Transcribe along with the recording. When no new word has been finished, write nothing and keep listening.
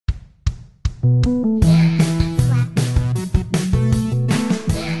Welcome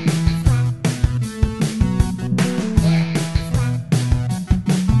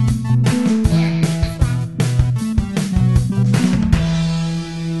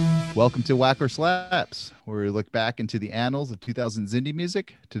to Whack or Slaps, where we look back into the annals of 2000s indie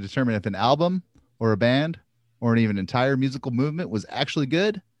music to determine if an album or a band or even an entire musical movement was actually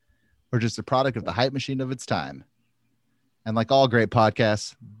good or just a product of the hype machine of its time. And like all great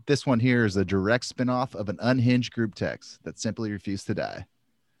podcasts, this one here is a direct spinoff of an unhinged group text that simply refused to die.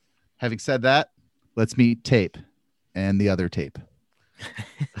 Having said that, let's meet Tape and the other Tape.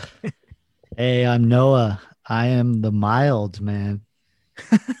 Hey, I'm Noah. I am the mild man.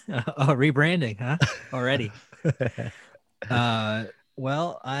 Rebranding, huh? Already.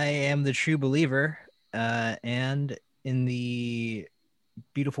 Well, I am the true believer, and in the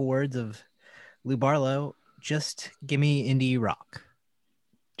beautiful words of Lou Barlow, just give me indie rock.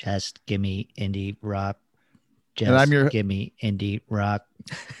 Just give me indie rock. Just And I'm your- give me indie rock.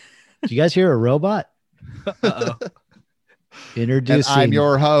 Did you guys hear a robot? Uh-oh. And Introducing. I'm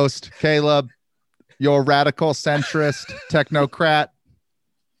your host, Caleb, your radical centrist technocrat.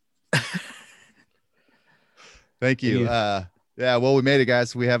 Thank you. Yeah, well, we made it,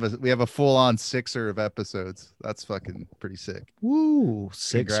 guys. We have a full-on sixer of episodes. That's fucking pretty sick. Woo,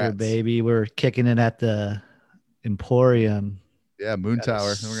 Sixer, Congrats. baby. We're kicking it at the Emporium. Yeah, Moon Got a Tower.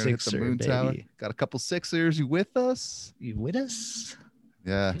 And we're gonna hit the sixer, Moon Tower. baby. Got a couple sixers. You with us? You with us?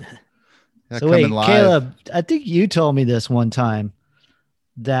 Yeah. Yeah, So wait, coming live. Caleb, I think you told me this one time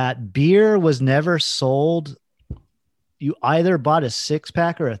that beer was never sold. You either bought a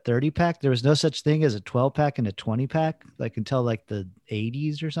 6-pack or a 30-pack. There was no such thing as a 12-pack and a 20-pack, like until like the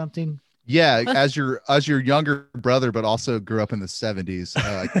 80s or something. Yeah, as your younger brother, but also grew up in the 70s.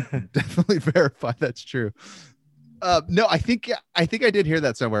 I can definitely verify that's true. No, I think I did hear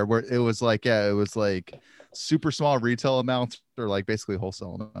that somewhere where it was like, yeah, it was like super small retail amounts or like basically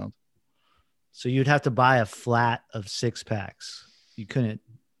wholesale amounts. So you'd have to buy a flat of 6-packs. You couldn't.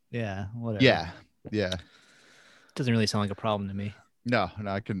 Yeah, whatever. Yeah. Doesn't really sound like a problem to me. No,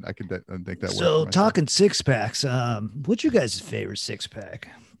 I can make that work. So for myself. talking 6-packs, what's your guys' favorite 6-pack?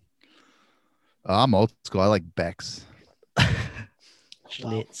 I'm old school. I like Beck's.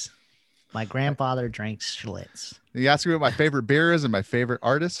 Schlitz. My grandfather drinks Schlitz. You ask me what my favorite beer is and my favorite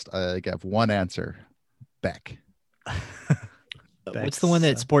artist. I have one answer: Beck. What's the one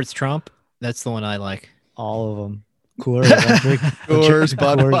that sports Trump? That's the one I like. All of them. Coors, I'm drinking Coors,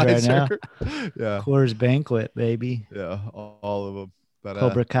 Coors right now. Budweiser. Yeah, Coors Banquet, baby. yeah, all of them. But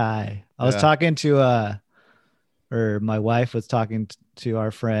Cobra Kai. I was yeah. talking to or my wife was talking to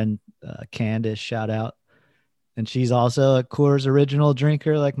our friend Candace, shout out, and she's also a Coors original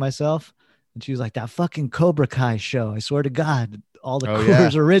drinker like myself, and she was like, that fucking Cobra Kai show, I swear to God, all the Oh, yeah.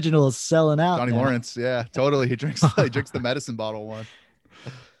 Coors original is selling out Johnny now. Lawrence, yeah, totally. He drinks the medicine bottle one.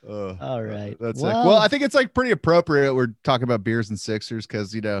 All right. That's sick. Well, I think it's like pretty appropriate. We're talking about beers and sixers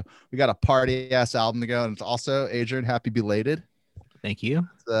because we got a party ass album to go, and it's also Adrian. Happy belated. Thank you.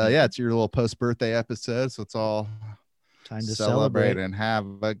 Yeah, it's your little post birthday episode, so it's all time to celebrate celebrate. and have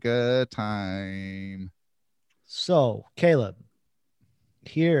a good time. So, Caleb,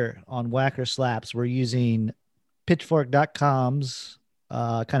 here on Whacker Slaps, we're using pitchfork.com's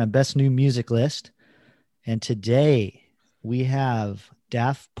kind of best new music list. And today we have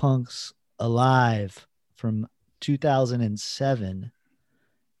Daft Punk's Alive from 2007.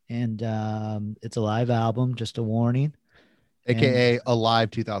 And it's a live album, just a warning. AKA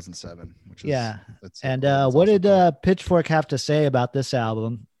Alive 2007, which is that's And that's what also did cool. Pitchfork have to say about this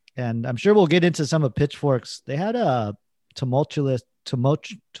album? And I'm sure we'll get into some of Pitchfork's. They had a tumultuous.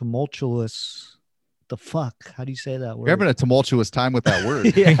 The fuck? How do you say that word? You're having a tumultuous time with that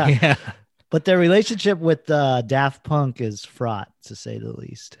word. Yeah. But their relationship with Daft Punk is fraught, to say the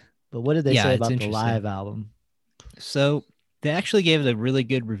least. But what did they Yeah, say it's about the interesting. live album? So they actually gave it a really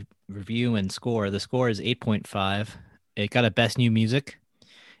good review and score. The score is 8.5. It got a best new music.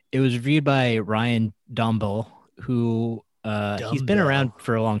 It was reviewed by Ryan Dumble, who he's been Dumbbell. around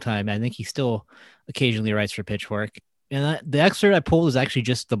for a long time. I think he still occasionally writes for Pitchfork. And the excerpt I pulled is actually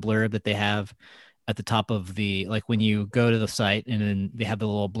just the blurb that they have at the top of the, like when you go to the site and then they have the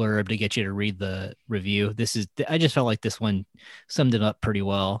little blurb to get you to read the review. I just felt like this one summed it up pretty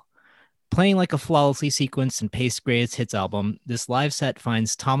well. Playing like a flawlessly sequenced and paced greatest hits album, this live set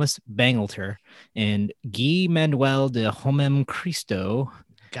finds Thomas Bangalter and Guy Manuel de Homem Cristo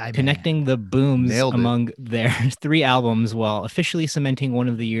connecting the booms Nailed it. among their 3 albums while officially cementing one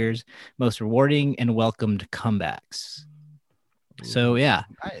of the year's most rewarding and welcomed comebacks. So yeah,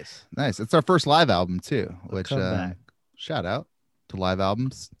 Nice. It's our first live album too, which comeback. shout out to live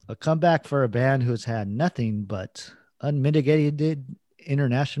albums. A comeback for a band who's had nothing but unmitigated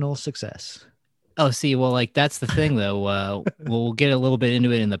international success. Oh, see, well, like that's the thing, though. We'll get a little bit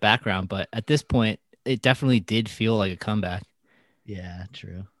into it in the background, but at this point, it definitely did feel like a comeback. Yeah,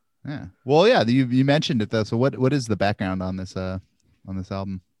 true. Yeah. Well, yeah, you mentioned it though. So what is the background on this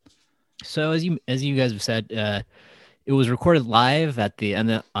album? So as you guys have said, it was recorded live at the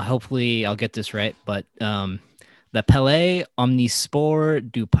end. Hopefully, I'll get this right, but the Palais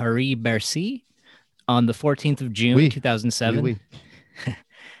Omnisport du Paris Bercy on the 14th of June, 2007. Oui.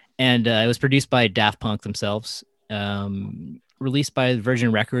 And it was produced by Daft Punk themselves, released by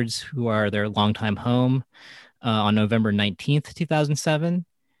Virgin Records, who are their longtime home, on November 19th, 2007.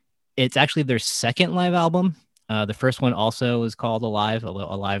 It's actually their second live album. The first one also was called Alive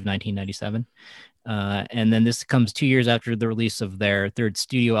 1997. And then this comes 2 years after the release of their third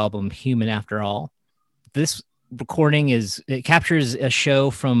studio album, Human After All. This recording it captures a show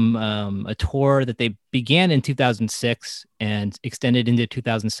from a tour that they began in 2006 and extended into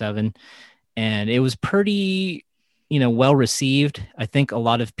 2007. And it was pretty, well received. I think a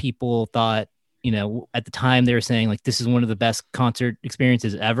lot of people thought, at the time they were saying like, this is one of the best concert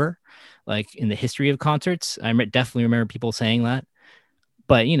experiences ever, like in the history of concerts. I definitely remember people saying that.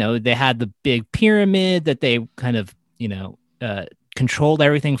 But, they had the big pyramid that they kind of, controlled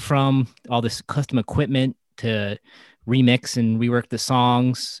everything from, all this custom equipment to remix and rework the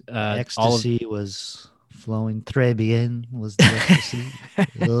songs. Ecstasy was flowing. Très bien was the ecstasy.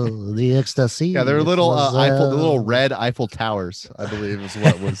 Oh, the ecstasy. Yeah, they're little the little red Eiffel Towers, I believe, is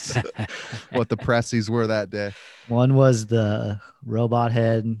what was what the Pressies were that day. One was the robot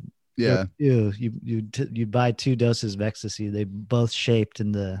head. Yeah, you buy 2 doses of ecstasy. They both shaped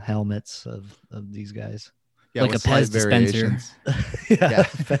in the helmets of these guys. Yeah, like a Pez dispenser. Yeah.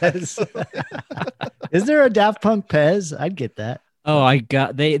 Pez. Is there a Daft Punk Pez? I'd get that. Oh,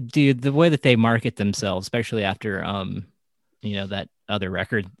 the way that they market themselves, especially after that other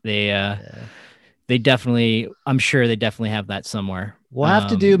record, they definitely, I'm sure they definitely have that somewhere. We'll have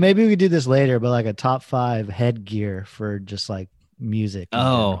to do, maybe we could do this later, but like a top 5 headgear for just like music.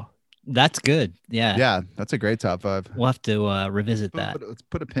 Oh, that's good. Yeah. Yeah, that's a great top 5. We'll have to revisit that. Let's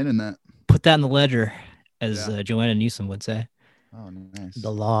put a pin in that. Put that in the ledger, as Joanna Newsom would say. Oh, nice.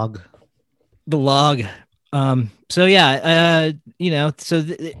 The log. So yeah,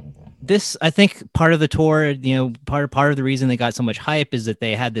 this, I think part of the tour, part of the reason they got so much hype is that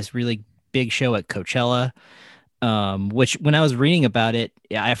they had this really big show at Coachella, which when I was reading about it,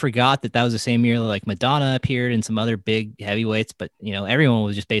 I forgot that was the same year like Madonna appeared and some other big heavyweights, but everyone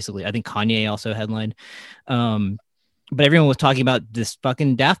was just basically, I think Kanye also headlined, but everyone was talking about this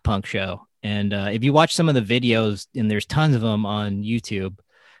fucking Daft Punk show. And if you watch some of the videos, and there's tons of them on YouTube,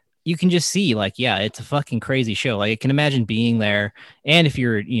 you can just see like, yeah, it's a fucking crazy show. Like I can imagine being there. And if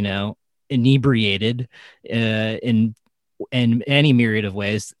you're, inebriated in any myriad of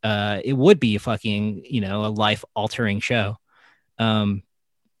ways, it would be a fucking, a life altering show.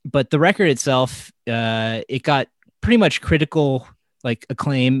 But the record itself, it got pretty much critical, like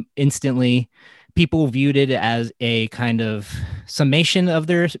acclaim instantly. People viewed it as a kind of summation of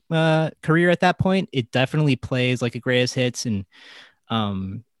their career at that point. It definitely plays like a greatest hits, and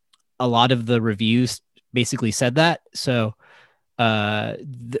a lot of the reviews basically said that. So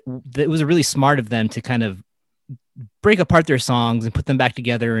it was really smart of them to kind of break apart their songs and put them back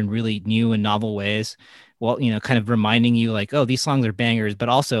together in really new and novel ways. Well, kind of reminding you like, oh, these songs are bangers, but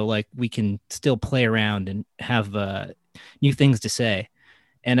also like we can still play around and have new things to say.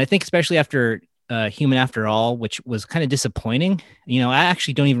 And I think especially after Human After All, which was kind of disappointing. I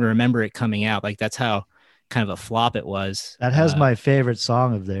actually don't even remember it coming out. Like that's how kind of a flop it was. That has my favorite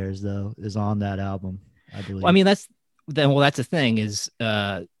song of theirs though, is on that album, I believe. Well, I mean, that's the thing is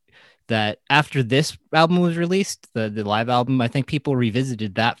that after this album was released, the live album, I think people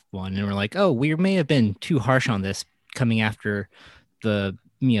revisited that one and were like, oh, we may have been too harsh on this coming after the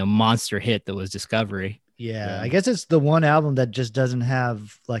monster hit that was Discovery. Yeah, I guess it's the one album that just doesn't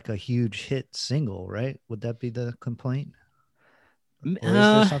have like a huge hit single, right? Would that be the complaint? Or is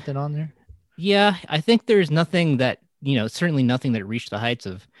there something on there? Yeah, I think there's nothing that, certainly nothing that reached the heights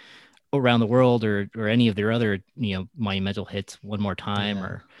of Around the World or any of their other, monumental hits, One More Time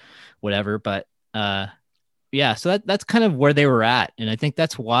or whatever. But so that's kind of where they were at. And I think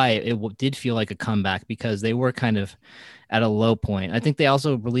that's why it did feel like a comeback, because they were kind of at a low point. I think they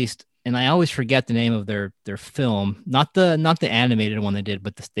also released, and I always forget the name of their film, not the animated one they did,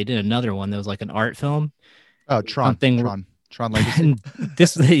 but they did another one that was like an art film. Oh, Tron Legacy.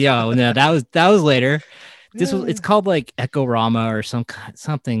 that was later. It's called like Echo Rama or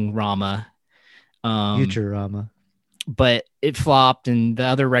something Rama. Futurama. but it flopped, and the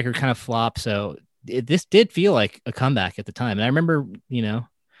other record kind of flopped. So this did feel like a comeback at the time, and I remember,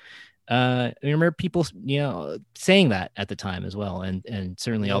 I remember people, saying that at the time as well, and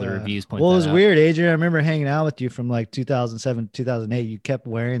certainly all the reviews point. Well, it that was out. weird, Adrian. I remember hanging out with you from like 2007, 2008. You kept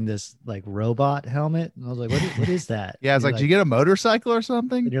wearing this like robot helmet, and I was like, "What is that?" Yeah, it's And like, did you get a motorcycle or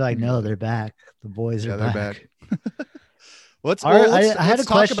something? and you're like, "No, they're back. The boys are they're back." Let's. All right, let's I had let's a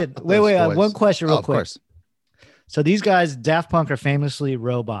talk question. about Wait, those I have boys. one question real Of quick. course. So these guys, Daft Punk, are famously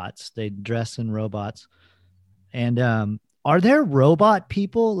robots. They dress in robots. And are there robot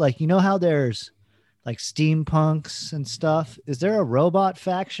people? Like, you know how there's like steampunks and stuff? Is there a robot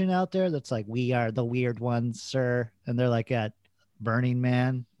faction out there that's like, we are the weird ones, sir? And they're like at Burning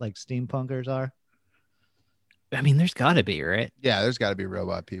Man, like steampunkers are? I mean, there's got to be, right? Yeah, there's got to be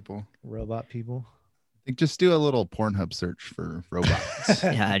robot people. Robot people? I think just do a little Pornhub search for robots.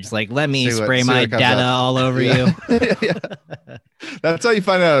 Yeah, just like, let me See what- spray see my what comes data up. all over Yeah. you. Yeah. That's how you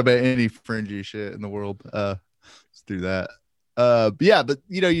find out about any fringy shit in the world. Let's do that. But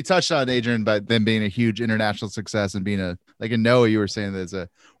you touched on Adrian by them being a huge international success and being in Noah, you were saying there's a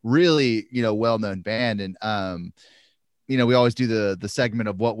really, well-known band. And, we always do the segment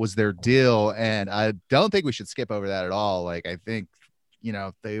of what was their deal. And I don't think we should skip over that at all. Like, I think,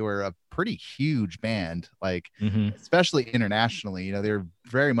 they were a pretty huge band, like, especially internationally, they're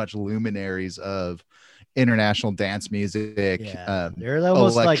very much luminaries of international dance music, they're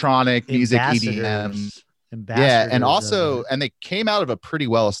almost electronic like music, EDM. Yeah, and also, and they came out of a pretty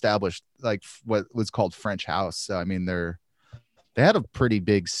well-established, like what was called French house. So I mean, they had a pretty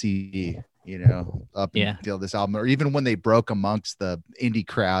big CD, up until this album, or even when they broke amongst the indie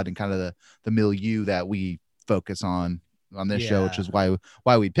crowd and kind of the milieu that we focus on this show, which is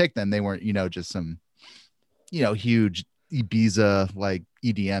why we picked them. They weren't, just some, huge Ibiza like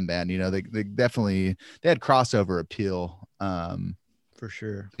EDM band. They definitely had crossover appeal. For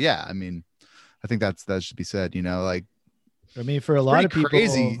sure. Yeah, I mean, I think that should be said. I mean, for a lot of people,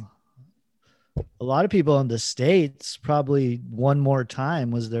 crazy. A lot of people in the States, probably One More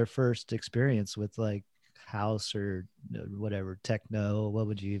Time was their first experience with like house or whatever, techno. What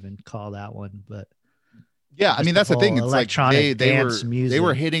would you even call that one? But yeah, I mean, that's the thing. It's like they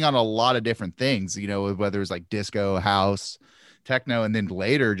were hitting on a lot of different things, whether it was like disco, house, techno, and then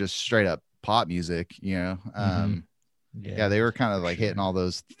later just straight up pop music, Yeah, they were kind of like hitting all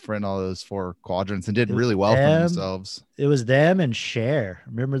those four quadrants and did really well for themselves. It was them and Cher.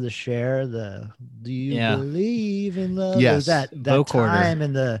 Remember the Cher? Do you believe in love? Yes. It was that time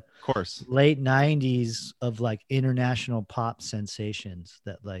in the of course late 90s of like international pop sensations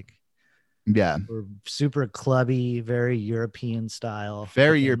that like were super clubby, very European style.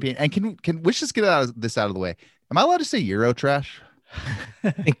 Very European. And can we just get this out of the way? Am I allowed to say Euro trash?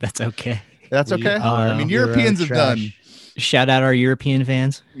 I think that's okay. That's okay. I mean, Europeans have done. Shout out our European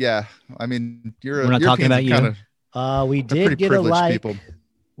fans. Yeah, I mean, we're not talking about you. We did get a like. People.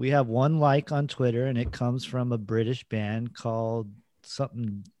 We have one like on Twitter, and it comes from a British band called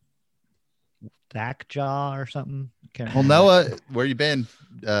something Jackjaw or something. Well, Noah, where you been?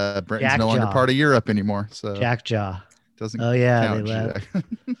 Britain's no longer part of Europe anymore, so Jackjaw doesn't. Oh yeah, count. they left.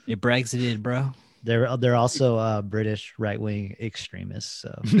 You Brexited, bro. They're also British right-wing extremists.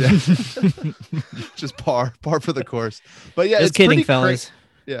 So just par for the course. But yeah, just kidding, fellas.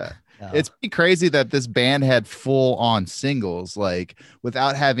 Yeah. It's pretty crazy that this band had full on singles, like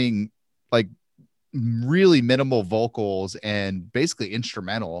without having like really minimal vocals and basically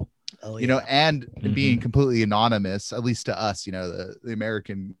instrumental, and being completely anonymous, at least to us, the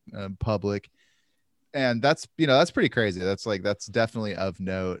American public. And that's pretty crazy. That's definitely of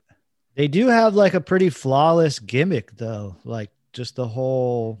note. They do have like a pretty flawless gimmick though. Like just their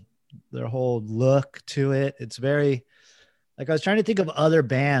whole look to it. It's very, like, I was trying to think of other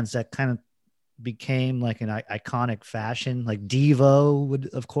bands that kind of became like an iconic fashion. Like Devo would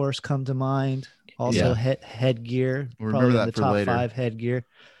of course come to mind. Also headgear, we'll probably remember in that the for top later. 5 headgear.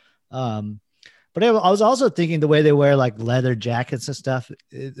 But I was also thinking the way they wear like leather jackets and stuff,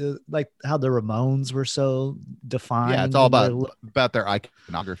 like how the Ramones were so defined. Yeah, it's all about their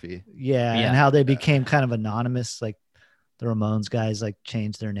iconography. Yeah, and how they became kind of anonymous. Like the Ramones guys like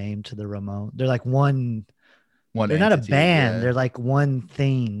changed their name to the Ramones. They're like one. They're not a band. Yeah. They're like one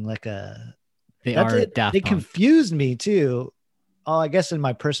thing. Like they are Daft Punk. They confused me too. Oh, I guess in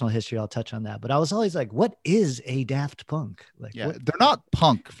my personal history, I'll touch on that. But I was always like, what is a Daft Punk? Like, they're not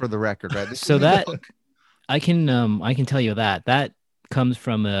punk for the record, right? So that I can tell you that comes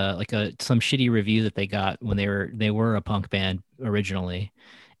from some shitty review that they got when they were a punk band originally,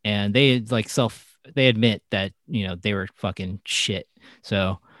 and they admit that they were fucking shit.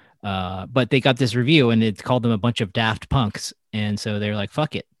 So But they got this review and it called them a bunch of daft punks. And so they're like,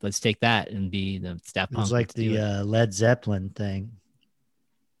 fuck it, let's take that and be the Daft It Punk. was like the Led Zeppelin thing,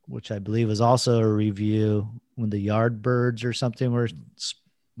 which I believe was also a review when the Yardbirds or something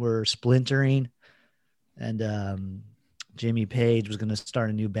were splintering, and Jimmy Page was going to start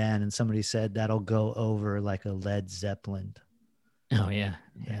a new band, and somebody said that'll go over like a Led Zeppelin. Oh yeah,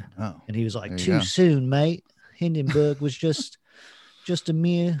 yeah. Oh, And he was like, there you "Too go. soon, mate. Hindenburg was just a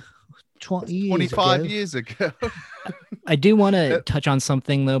mere 20 years 25 ago." years ago. I do want to touch on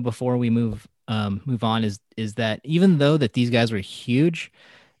something though before we move on. Is that even though that these guys were huge,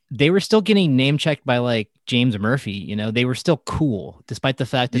 they were still getting name checked by like James Murphy. You know, they were still cool despite the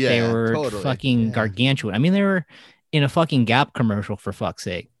fact that they Yeah, were totally. fucking Yeah. gargantuan. I mean, they were in a fucking Gap commercial for fuck's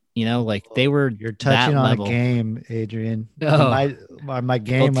sake. You know, like they were. You're touching that on level. a game, Adrian. Oh. My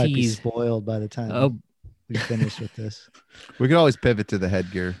game might be tease. spoiled by the time Oh, we finish with this. We could always pivot to the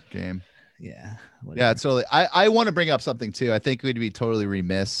headgear game. Yeah. Yeah, whatever. totally. I want to bring up something too. I think we'd be totally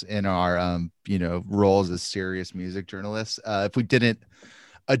remiss in our roles as serious music journalists if we didn't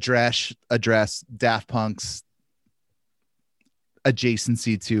address Daft Punk's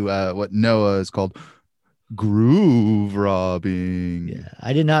adjacency to what Noah is called groove robbing. Yeah.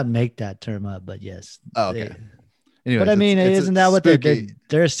 I did not make that term up, but yes. Oh, okay. they- Anyways, but I mean, it's isn't that what they're spooky.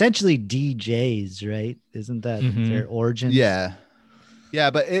 they're essentially DJs, right? Isn't that Mhm. their origin? Yeah. Yeah,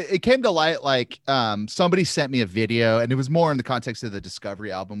 but it came to light like somebody sent me a video, and it was more in the context of the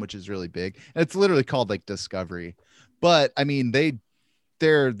Discovery album, which is really big. And it's literally called like Discovery. But I mean,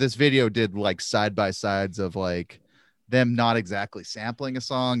 this video did like side by sides of like them not exactly sampling a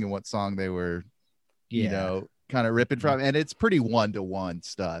song and what song they were, kind of ripping from. And it's pretty 1-to-1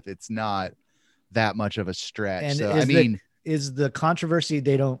 stuff. It's not that much of a stretch. And So is I mean, is the controversy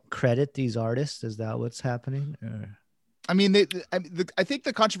they don't credit these artists? Is that what's happening? Or- I think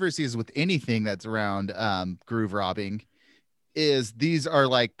the controversy is with anything that's around groove robbing is these are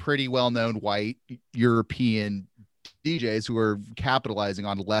like pretty well-known white European DJs who are capitalizing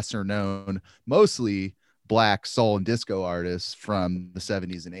on lesser known, mostly black soul and disco artists from the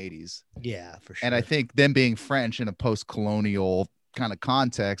 70s and 80s. Yeah, for sure. And I think them being French in a post-colonial kind of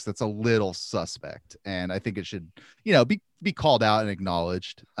context, that's a little suspect. And I think it should, be called out and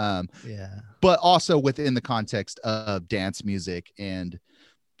acknowledged. yeah. But also within the context of dance music and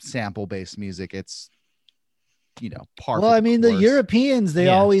sample-based music, it's par. Well, for I mean, the course. Europeans, they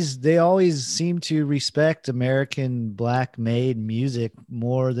Yeah. always seem to respect American black made music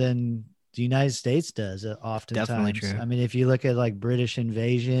more than the United States does oftentimes. Definitely true. I mean, if you look at like British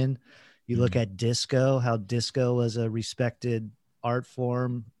Invasion, you look Mhm. at disco, how disco was a respected art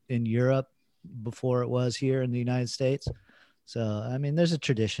form in Europe before it was here in the United States. So, I mean, there's a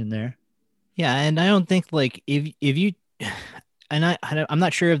tradition there. Yeah, and I don't think like if you and I'm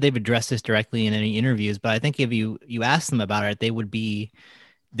not sure if they've addressed this directly in any interviews, but I think if you ask them about it, they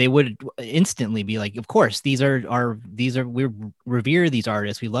would instantly be like, of course, these are we revere these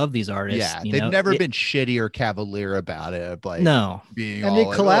artists, we love these artists. Yeah, you they've know? never been shitty or cavalier about it. Like No, being And all they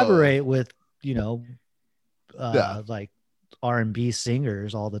like, collaborate with, Yeah. like R&B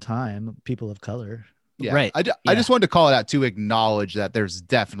singers all the time, people of color. Yeah, Right. I Yeah. just wanted to call it out to acknowledge that there's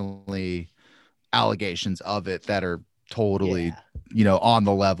definitely allegations of it that are totally, Yeah. on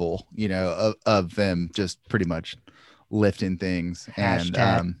the level, of them just pretty much lifting things. Hashtag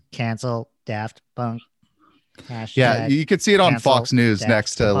And cancel Daft Punk. Hashtag yeah, you could see it on cancel Fox News Daft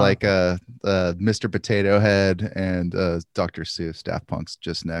next to Punk. like Mr. Potato Head and Dr. Seuss. Daft Punk's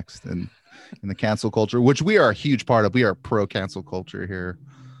just next in the cancel culture, which we are a huge part of. We are pro cancel culture here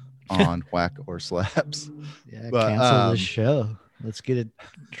on Whack or Slaps. Yeah, But, cancel this show. Let's get it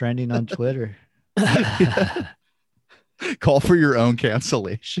trending on Twitter. Call for your own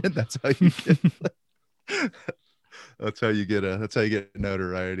cancellation. That's how you get. That's how you get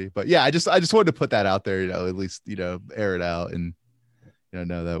notoriety. But yeah, I just wanted to put that out there. At least air it out and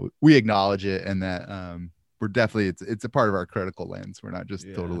know that we acknowledge it and that we're definitely it's a part of our critical lens. We're not just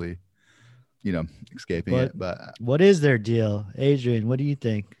totally escaping it. But What is their deal? Adrian, what do you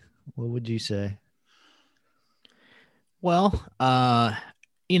think? What would you say? well, as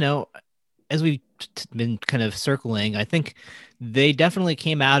we've been kind of circling, I think they definitely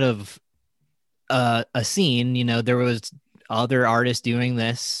came out of a scene. There was other artists doing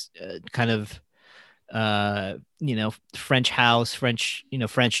this kind of French house,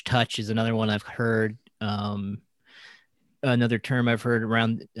 French touch is another one I've heard. Another term I've heard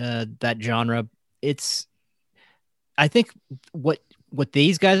around that genre. I think what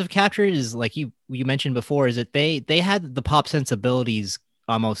these guys have captured is, like you mentioned before, is that they had the pop sensibilities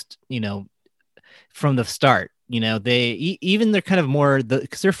almost, from the start. even they're kind of more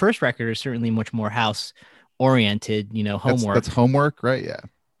because their first record is certainly much more house oriented, homework. That's homework, right? Yeah.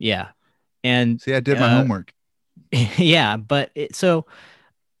 Yeah. And see, I did my homework. Yeah, but so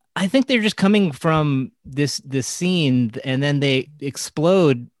I think they're just coming from this scene, and then they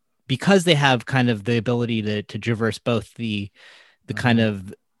explode because they have kind of the ability to traverse both the kind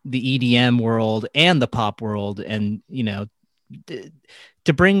of the EDM world and the pop world, and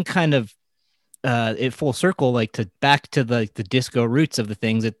to bring kind of it full circle, like back to the disco roots of the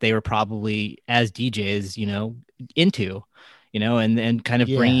things that they were probably as DJs, into, and kind of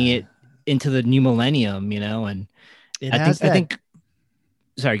bringing it into the new millennium, and I think.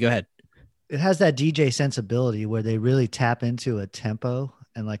 Sorry, go ahead. It has that DJ sensibility where they really tap into a tempo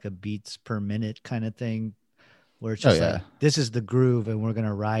and like a beats per minute kind of thing, where it's just like, this is the groove and we're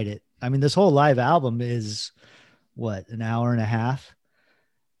gonna ride it. I mean, this whole live album is what, an hour and a half,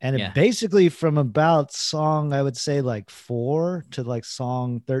 and it basically from about song, I would say like 4 to like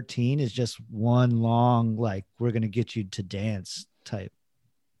song 13 is just one long, like, we're gonna get you to dance type,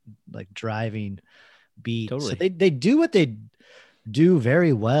 like driving beat. Totally. So they do what they do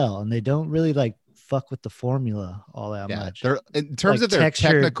very well, and they don't really like fuck with the formula all that much. They're in terms of their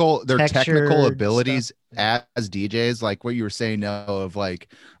technical abilities stuff. As DJs, like what you were saying, of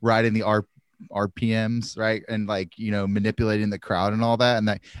like riding the RPMs, right, and like manipulating the crowd and all that. And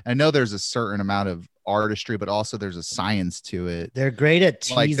I know there's a certain amount of artistry, but also there's a science to it. They're great at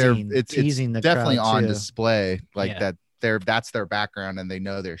teasing. Like teasing the definitely crowd on too. Display, like that. That's their background, and they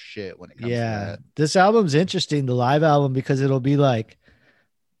know their shit when it comes to that. This album's interesting, the live album, because it'll be like,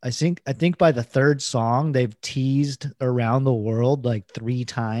 I think by the third song they've teased around the world like 3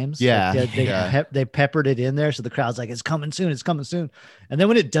 times. They peppered it in there, so the crowd's like, it's coming soon, and then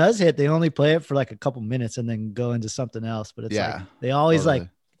when it does hit, they only play it for like a couple minutes and then go into something else. But it's like they always like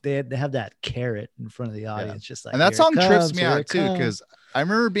they have that carrot in front of the audience, just like, and that song trips me out too, because I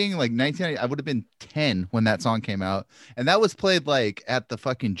remember being like 1990, I would have been 10 when that song came out, and that was played like at the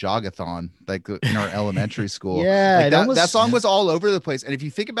fucking jogathon, like in our elementary school. That song was all over the place. And if you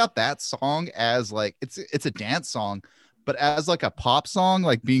think about that song as like it's a dance song, but as like a pop song,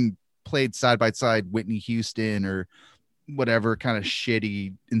 like being played side by side, Whitney Houston or whatever kind of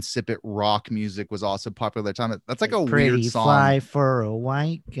shitty insipid rock music was also popular at the time. That's like a pretty weird song. Fly for a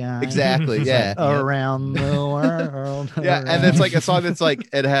white guy. Exactly. Yeah. Around the world. And it's like a song that's like,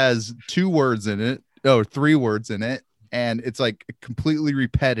 it has 2 words in it, 3 words in it, and it's like completely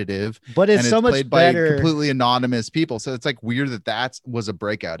repetitive, but it's so much played better by completely anonymous people. So it's like weird that was a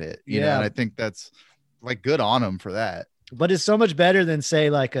breakout hit, you know? And I think that's like good on them for that. But it's so much better than say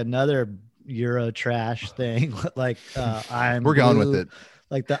like another Euro trash thing, like we're going with it,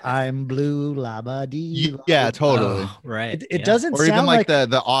 like the I'm blue labadi. Totally. Right. It doesn't or sound even like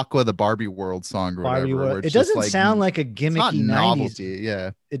the Aqua, the Barbie World song or Barbie whatever. World. It doesn't sound like a gimmicky 90s novelty.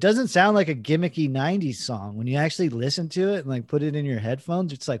 It doesn't sound like a gimmicky 90s song. When you actually listen to it and like put it in your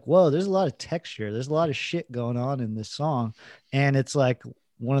headphones, it's like, whoa, there's a lot of texture, there's a lot of shit going on in this song, and it's like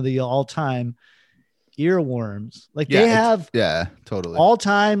one of the all-time earworms. Like they have totally all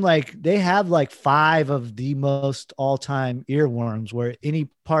time, like they have like 5 of the most all-time earworms, where any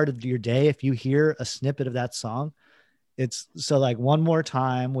part of your day, if you hear a snippet of that song, it's so like One More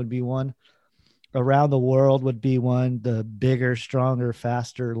Time would be one, Around the World would be one, the Bigger, Stronger,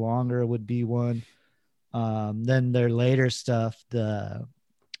 Faster, Longer would be one, then their later stuff, the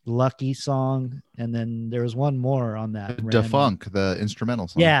Lucky song, and then there was one more on that, Defunk, the instrumental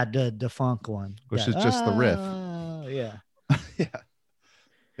song. The Defunk one, which is just the riff.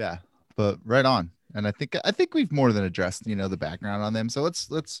 Yeah, but right on. And I think we've more than addressed the background on them, so let's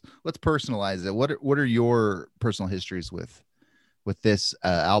personalize it. What are your personal histories with this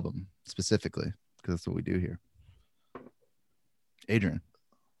album specifically, because that's what we do here. Adrian,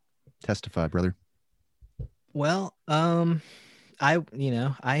 testify, brother. Well, I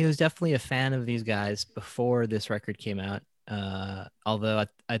was definitely a fan of these guys before this record came out. Although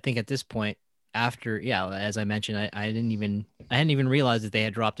I think at this point, after, as I mentioned, I hadn't even realized that they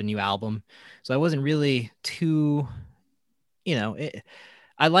had dropped a new album. So I wasn't really too,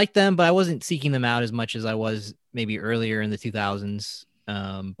 I liked them, but I wasn't seeking them out as much as I was maybe earlier in the 2000s,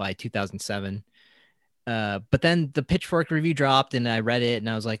 by 2007. But then the Pitchfork review dropped and I read it and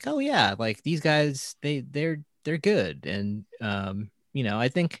I was like, oh yeah, like these guys, they're good. And, I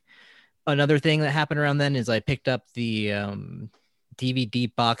think another thing that happened around then is I picked up the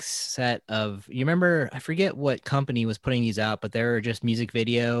DVD box set of, you remember, I forget what company was putting these out, but there were just music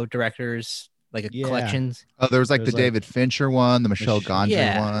video directors, like collections. Oh, there was like the David Fincher one, the Michelle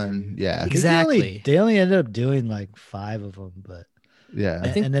Gondry one. Yeah, exactly. They only ended up doing like 5 of them, but yeah.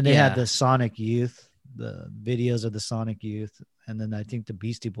 And then they had the Sonic Youth the videos of the Sonic Youth, and then I think the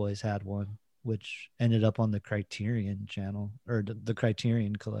Beastie Boys had one, which ended up on the Criterion channel or the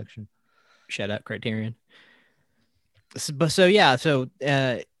Criterion collection. Shout out Criterion. So yeah, so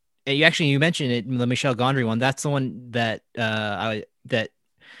you mentioned it, the Michel Gondry one. That's the one that I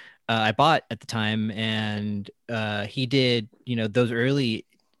bought at the time, and he did, those early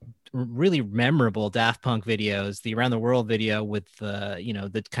really memorable Daft Punk videos, the Around the World video with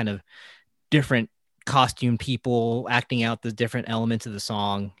the kind of different costume people acting out the different elements of the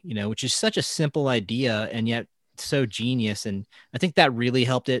song, which is such a simple idea and yet so genius. And I think that really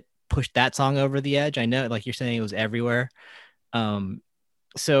helped it push that song over the edge. I know, like you're saying, it was everywhere.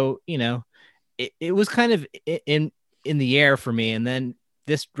 So, it was kind of in the air for me. And then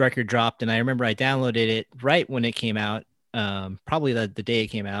this record dropped, and I remember I downloaded it right when it came out, probably the day it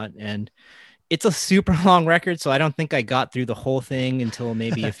came out. And it's a super long record, so I don't think I got through the whole thing until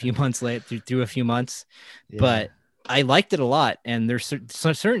maybe a few months later, through a few months. Yeah. But I liked it a lot. And there's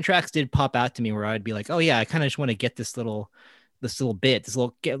certain tracks did pop out to me where I'd be like, oh yeah, I kind of just want to get this little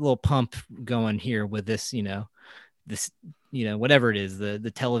pump going here with this, whatever it is,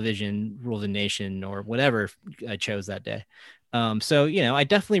 the television rule the nation or whatever I chose that day. So, I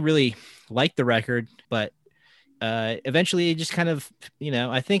definitely really liked the record, but eventually it just kind of,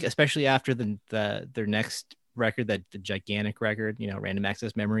 I think especially after their next record, the gigantic record, Random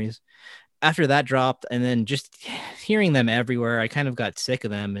Access Memories, after that dropped, and then just hearing them everywhere, I kind of got sick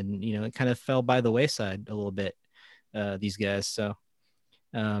of them, and, it kind of fell by the wayside a little bit, these guys. So,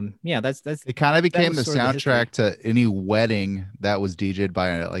 that's it kind of became the soundtrack to any wedding that was DJ'd by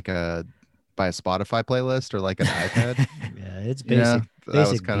a Spotify playlist or like an iPad. Yeah, it's basic. That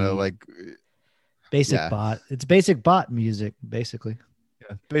was kind of like basic bot. It's basic bot music, basically.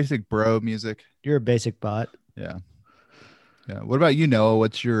 Yeah, basic bro music. You're a basic bot. Yeah. What about you, Noah?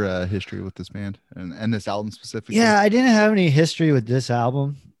 What's your history with this band and this album specifically? Yeah, I didn't have any history with this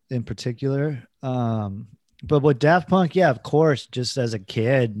album in particular. But with Daft Punk, yeah, of course, just as a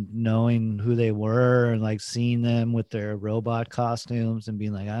kid, knowing who they were and like seeing them with their robot costumes and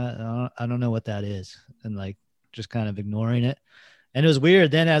being like, I don't know what that is, and like just kind of ignoring it. And it was weird.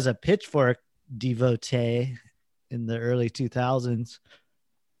 Then as a Pitchfork devotee in the early 2000s,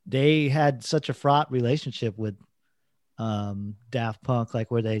 they had such a fraught relationship with Daft Punk, like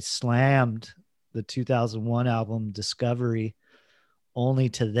where they slammed the 2001 album Discovery, only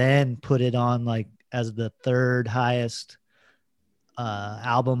to then put it on like as the third highest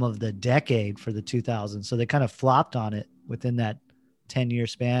album of the decade for the 2000s. So they kind of flopped on it within that 10-year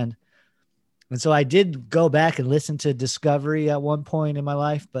span. And so I did go back and listen to Discovery at one point in my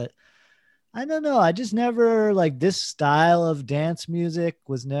life, but I don't know. I just never, like, this style of dance music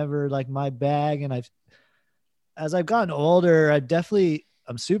was never like my bag. And as I've gotten older,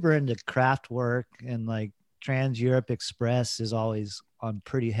 I'm super into Kraftwerk, and like Trans Europe Express is always on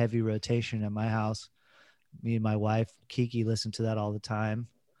pretty heavy rotation at my house. Me and my wife Kiki listen to that all the time.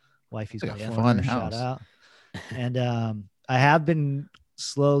 Wifey's like a fun house. Shout out. And I have been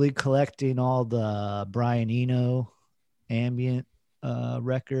slowly collecting all the Brian Eno ambient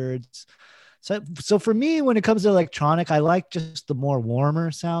records. So for me, when it comes to electronic, I like just the more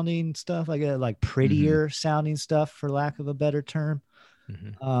warmer sounding stuff, like prettier sounding stuff, for lack of a better term.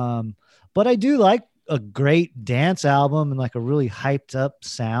 But I do like a great dance album and like a really hyped up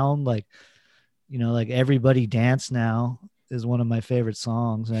sound, like Everybody Dance Now is one of my favorite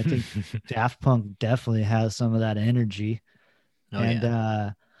songs, and I think Daft Punk definitely has some of that energy.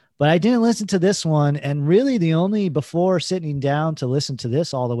 But I didn't listen to this one, and really before sitting down to listen to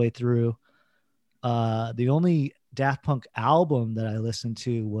this all the way through, the only Daft Punk album that I listened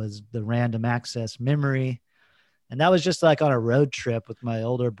to was the Random Access Memory. And that was just like on a road trip with my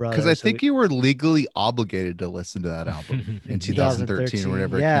older brother. Because I think you were legally obligated to listen to that album in 2013 or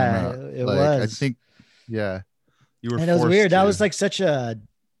whatever. Yeah, it came out. It was. I think, yeah. You were and it was weird. That was like such a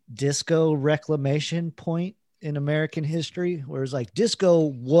disco reclamation point in American history, where it's like disco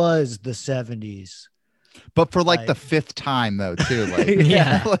was the 70s. But for like the fifth time though, too. Like,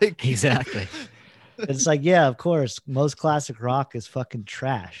 yeah, like exactly. It's like, yeah, of course, most classic rock is fucking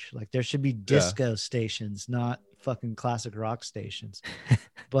trash. Like there should be disco stations, not fucking classic rock stations.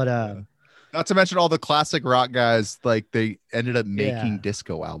 But not to mention all the classic rock guys, like they ended up making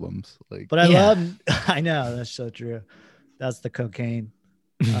disco albums. Like, but I know that's so true. That's the cocaine.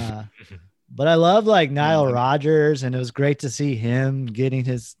 But I love like Nile Rodgers, and it was great to see him getting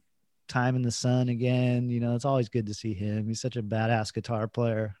his time in the sun again. It's always good to see him. He's such a badass guitar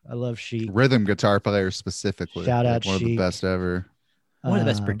player. I love Chic. Rhythm guitar player specifically. Shout out one Chic. of the best ever. One of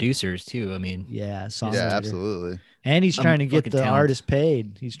the best producers too. I mean, songwriter. Yeah, absolutely. And he's trying to get the artist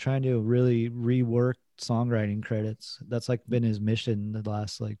paid. He's trying to really rework songwriting credits. That's like been his mission the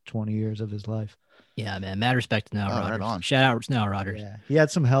last like 20 years of his life. Yeah, man. Mad respect to Now Oh, right Rodgers. on. Shout out Now Rodgers. Yeah, he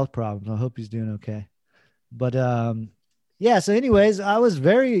had some health problems. I hope he's doing okay. But yeah. So, anyways, I was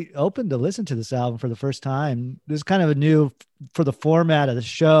very open to listen to this album for the first time. This is kind of a new for the format of the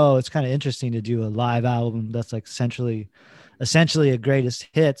show. It's kind of interesting to do a live album that's like essentially a greatest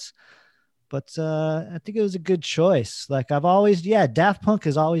hits. But I think it was a good choice. Like I've always, Daft Punk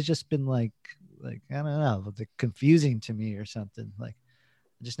has always just been like I don't know, like confusing to me or something. Like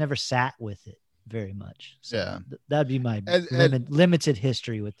I just never sat with it very much. So Yeah. that'd be my limited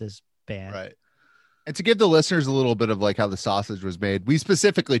history with this band. Right. And to give the listeners a little bit of like how the sausage was made, we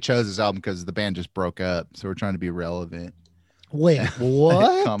specifically chose this album because the band just broke up. So we're trying to be relevant. Wait,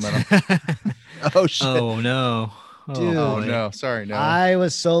 what? Comment on- Oh, shit. Oh no. Dude. Oh, boy. no. Sorry. No. I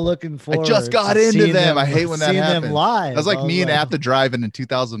was so looking forward. I just got to into seeing them. I hate when that seeing happens. them live. That was like I me and like, At the Drive-In in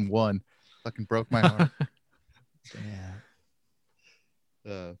 2001. Fucking broke my heart.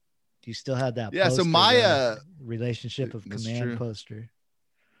 Yeah. You still had that. Yeah, so poster, my, the relationship of that's command true. poster.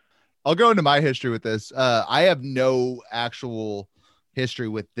 I'll go into my history with this. I have no actual history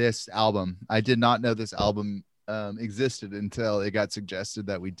with this album. I did not know this album existed until it got suggested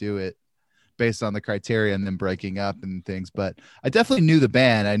that we do it based on the criteria and then breaking up and things. But I definitely knew the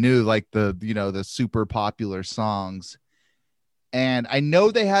band. I knew like the super popular songs. And I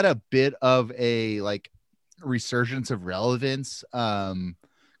know they had a bit of a like resurgence of relevance kind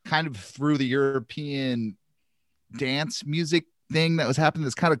of through the European dance music thing that was happening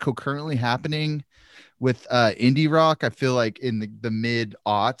that's kind of concurrently happening with indie rock. I feel like in the mid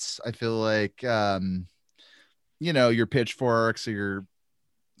aughts, I feel like your Pitchforks or your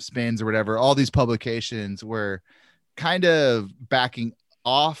Spins or whatever, all these publications were kind of backing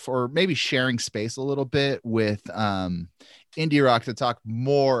off or maybe sharing space a little bit with indie rock to talk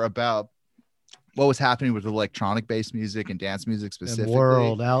more about what was happening with electronic based music and dance music specifically.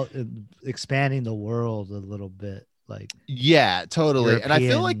 And expanding the world a little bit. Like, yeah, totally. European and I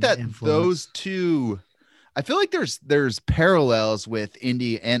feel like that influence. those two, I feel like there's parallels with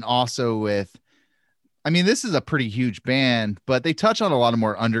indie and also with, I mean, this is a pretty huge band, but they touch on a lot of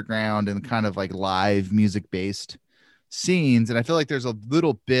more underground and kind of like live music based scenes. And I feel like there's a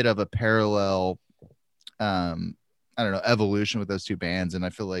little bit of a parallel, I don't know, evolution with those two bands. And I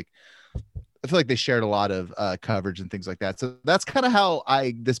feel like they shared a lot of coverage and things like that. So that's kind of how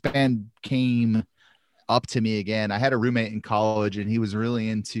this band came up to me again. I had a roommate in college and he was really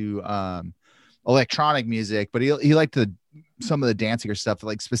into electronic music, but he liked some of the dancier stuff,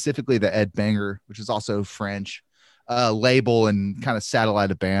 like specifically the Ed Banger, which is also French label, and kind of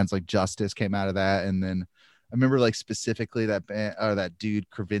satellite of bands like Justice came out of that. And then I remember like specifically that band or that dude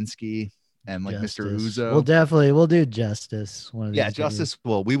Kravinsky and like Justice. Mr. Uzo. We'll do Justice. One of these days. Justice.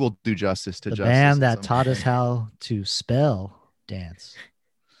 Well, we will do Justice to the Justice. band that taught us how to spell dance.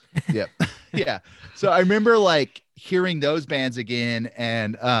 Yep. Yeah. So I remember like hearing those bands again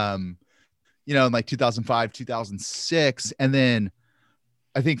and in like 2005, 2006. And then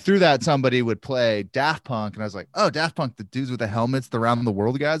I think through that somebody would play Daft Punk and I was like, oh, Daft Punk, the dudes with the helmets, the around the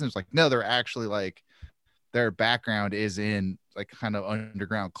world guys. And it's like, no, they're actually like their background is in like kind of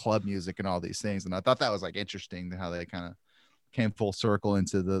underground club music and all these things. And I thought that was like interesting how they kind of came full circle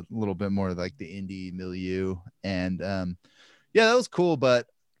into the little bit more like the indie milieu. And that was cool. But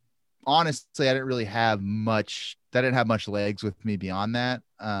honestly, I didn't really have much, that didn't have much legs with me beyond that.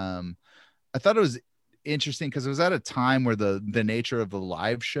 I thought it was interesting because it was at a time where the nature of the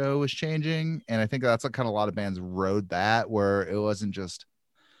live show was changing. And I think that's like kind of a lot of bands rode that, where it wasn't just,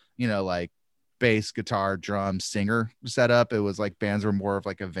 like bass, guitar, drum, singer setup. It was like bands were more of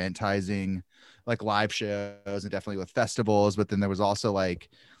like eventizing, like live shows and definitely with festivals. But then there was also like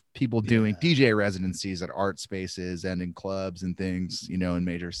people doing DJ residencies at art spaces and in clubs and things, in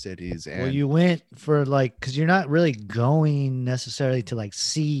major cities. And well, you went for like, because you're not really going necessarily to like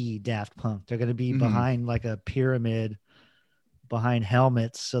see Daft Punk. They're going to be behind like a pyramid, behind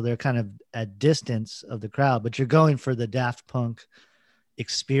helmets, so they're kind of at distance of the crowd. But you're going for the Daft Punk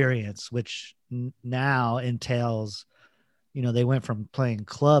experience, which now entails, they went from playing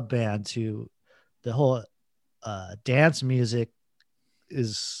club band to the whole dance music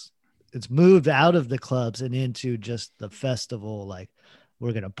it's moved out of the clubs and into just the festival. Like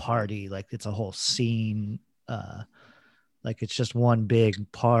we're going to party. Like it's a whole scene. Like it's just one big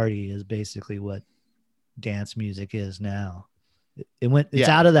party is basically what dance music is now. It's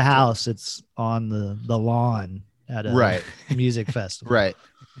out of the house. It's on the lawn at a music festival. Right.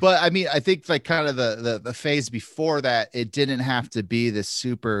 But I mean, I think like kind of the phase before that, it didn't have to be this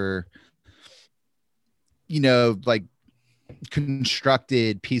super, like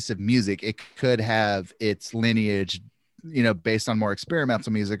constructed piece of music. It could have its lineage, you know, based on more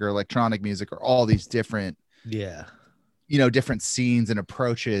experimental music or electronic music or all these different, Yeah. you know, different scenes and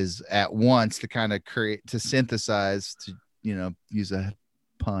approaches at once to kind of create, to synthesize, to, you know, use a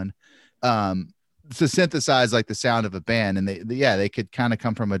pun, to synthesize like the sound of a band. And they could kind of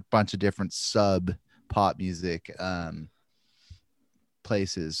come from a bunch of different sub pop music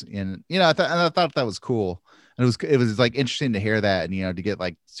places. And, you know, I thought that was cool. And it was like interesting to hear that, and, you know, to get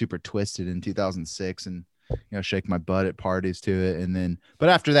like super twisted in 2006 and, you know, shake my butt at parties to it. And then, but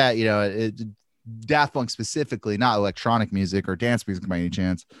after that, you know, Daft Punk specifically, not electronic music or dance music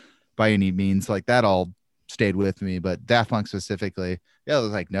by any means, like that all stayed with me. But Daft Punk specifically, yeah, it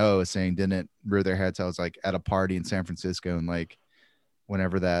was like Noah was saying, didn't rear their heads. I was like at a party in San Francisco, and like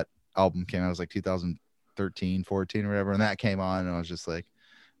whenever that album came out, it was like 2013, 14 or whatever, and that came on, and I was just like,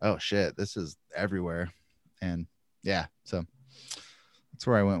 oh shit, this is everywhere. And yeah, so that's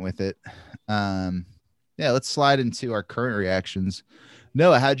where I went with it. Yeah, let's slide into our current reactions.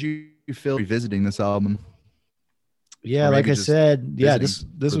 Noah, how'd you feel revisiting this album? Yeah, like I said, yeah, this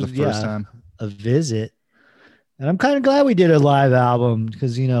was the first time. a visit. And I'm kind of glad we did a live album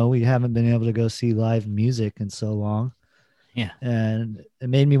because, you know, we haven't been able to go see live music in so long. Yeah. And it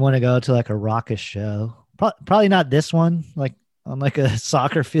made me want to go to like a raucous show. Probably not this one, like on like a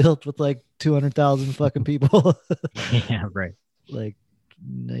soccer field with like 200,000 fucking people. Yeah, right. Like,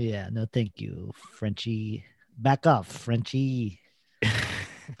 yeah, no, thank you, Frenchie. Back off, Frenchie.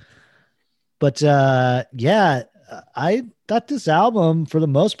 But yeah, I thought this album, for the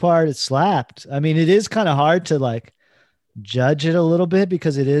most part, it slapped. I mean, it is kind of hard to like judge it a little bit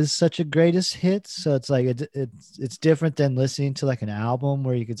because it is such a greatest hits. So it's like it's different than listening to like an album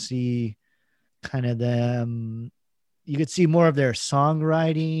where you could see kind of them. You could see more of their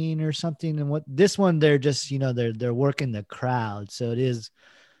songwriting or something. And what this one, they're just, you know, they're working the crowd. So it is,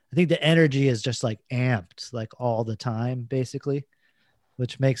 I think the energy is just like amped like all the time, basically,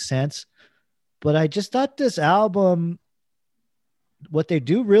 which makes sense. But I just thought this album, what they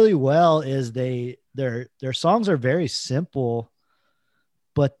do really well is their songs are very simple,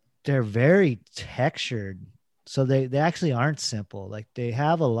 but they're very textured. So they actually aren't simple. Like they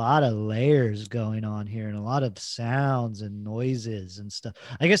have a lot of layers going on here and a lot of sounds and noises and stuff.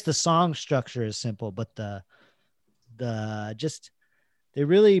 I guess the song structure is simple, but the just they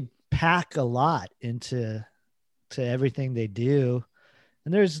really pack a lot into everything they do.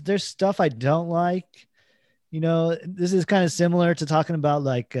 And there's stuff I don't like. You know, this is kind of similar to talking about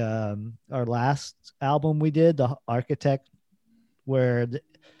like our last album we did, The Architect, where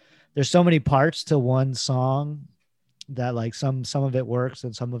there's so many parts to one song that like some of it works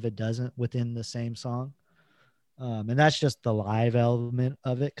and some of it doesn't within the same song. And that's just the live element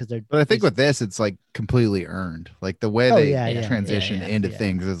of it. But I think with this, it's like completely earned. Like the way they transition into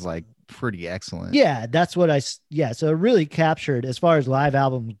things is like pretty excellent. Yeah, that's what so it really captured, as far as live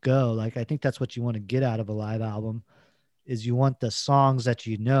albums go, like I think that's what you want to get out of a live album is you want the songs that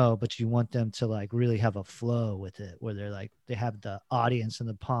you know, but you want them to like really have a flow with it where they're like they have the audience in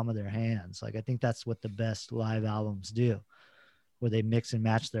the palm of their hands. Like I think that's what the best live albums do, where they mix and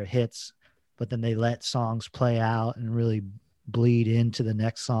match their hits, but then they let songs play out and really bleed into the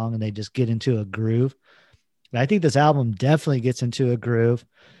next song and they just get into a groove. And I think this album definitely gets into a groove.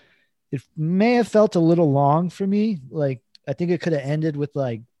 It may have felt a little long for me. Like, I think it could have ended with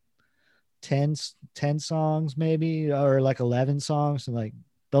like 10 songs maybe, or like 11 songs. And like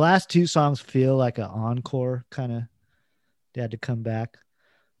the last two songs feel like an encore kind of, they had to come back.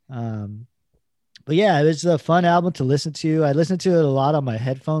 But yeah, it was a fun album to listen to. I listened to it a lot on my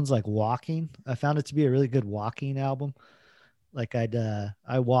headphones, like walking. I found it to be a really good walking album. Like I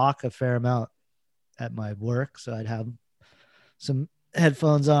walk a fair amount at my work. So I'd have some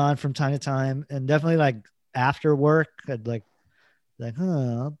headphones on from time to time, and definitely like after work I'd like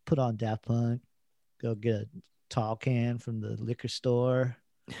I'll put on Daft Punk, go get a tall can from the liquor store,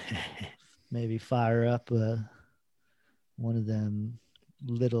 maybe fire up one of them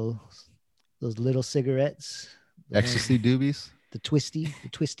those little cigarettes, ecstasy doobies, the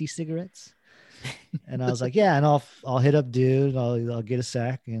twisty cigarettes. And I was like, yeah, and I'll hit up dude, I'll get a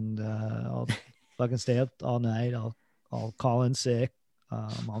sack and I'll fucking stay up all night. I'll call in sick.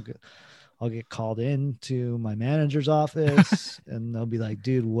 I'll get called in to my manager's office and they'll be like,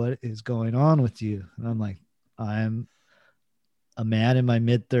 dude, what is going on with you? And I'm like, I'm a man in my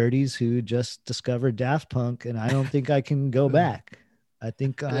mid-30s who just discovered Daft Punk and I don't think I can go back. I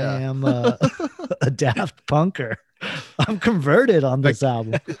think I am a Daft Punker. I'm converted on this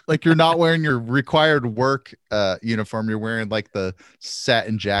album. Like you're not wearing your required work uniform. You're wearing like the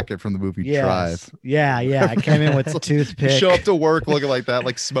satin jacket from the movie Drive. Yeah. I came in with a You toothpick. show up to work looking like that,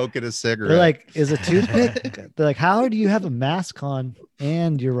 like smoking a cigarette. They're like, is a toothpick? They're like, how do you have a mask on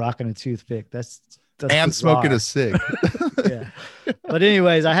and you're rocking a toothpick? That's and smoking bizarre. a cig. Yeah. But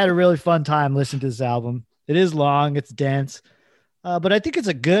anyways, I had a really fun time listening to this album. It is long, it's dense. But I think it's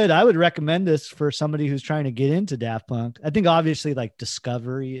I would recommend this for somebody who's trying to get into Daft Punk. I think obviously like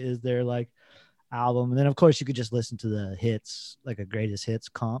Discovery is their like album. And then of course you could just listen to the hits, like a greatest hits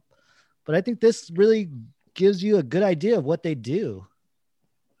comp. But I think this really gives you a good idea of what they do.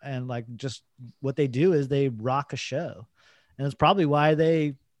 And like just what they do is they rock a show. And it's probably why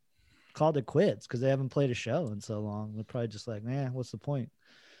they called it quits, because they haven't played a show in so long. They're probably just like, what's the point?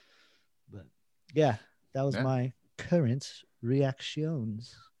 But yeah, that was my current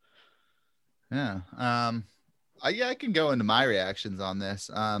reactions. I can go into my reactions on this.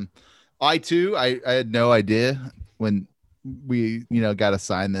 I had no idea when we got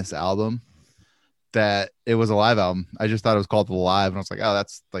assigned this album that it was a live album. I just thought it was called The Live, and I was like, oh,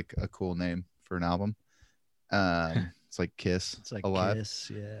 that's like a cool name for an album. It's like Kiss. It's like Alive.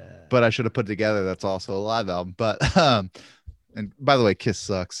 Kiss, yeah. But I should have put together that's also a live album. But and by the way, Kiss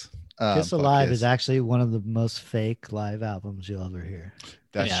sucks. Kiss Alive is actually one of the most fake live albums you'll ever hear.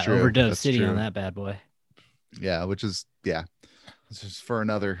 That's true. Overdose City on that bad boy. Yeah, which is this is for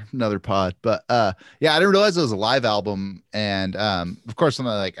another pod. But I didn't realize it was a live album. And of course, when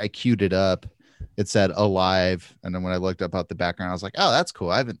I queued it up, it said Alive. And then when I looked up out the background, I was like, oh, that's cool.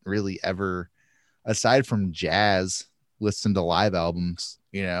 I haven't really ever, aside from jazz, listened to live albums,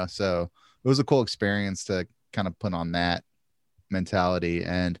 so it was a cool experience to kind of put on that mentality.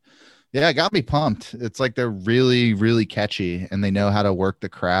 And it got me pumped. It's like they're really, really catchy and they know how to work the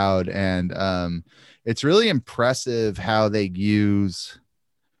crowd. And it's really impressive how they use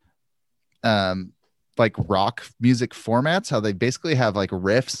like rock music formats, how they basically have like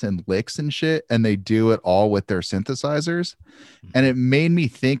riffs and licks and shit, and they do it all with their synthesizers. And it made me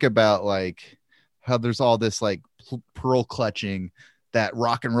think about like how there's all this like pearl clutching that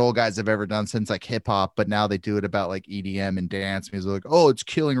rock and roll guys have ever done since like hip hop, but now they do it about like EDM and dance music. Like, oh, it's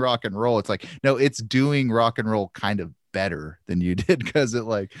killing rock and roll. It's like, no, it's doing rock and roll kind of better than you did, because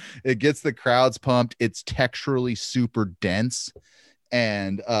it gets the crowds pumped. It's texturally super dense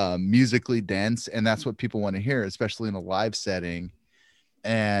and musically dense, and that's what people want to hear, especially in a live setting.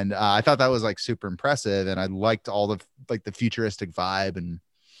 And I thought that was like super impressive, and I liked all the like the futuristic vibe, and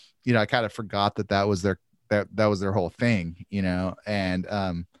I kind of forgot that was their that was their whole thing, and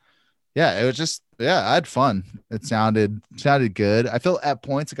it was just I had fun. It sounded good. I felt at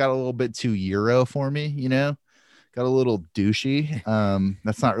points it got a little bit too Euro for me, got a little douchey.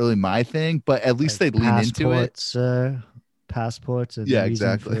 That's not really my thing, but at least like they lean into it. Passports and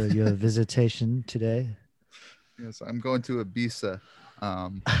exactly for your visitation today. Yes, I'm going to Ibiza.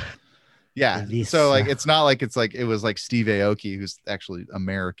 So like it's not like it was like Steve Aoki, who's actually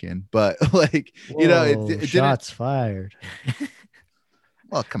American, but like it shots fired.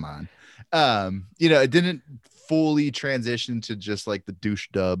 Well, come on. It didn't fully transition to just like the douche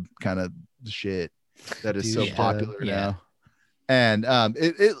dub kind of shit that is so popular now. And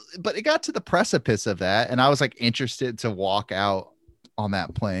but it got to the precipice of that, and I was like interested to walk out on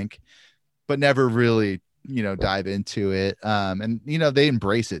that plank, but never really dive into it. And they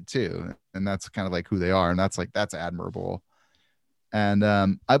embrace it too, and that's kind of like who they are, and that's admirable. And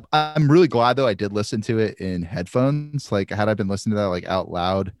I'm really glad though I did listen to it in headphones. Like had I been listening to that like out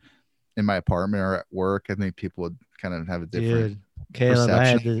loud in my apartment or at work, I think people would kind of have a different Caleb,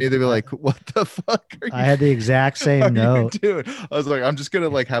 perception. They'd be like, what the fuck are you, I had the exact same note. Dude, I was like, I'm just gonna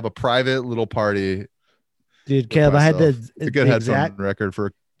like have a private little party. Dude, Caleb, I had a good headphone record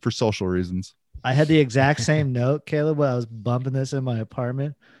for social reasons. I had the exact same note, Caleb, when I was bumping this in my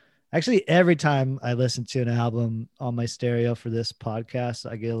apartment. Actually, every time I listen to an album on my stereo for this podcast,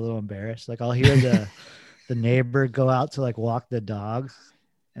 I get a little embarrassed. Like I'll hear the neighbor go out to like walk the dog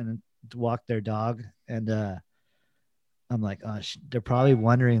and walk their dog. And I'm like, oh, they're probably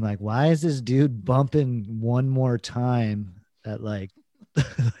wondering like, why is this dude bumping one more time at like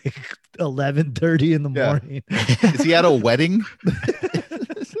 11:30 in the morning? Is he at a wedding?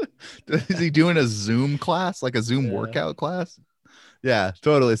 Is he doing a Zoom class, like a Zoom workout class? Yeah,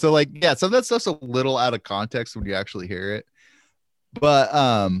 totally. So like, some of that stuff's a little out of context when you actually hear it. But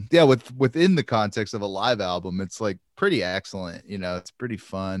within the context of a live album, it's like pretty excellent. It's pretty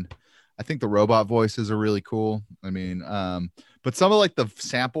fun. I think the robot voices are really cool. I mean, but some of like the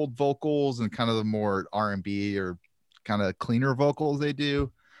sampled vocals and kind of the more R&B or kind of cleaner vocals they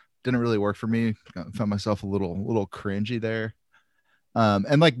do didn't really work for me. I found myself a little cringy there.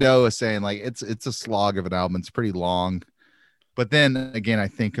 And like Noah was saying, like it's a slog of an album. It's pretty long. But then again, I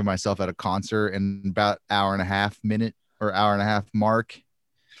think of myself at a concert and about hour and a half mark,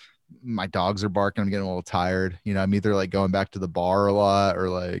 my dogs are barking. I'm getting a little tired. You know, I'm either like going back to the bar a lot or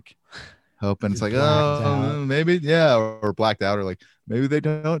like hoping it's like, oh, maybe, yeah, or blacked out, or like maybe they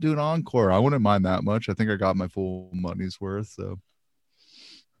don't do an encore. I wouldn't mind that much. I think I got my full money's worth. So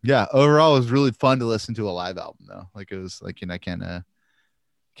yeah, overall, it was really fun to listen to a live album though. Like it was like, I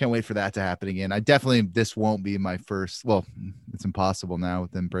can't wait for that to happen again. This won't be my first. Well, it's impossible now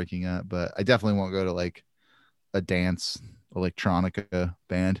with them breaking up, but I definitely won't go to like a dance electronica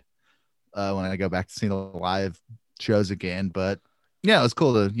band when I go back to seeing the live shows again. But yeah, it was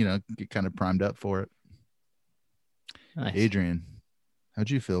cool to, get kind of primed up for it. Nice. Adrian, how'd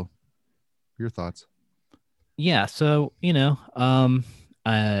you feel? Your thoughts? Yeah. So, pretty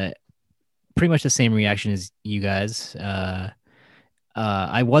much the same reaction as you guys.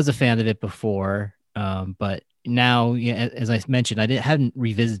 I was a fan of it before, but now, as I mentioned, hadn't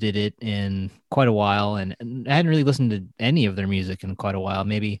revisited it in quite a while, and I hadn't really listened to any of their music in quite a while.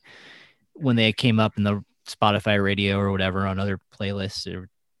 Maybe when they came up in the Spotify radio or whatever on other playlists or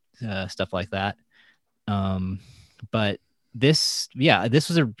stuff like that. But it's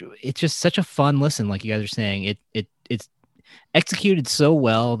just such a fun listen. Like you guys are saying, it's executed so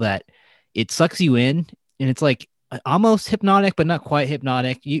well that it sucks you in, and it's like almost hypnotic, but not quite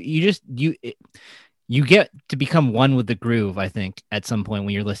hypnotic. You get to become one with the groove, I think, at some point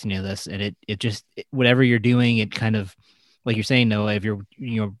when you're listening to this, and whatever you're doing, it kind of, like you're saying, Noah, if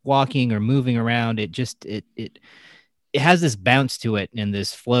you're walking or moving around, it has this bounce to it and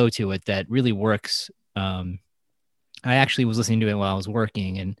this flow to it that really works. I actually was listening to it while I was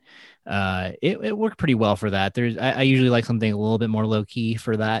working, and it worked pretty well for that. I usually like something a little bit more low key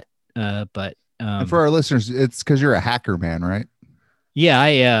for that, but and for our listeners, it's because you're a hacker, man, right? Yeah,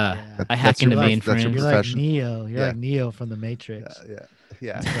 I hack into mainframe. You're like Neo. You're like Neo from the Matrix.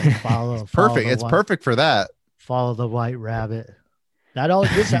 Yeah. Like perfect. It's perfect for that. Follow the white rabbit. That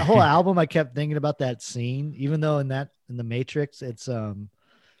whole album, I kept thinking about that scene, even though in the Matrix, it's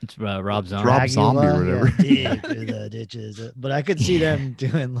Rob Zombie. Rob Zombie or whatever. Dig through the ditches. But I could see them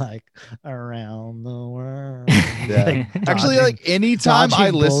doing like around the world. Yeah. Actually, like anytime I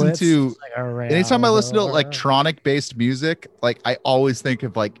listen to electronic based music, like I always think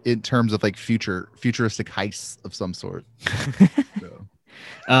of like in terms of like futuristic heists of some sort. So.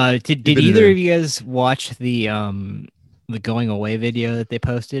 Did either of you guys watch the Going Away video that they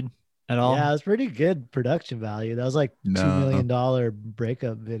posted at all? Yeah, it was pretty good production value. That was like $2 million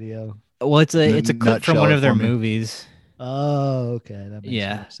breakup video. Well, it's a clip from one of their movies. Oh, okay, that makes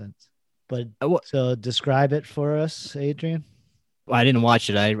more sense. But so describe it for us, Adrian. Well, I didn't watch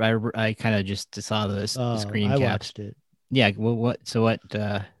it. I kind of just saw the screen caps. I watched it. Yeah. Well, what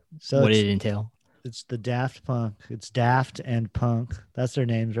did it entail? It's the Daft Punk. It's Daft and Punk. That's their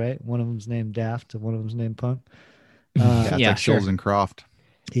names, right? One of them's named Daft and one of them's named Punk. It's like Schultz and Croft.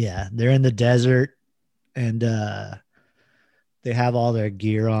 Yeah, they're in the desert, and they have all their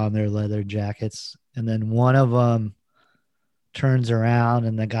gear on, their leather jackets, and then one of them turns around,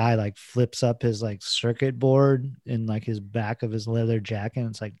 and the guy like flips up his like circuit board in like his back of his leather jacket, and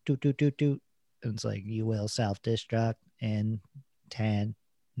it's like doot doot doot doot, and it's like you will self-destruct in 10,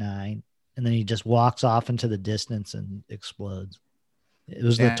 9, and then he just walks off into the distance and explodes. It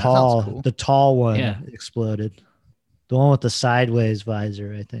was the tall one exploded. The one with the sideways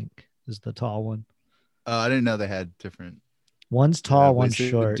visor, I think, is the tall one. I didn't know they had different. One's tall, one's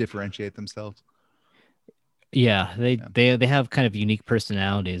short. Differentiate themselves. Yeah, they have kind of unique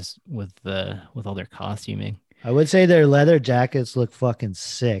personalities with all their costuming. I would say their leather jackets look fucking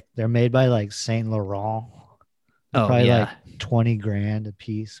sick. They're made by like Saint Laurent. They're probably like $20,000 a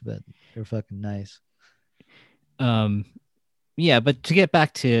piece, but they're fucking nice. Yeah, but to get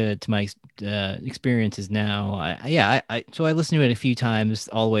back to my experiences now, I listened to it a few times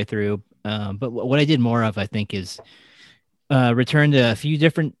all the way through. But what I did more of, I think, is return to a few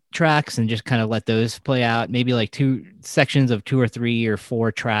different tracks and just kind of let those play out. Maybe like 2 sections of 2 or 3 or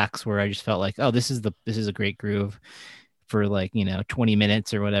 4 tracks where I just felt like, oh, this is a great groove for like 20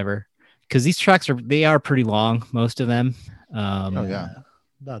 minutes or whatever. Because these tracks are pretty long, most of them.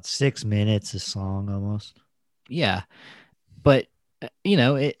 About 6 minutes a song almost. Yeah. But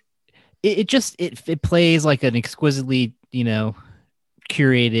it plays like an exquisitely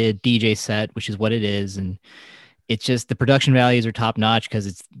curated DJ set, which is what it is, and it's just the production values are top notch because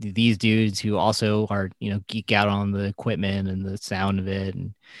it's these dudes who also are geek out on the equipment and the sound of it,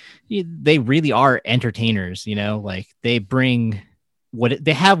 and they really are entertainers. Like they bring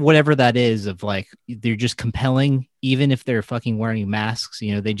they have, whatever that is, of like they're just compelling, even if they're fucking wearing masks.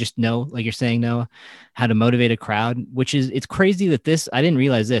 You know, they just know, like you're saying, Noah, how to motivate a crowd. Which is, it's crazy that I didn't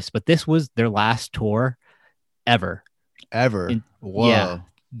realize this, but this was their last tour ever. Ever. Whoa. Yeah,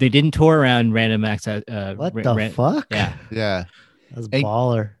 they didn't tour around Random Acts. What the fuck? Yeah. Yeah. That's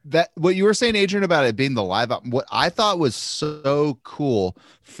baller. That what you were saying, Adrian, about it being the live album, what I thought was so cool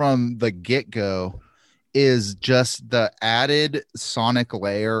from the get-go is just the added sonic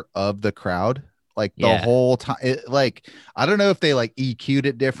layer of the crowd. Like the whole time, like, I don't know if they like EQ'd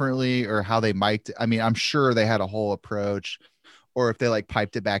it differently or how they mic'd it. I mean, I'm sure they had a whole approach, or if they like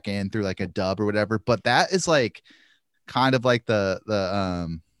piped it back in through like a dub or whatever. But that is like kind of like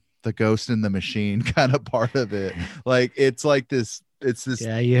the Ghost in the Machine kind of part of it. Like it's like this. It's this.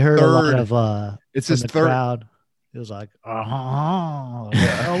 Yeah, you heard a lot of it's this third crowd. It was like,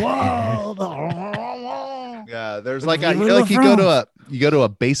 yeah. There's like you go to a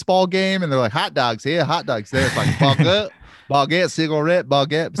baseball game and they're like hot dogs here, hot dogs there. It's like baguette, cigarette,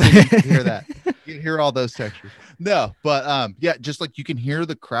 baguette. So you can hear that. You can hear all those textures. No, but yeah, just like you can hear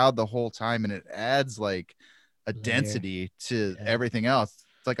the crowd the whole time, and it adds like a density to everything else.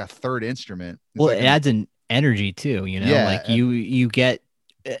 It's like a third instrument. Well, it adds an energy too, you know. Yeah, like you get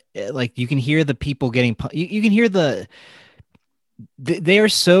like you can hear the people getting you can hear they are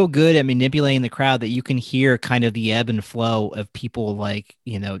so good at manipulating the crowd that you can hear kind of the ebb and flow of people, like,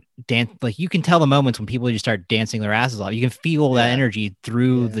 you know, dance. Like you can tell the moments when people just start dancing their asses off. You can feel that energy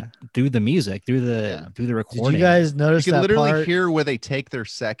through the music, through the recording. Did you guys notice you can that literally part? hear where they take their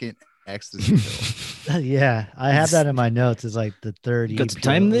second ecstasy pill. Yeah, I have that in my notes. It's like the 30. Got to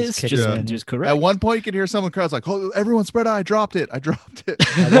time this. Just correct. At one point, you could hear someone crowd's like, "Oh, everyone spread out! I dropped it! At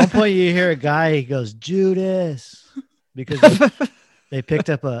one point, you hear a guy. He goes, "Judas," because they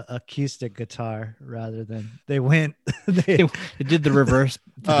picked up a acoustic guitar rather than they they did the reverse.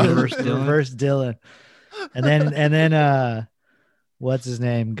 Reverse Dylan, and then what's his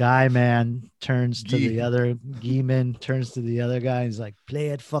name? Guy Man turns to the other Geeman turns to the other guy. And he's like, "Play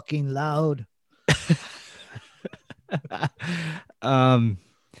it fucking loud."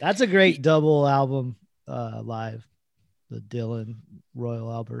 That's a great double album live, the Dylan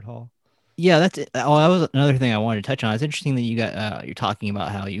Royal Albert Hall. Yeah, that's it. Oh, that was another thing I wanted to touch on. It's interesting that you got you're talking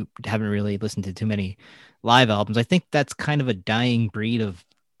about how you haven't really listened to too many live albums. I think that's kind of a dying breed of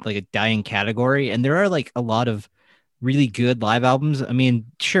like a dying category, and there are like a lot of really good live albums. I mean,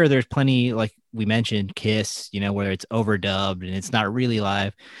 sure, there's plenty, like we mentioned, Kiss, you know, where it's overdubbed and it's not really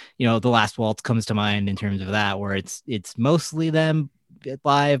live. You know, The Last Waltz comes to mind in terms of that, where it's mostly them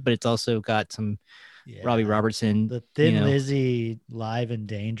live, but it's also got some Robbie Robertson. The Thin Lizzy Live and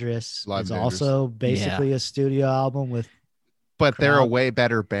Dangerous is also basically a studio album with. But they're a way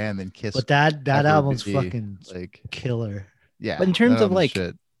better band than Kiss. But that album's fucking like killer. Yeah. But in terms of like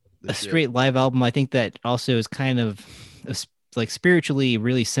a straight live album, I think that also is kind of like spiritually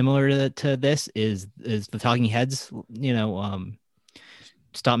really similar to this is the Talking Heads, you know,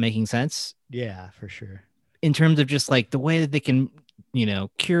 Stop Making Sense. Yeah, for sure. In terms of just like the way that they can, you know,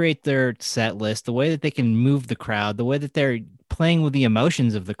 curate their set list, the way that they can move the crowd, the way that they're playing with the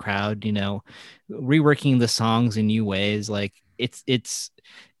emotions of the crowd, you know, reworking the songs in new ways. Like it's,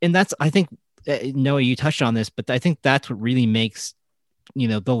 and that's, I think, Noah, you touched on this, but I think that's what really makes, you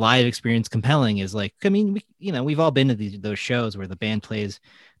know, the live experience compelling is like, I mean, we've all been to those shows where the band plays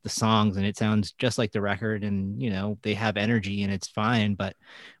the songs and it sounds just like the record and, you know, they have energy and it's fine. But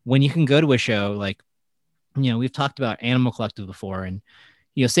when you can go to a show, like, you know, we've talked about Animal Collective before, and,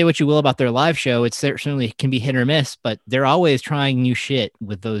 you know, say what you will about their live show, it certainly can be hit or miss, but they're always trying new shit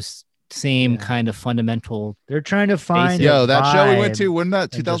with those same kind of fundamental. They're trying to find that show we went to, wasn't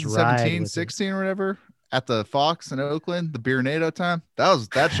that 2017, 16 or whatever, at the Fox in Oakland, the Beernado time?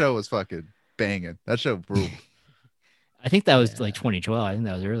 That show was fucking banging. That show ruled. I think that was like 2012. I think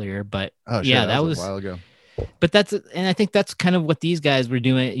that was earlier, but that was a while ago. But and I think that's kind of what these guys were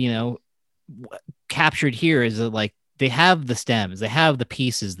doing, you know, captured here is that like they have the stems, they have the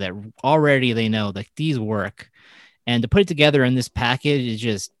pieces that already they know that these work, and to put it together in this package is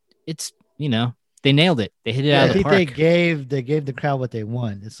just, it's, you know, they nailed it. They hit it out of the park. I think they gave the crowd what they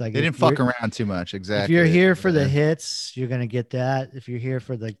want. It's like they didn't fuck around too much. Exactly. If you're here for the hits, you're gonna get that. If you're here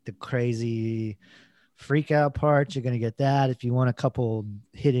for the crazy freak out parts, you're gonna get that. If you want a couple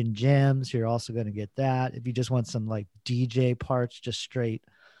hidden gems, you're also gonna get that. If you just want some like DJ parts, just straight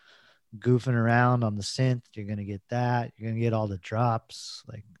goofing around on the synth, you're gonna get that. You're gonna get all the drops,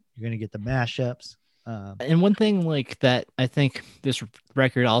 like you're gonna get the mashups. And one thing like that I think this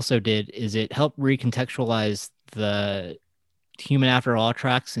record also did is it helped recontextualize the Human After All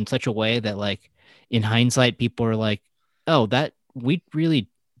tracks in such a way that, like, in hindsight, people are like, oh, that we really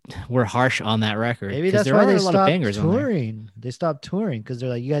were harsh on that record. Maybe 'cause that's there why are they a lot of stopped bangers on there. touring. They stopped touring because they're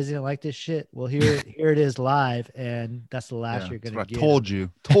like, you guys didn't like this shit. Well, here it is live, and that's the last you're that's gonna what I get. told you.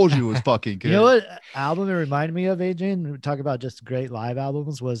 Told you it was fucking good. You know what album it reminded me of, Adrian? We talk about just great live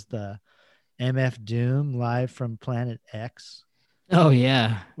albums. Was the MF Doom live from Planet X, Oh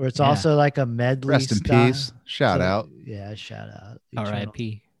yeah. where it's Yeah. also like a medley. Rest in style. peace. Shout So, out. Yeah, shout out.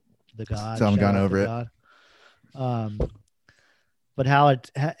 R.I.P. The God. Still haven't shout gone out over to it. God. But how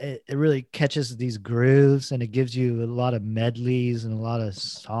it really catches these grooves, and it gives you a lot of medleys and a lot of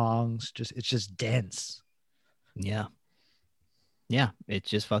songs. It's just dense. Yeah. Yeah. It's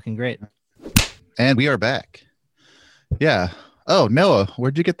just fucking great. And we are back. Yeah. Oh, Noah,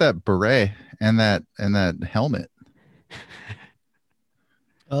 where'd you get that beret and that helmet?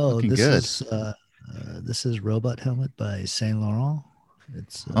 Oh, Looking this good. this is Robot Helmet by Saint Laurent.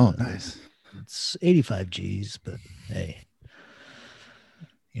 It's Oh, nice. It's 85 G's, but hey,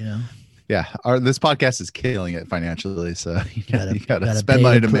 you know, Yeah, this podcast is killing it financially, so you gotta gotta spend pay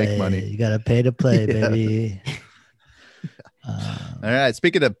money to play. make money. You gotta pay to play, Yeah. baby. All right.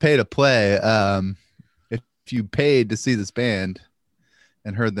 Speaking of pay to play, if you paid to see this band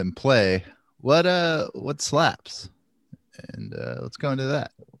and heard them play, what slaps? And let's go into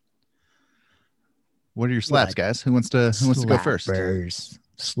that. What are your slaps, What? guys? Who wants to go first? Slappers.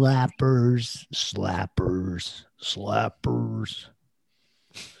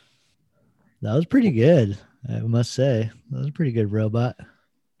 That was pretty good, I must say. That was a pretty good robot.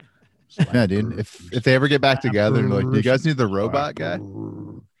 Yeah, dude. If they ever get back together and like, do you guys need the robot guy?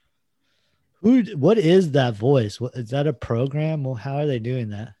 What is that voice? Is that a program? Well, how are they doing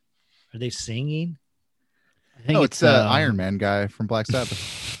that? Are they singing? I think Oh, it's the Iron Man guy from Black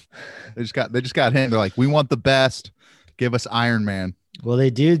Sabbath. they just got him. They're like, we want the best. Give us Iron Man. Well, they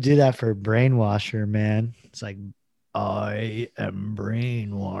do that for Brainwasher, man. It's like, I am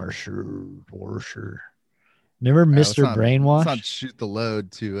Brainwasher. Remember Mr. Brainwash? Let's not shoot the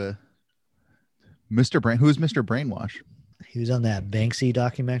load to Mr. Brain. Who's Mr. Brainwash? He was on that Banksy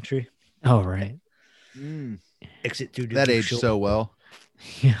documentary. Oh, right. Exit through That aged so well.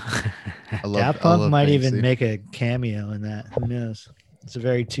 Yeah. I love, Daft I Punk love might Banksy. even make a cameo in that. Who knows? It's a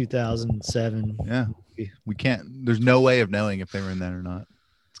very 2007. Yeah, we can't. There's no way of knowing if they were in that or not.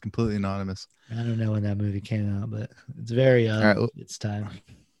 It's completely anonymous. I don't know when that movie came out, but it's very right, it's time.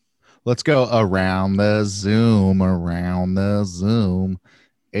 Let's go around the Zoom.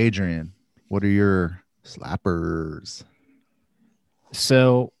 Adrian, what are your slappers?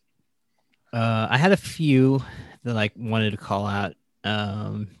 So I had a few that I wanted to call out.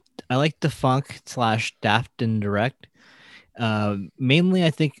 I like the funk / Daft and Direct. Mainly,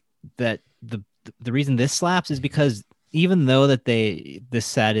 I think that the reason this slaps is because even though that this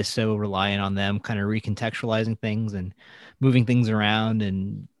set is so reliant on them kind of recontextualizing things and moving things around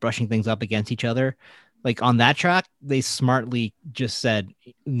and brushing things up against each other, like on that track, they smartly just said,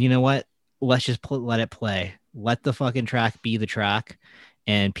 you know what? Let's just let it play. Let the fucking track be the track.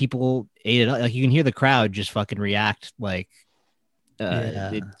 And people ate it up. Like you can hear the crowd just fucking react. Like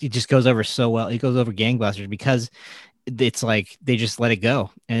it just goes over so well. It goes over gangbusters because it's like they just let it go,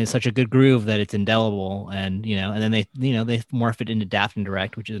 and it's such a good groove that it's indelible. And and then they morph it into Daft and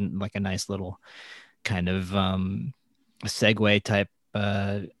Direct, which is like a nice little kind of segue type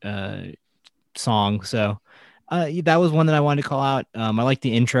song. So that was one that I wanted to call out. I like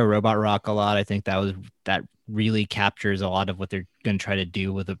the intro Robot Rock a lot. I think that really captures a lot of what they're going to try to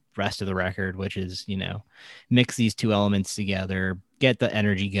do with the rest of the record, which is, mix these two elements together, get the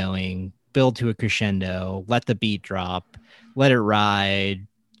energy going, build to a crescendo, let the beat drop, let it ride,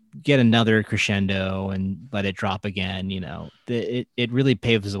 get another crescendo and let it drop again. It really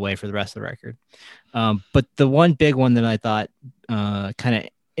paves the way for the rest of the record. But the one big one that I thought kind of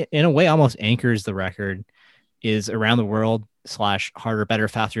in a way almost anchors the record is Around the World / Harder, Better,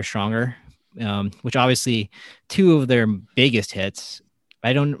 Faster, Stronger, which obviously two of their biggest hits.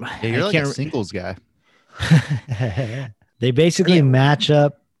 You're like a singles guy. They basically mash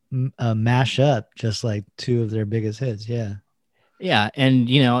up just like two of their biggest hits. Yeah, and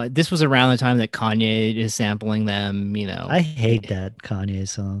this was around the time that Kanye is sampling them. I hate that Kanye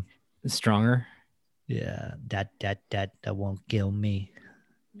song. Stronger. Yeah, that won't kill me.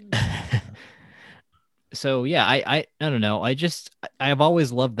 So yeah, I don't know. I've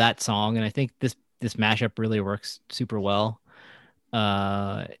always loved that song, and I think this mashup really works super well.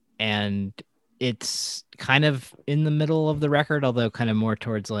 And it's kind of in the middle of the record, although kind of more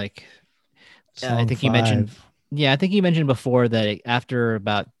towards like I think you mentioned. Yeah, I think you mentioned before that after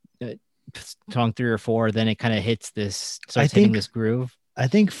about song 3 or 4, then it kind of hits this, starts hitting this groove. I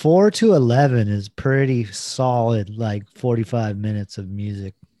think 4 to 11 is pretty solid, like 45 minutes of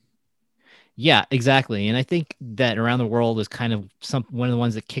music. Yeah, exactly. And I think that Around the World is kind of one of the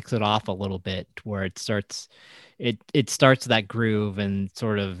ones that kicks it off a little bit, where it starts that groove and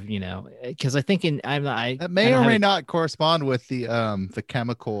sort of, because I think That I may don't or have may it. not correspond with the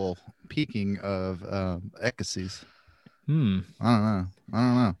chemical peaking of ecstasies. I don't know. I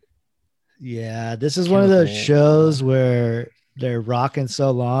don't know. Yeah, this is one of those shows where they're rocking so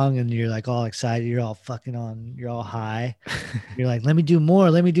long and you're like all excited, you're all you're all high. You're like, let me do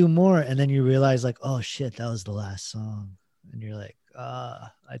more, let me do more. And then you realize, like, oh shit, that was the last song. And you're like,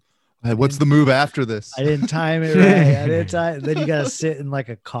 What's the move after this? I didn't time it right. I didn't time. Then you gotta sit in like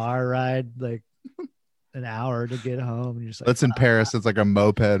a car ride, like an hour to get home. And you're just like, That's in Paris. It's like a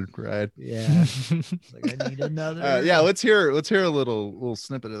moped ride. Yeah. Like, I need another. Yeah, let's hear a little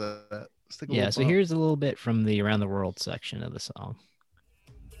snippet of that. Yeah, so here's a little bit from the Around the World section of the song.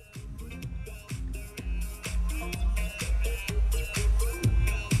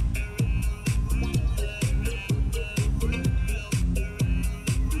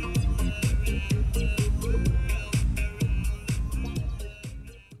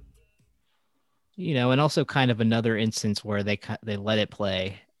 And also kind of another instance where they let it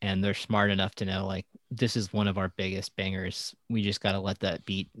play and they're smart enough to know, like, this is one of our biggest bangers. We just got to let that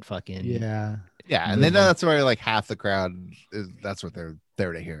beat fucking. Yeah. And then that's where like half the crowd that's what they're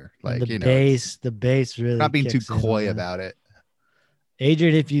there to hear. Like, the bass really not being too coy about it.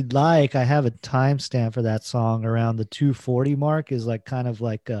 Adrian, if you'd like, I have a timestamp for that song around the 240 mark, is like kind of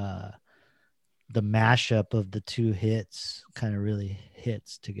like the mashup of the two hits kind of really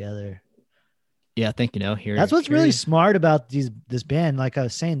hits together. Yeah, I think, here. That's what's really smart about this band. Like I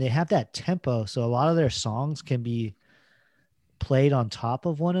was saying, they have that tempo. So a lot of their songs can be played on top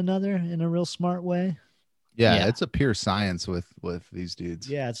of one another in a real smart way. Yeah, it's a pure science with these dudes.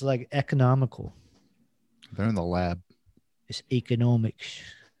 Yeah, it's like economical. They're in the lab. It's economics.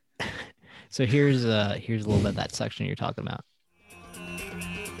 So here's a little bit of that section you're talking about.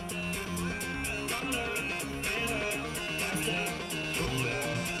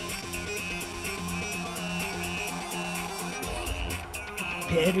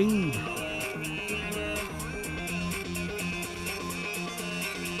 Peru.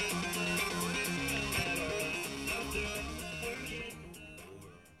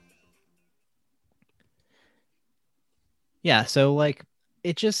 Yeah, so like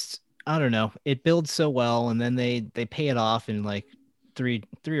it just, I don't know, it builds so well, and then they pay it off in like three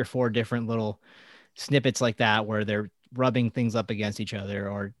or four different little snippets like that where they're rubbing things up against each other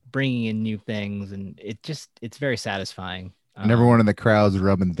or bringing in new things, and it's very satisfying. And everyone in the crowd's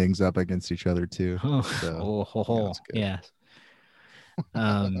rubbing things up against each other too. So, yes.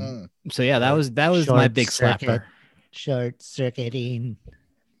 So yeah, that was my big slapper. Short circuiting.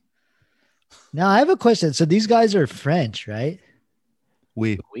 Now I have a question. So these guys are French, right?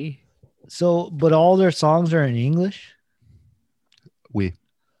 We. So, but all their songs are in English?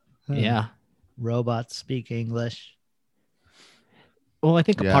 Yeah. Robots speak English. Well, I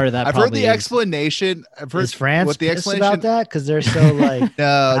think a part of that. I've heard the explanation. I've heard is France what the explanation about that because they're so like.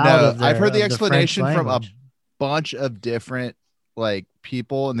 No. I've heard the explanation from a bunch of different like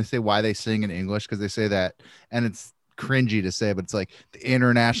people, and they say why they sing in English because they say that, and it's cringy to say, but it's like the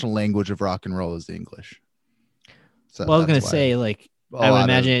international language of rock and roll is English. So well, I was gonna say, like, I would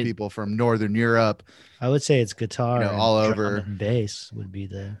imagine people from Northern Europe. I would say it's guitar, all over. And bass would be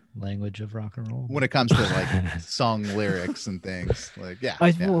the language of rock and roll when it comes to like song lyrics and things. Like,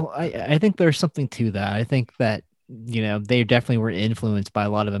 I think there's something to that. I think that they definitely were influenced by a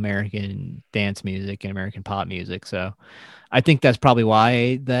lot of American dance music and American pop music. So I think that's probably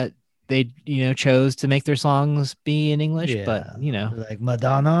why that they chose to make their songs be in English. But like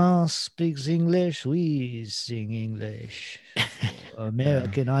Madonna speaks English, we sing English.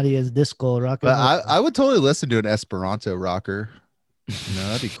 American audience disco rock. But I would totally listen to an Esperanto rocker.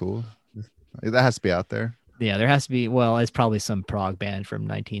 That'd be cool. That has to be out there. Yeah, there has to be. Well, it's probably some prog band from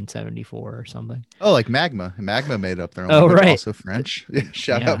 1974 or something. Oh, like Magma. Magma made up their own. Oh, right. Also French.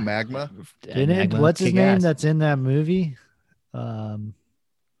 Shout out Magma. What's his name that's in that movie? The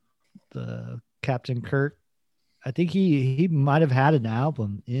Captain Kirk. I think he might have had an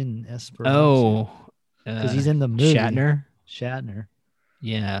album in Esperanto. Oh, because he's in the movie. Shatner.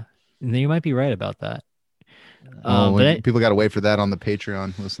 Yeah, and you might be right about that. But people got to wait for that on the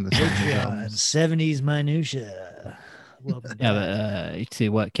Patreon. Listen to Patreon 70s minutia. Yeah, but see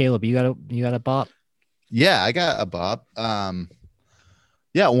what, Caleb, you got a bop? Yeah, I got a bop.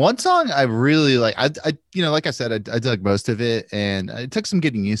 Yeah, one song I really like. I like I said, I dug most of it, and it took some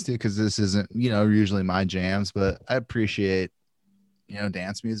getting used to because this isn't usually my jams, but I appreciate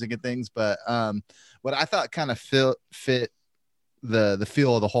dance music and things. But what I thought kind of fit the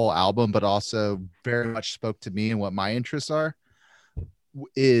feel of the whole album, but also very much spoke to me and what my interests are,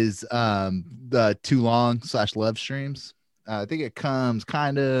 is the Too Long / Love Streams. I think it comes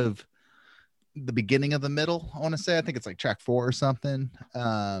kind of the beginning of the middle. I want to say, I think it's like track 4 or something,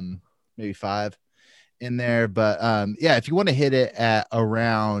 maybe 5 in there. But yeah, if you want to hit it at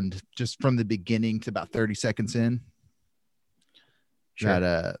around just from the beginning to about 30 seconds in,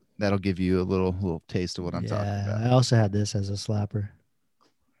 sure, that'll give you a little taste of what I'm talking about. I also had this as a slapper.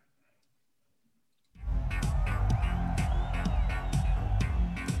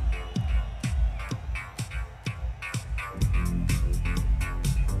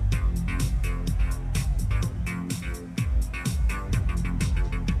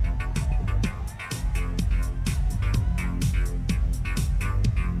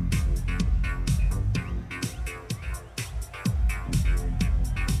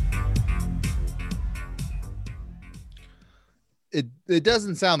 It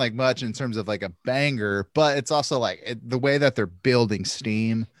doesn't sound like much in terms of like a banger, but it's also like the way that they're building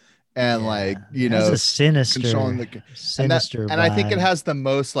steam and like, it has a sinister, and I think it has the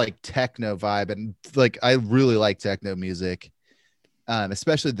most like techno vibe. And like, I really like techno music,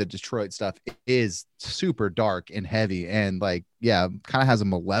 especially the Detroit stuff is super dark and heavy and like, kind of has a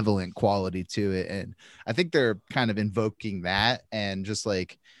malevolent quality to it. And I think they're kind of invoking that and just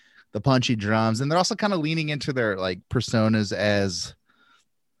like the punchy drums, and they're also kind of leaning into their like personas as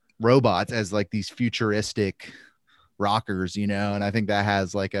robots, as like these futuristic rockers, and I think that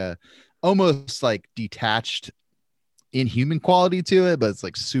has like a almost like detached inhuman quality to it, but it's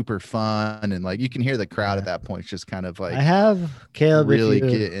like super fun, and like you can hear the crowd at that point just kind of like, I have Caleb really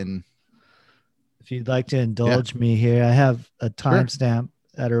if you'd like to indulge me here, I have a timestamp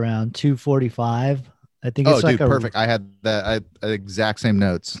at around 2:45. I think it's like perfect. I had that exact same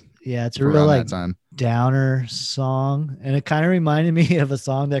notes. Yeah, it's a real like downer song, and it kind of reminded me of a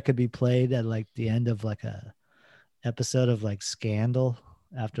song that could be played at like the end of like a episode of like Scandal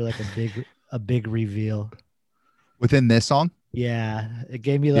after like a big reveal. Within this song? Yeah, it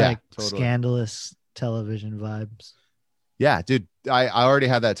gave me like scandalous television vibes. Yeah, dude, I already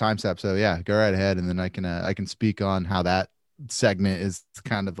have that time step, so yeah, go right ahead, and then I can speak on how that segment is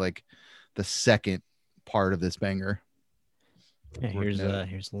kind of like the second part of this banger. Yeah, here's a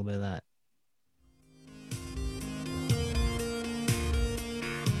little bit of that.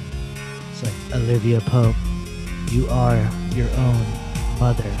 It's like, Olivia Pope, you are your own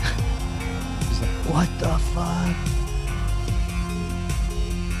mother. It's like, what the fuck?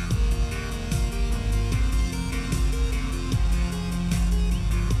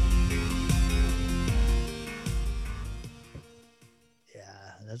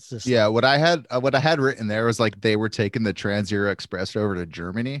 That's just what I had written there was like they were taking the Trans Euro Express over to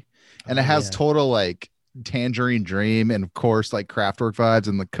Germany, and it has total like Tangerine Dream and of course like Kraftwerk vibes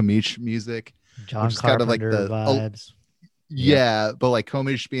and the Komish music, John Carpenter kind of like the vibes. But like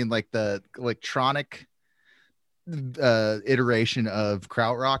Komish being like the electronic iteration of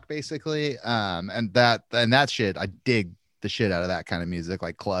krautrock basically, and that shit, I dig the shit out of that kind of music,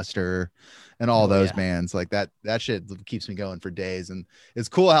 like Cluster and all those bands like that shit keeps me going for days. And it's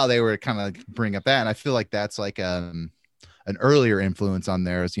cool how they were kind of bring up that, and I feel like that's like an earlier influence on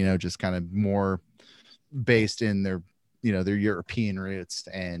theirs, just kind of more based in their their European roots.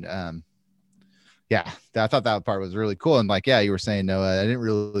 And I thought that part was really cool. And like you were saying, Noah, I didn't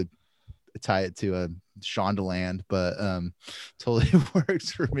really tie it to a Shondaland, but totally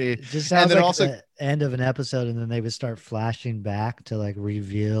works for me. It just sounds like also the end of an episode, and then they would start flashing back to like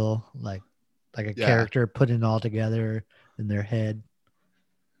reveal like a character putting it all together in their head.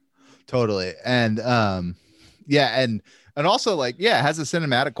 Totally. And and also like it has a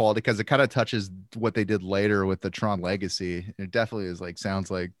cinematic quality because it kind of touches what they did later with the Tron Legacy. It definitely is like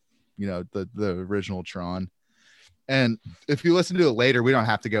sounds like the original Tron. And if you listen to it later, we don't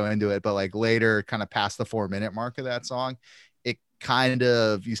have to go into it, but like later, kind of past the 4-minute mark of that song, it kind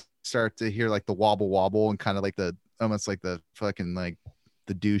of, you start to hear like the wobble wobble and kind of like the almost like the fucking like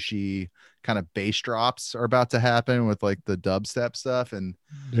the douchey kind of bass drops are about to happen with like the dubstep stuff. And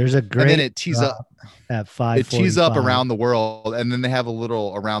there's a great, and then it tees up at 5:45. It tees up around the world, and then they have a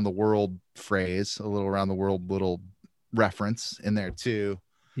little around the world phrase, a little around the world little reference in there too.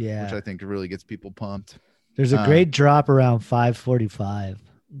 Yeah, which I think really gets people pumped. There's a great drop around 5:45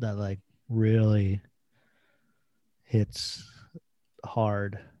 that like really hits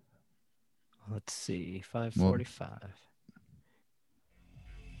hard. Let's see, 5:45.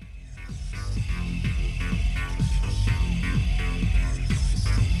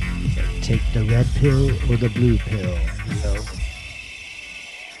 Take the red pill or the blue pill, yo.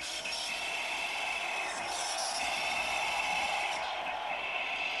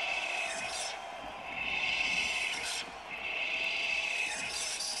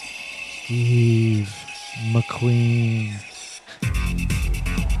 Steve McQueen.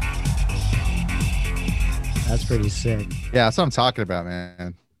 That's pretty sick. Yeah, that's what I'm talking about,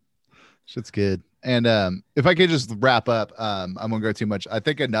 man. Shit's good. And if I could just wrap up, I won't go too much. I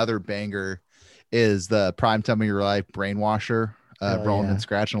think another banger is the Prime Time of Your Life Brainwasher, Hell Rolling yeah. and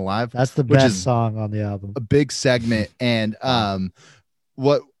Scratching Alive. That's the Which best is song on the album. a big segment. And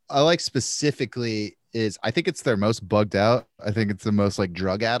what I like specifically is I think it's their most bugged out. I think it's the most like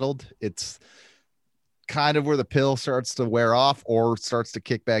drug addled. It's kind of where the pill starts to wear off or starts to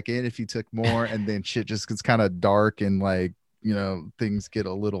kick back in if you took more, and then shit just gets kind of dark and like, you know, things get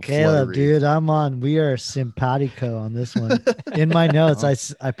a little Caleb, fluttery. dude, I'm on. We are simpatico on this one. In my notes,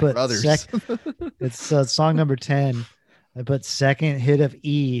 I put Brothers. It's song number 10. I put second hit of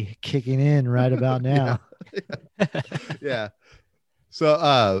E kicking in right about now. Yeah. So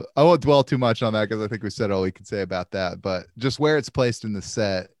I won't dwell too much on that because I think we said all we could say about that. But just where it's placed in the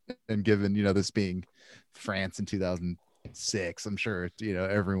set, and given, you know, this being France in 2006, I'm sure, you know,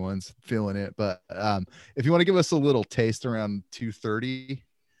 everyone's feeling it. But if you want to give us a little taste around 2:30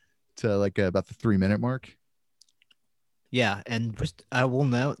 to like about the 3-minute mark. Yeah, and just I will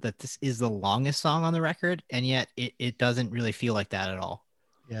note that this is the longest song on the record, and yet it doesn't really feel like that at all.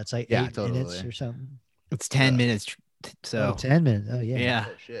 Yeah, it's like Yeah, 8 totally. minutes or something. It's 10 Yeah. minutes. So 10 minutes. Oh yeah. yeah.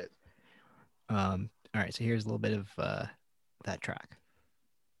 Oh, shit. All right, so here's a little bit of that track.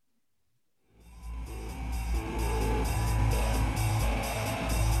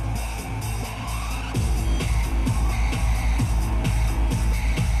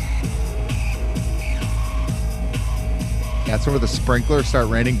 That's where the sprinklers start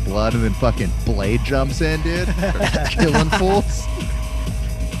raining blood and then fucking Blade jumps in, dude. Starts killing fools.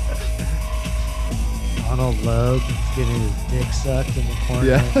 Donald Logue is getting his dick sucked in the corner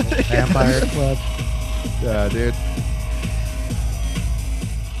Yeah. of the Vampire Club. Yeah, dude.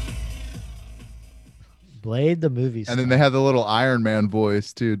 Blade the movie. And then they have the little Iron Man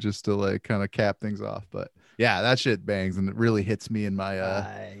voice too, just to like kind of cap things off. But yeah, that shit bangs and it really hits me in my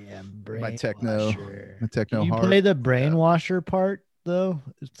I am my techno Can you heart. play the brainwasher part though?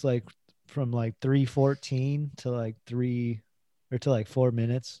 It's like from like 3:14 to like 3 or to like 4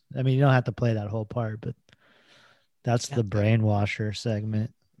 minutes. I mean, you don't have to play that whole part, but that's the brainwasher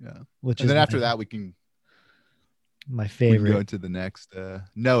segment. Yeah. Which And is then after that we can my go favorite. into the next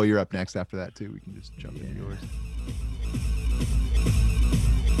no, you're up next after that too. We can just jump into yours.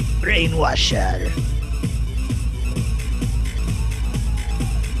 Brainwasher.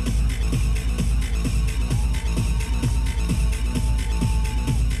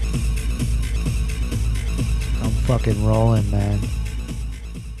 I'm fucking rolling, man.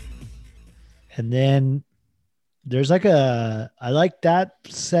 And then there's like I like that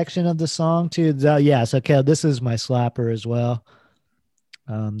section of the song too. Yeah, so Kel, this is my slapper as well.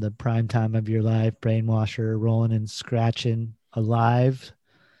 The Prime Time of Your Life, Brainwasher, Rolling and Scratching Alive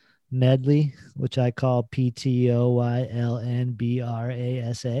medley, which I call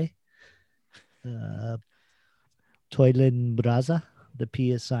PTOYLNBRASA. Toilet Braza, the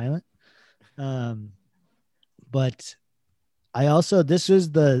P is silent. But I also, this is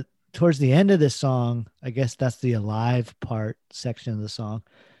towards the end of this song, I guess that's the Alive part section of the song.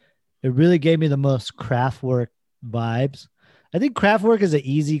 It really gave me the most Kraftwerk vibes. I think Kraftwerk is an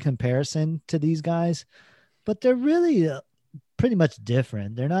easy comparison to these guys, but they're really pretty much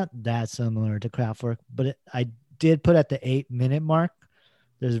different. They're not that similar to Kraftwerk, but I did put at the 8-minute mark.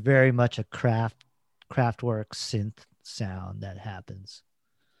 There's very much a Kraftwerk synth sound that happens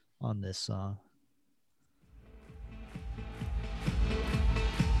on this song.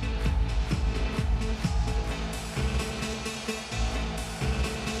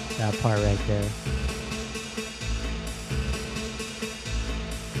 That part right there.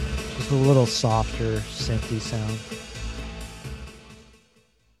 Just a little softer synthy sound.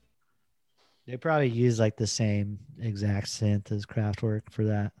 They probably use like the same exact synth as Kraftwerk for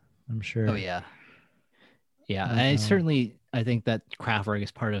that, I'm sure. Oh yeah. Yeah, I think that Kraftwerk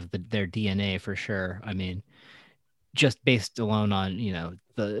is part of their DNA for sure. I mean, just based alone on, you know,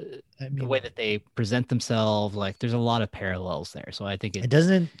 the way that they present themselves, like there's a lot of parallels there. So I think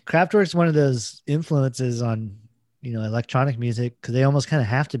Kraftwerk's one of those influences on, you know, electronic music, because they almost kind of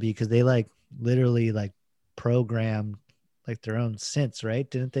have to be, because they like literally like programmed like their own synths, right?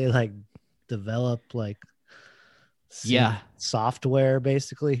 Didn't they like develop like software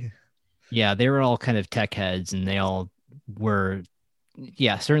basically? Yeah, they were all kind of tech heads, and they all were,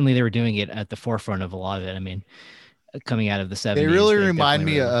 certainly they were doing it at the forefront of a lot of it. I mean, coming out of the 70s. They really remind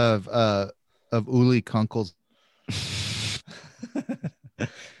me of Uli Kunkel's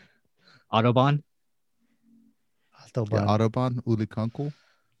Autobahn. Yeah, Autobahn, Uli Kunkel.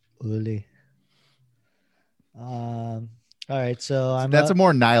 Uli. All right, so That's a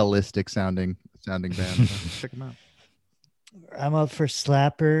more nihilistic sounding band. Check them out. I'm up for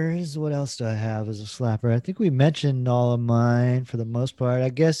slappers. What else do I have as a slapper? I think we mentioned all of mine for the most part. I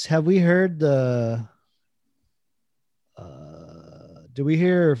guess, have we heard the do we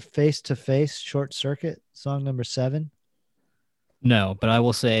hear Face to Face Short Circuit song number 7? No, but I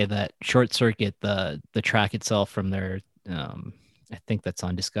will say that Short Circuit, the track itself from their I think that's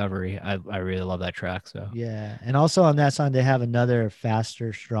on Discovery. I really love that track. So Yeah. And also on that song, they have another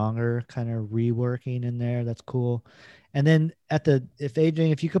faster, stronger kind of reworking in there. That's cool. And then if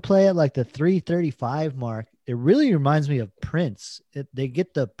Adrian, if you could play at like the 3:35 mark, it really reminds me of Prince. They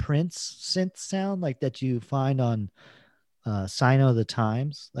get the Prince synth sound like that you find on Sign of the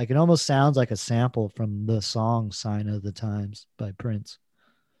Times. Like it almost sounds like a sample from the song Sign of the Times by Prince.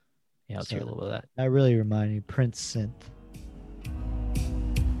 yeah, let's hear a little bit of that. That really reminded me Prince synth.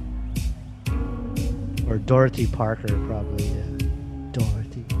 Or Dorothy Parker, probably. Yeah.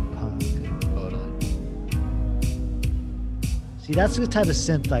 Dorothy Parker. See, that's the type of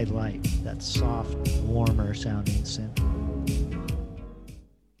synth I like. That soft, warmer sounding synth.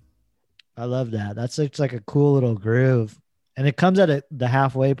 I love that. That's like a cool little groove. And it comes at the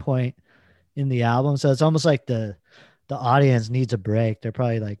halfway point in the album. So it's almost like the audience needs a break. They're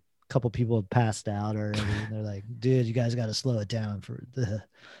probably like a couple people have passed out already. And they're like, dude, you guys got to slow it down for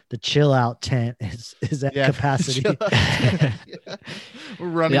the chill out tent is at capacity. Yeah. We're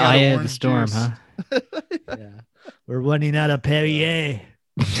running The out eye of of the orange storm, juice. huh? Yeah. We're running out of Perrier.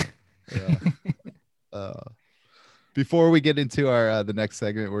 Yeah. Before we get into our the next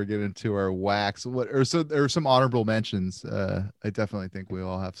segment, we're getting into our wax. There are some honorable mentions. I definitely think we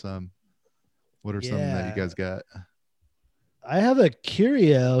all have some. What are some that you guys got? I have a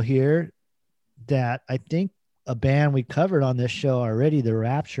curio here that I think a band we covered on this show already, The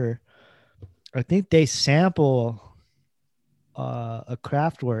Rapture. I think they sample a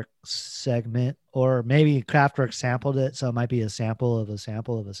Kraftwerk segment, or maybe Kraftwerk sampled it, so it might be a sample of a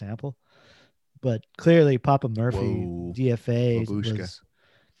sample of a sample. But clearly, Papa Murphy, Whoa. DFA,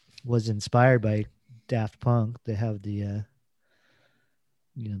 was inspired by Daft Punk. They have the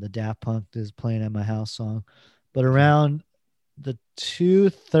the Daft Punk is playing at my house song. But around the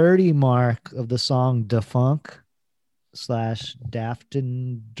 2:30 mark of the song Defunk /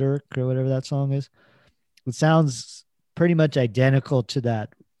 Daften Dirk or whatever that song is, it sounds pretty much identical to the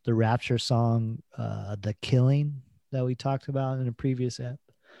Rapture song, The Killing, that we talked about in a previous ep,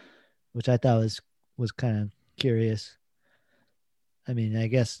 which I thought was kind of curious. I mean, I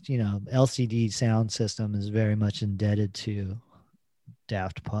guess, LCD Sound System is very much indebted to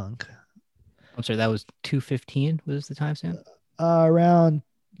Daft Punk. I'm sorry, that was 2:15 was the timestamp? Around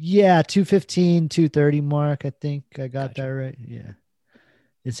 2:15, 2:30 mark. I think I got that right. Yeah.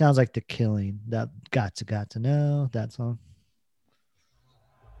 It sounds like The Killing. That got to know that song.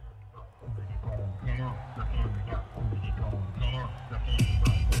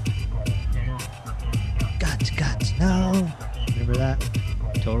 Got to know. Remember that?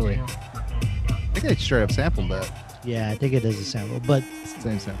 Totally. I think they straight up sampled that. Yeah, I think it is a sample, but It's the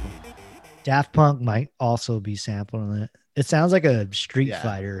same sample. Daft Punk might also be sampling it. It sounds like a Street Yeah.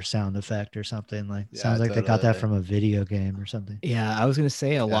 Fighter sound effect or something. Like Yeah, sounds like they got that totally. from a video game or something. Yeah, I was gonna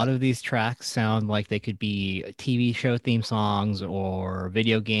say a lot Yeah. of these tracks sound like they could be TV show theme songs or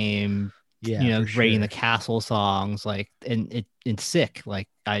video game, Yeah, for Raiding sure. the Castle songs. Like, and it's sick. Like,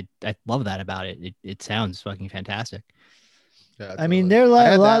 I love that about it. It sounds fucking fantastic. Yeah, I mean, totally. they're I like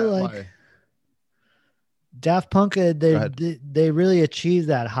had a lot that of at like my- Daft Punk. ahead. They really achieve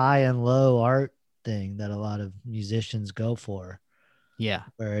that high and low art thing that a lot of musicians go for, Yeah,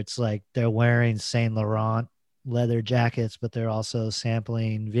 where it's like they're wearing Saint Laurent leather jackets, but they're also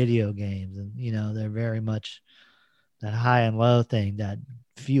sampling video games, and they're very much that high and low thing that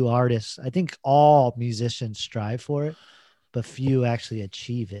few artists, I think all musicians strive for it, but few actually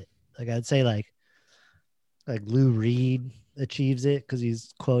achieve it. Like I'd say like Lou Reed achieves it because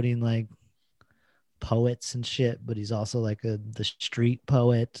he's quoting like poets and shit, but he's also like the street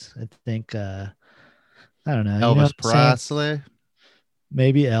poet. I think I don't know. Elvis what I'm saying? Presley,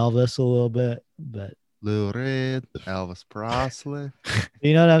 Maybe Elvis a little bit, but Lou Reed, Elvis Presley.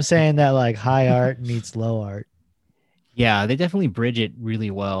 you know what I'm saying? That like high art meets low art. yeah, they definitely bridge it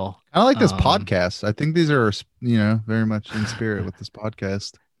really well. I like this Um, podcast. I think these are, very much in spirit with this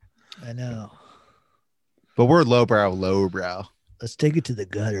podcast. I know. But we're lowbrow. Let's take it to the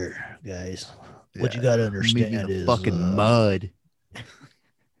gutter, guys. What you Yeah. got to Meet understand in the is fucking mud.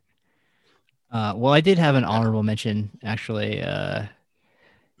 Well, I did have an honorable mention actually,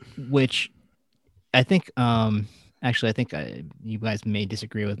 which I think Actually, I think you guys may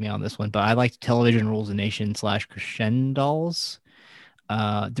disagree with me on this one, but I like Television Rules the Nation / Crescendos.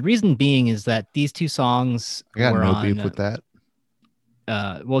 The reason being is that these two songs I got were no on. beef with that.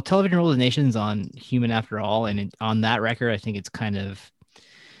 Well, Television Rules the Nation's on Human After All, and on that record, I think it's kind of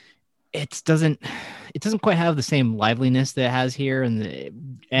it doesn't quite have the same liveliness that it has here,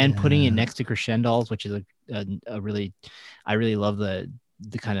 and putting it next to Crescendos, which is a really, I really love the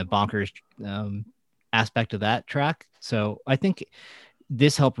kind of bonkers aspect of that track. So I think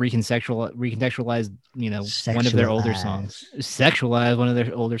this helped recontextualize, one of their older songs, sexualize one of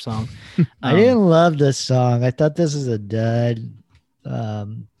their older songs. I didn't love this song. I thought this is a dud.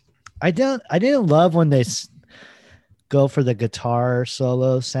 I didn't love when they go for the guitar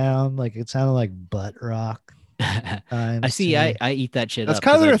solo sound. Like it sounded like butt rock. I see. I eat that shit. That's up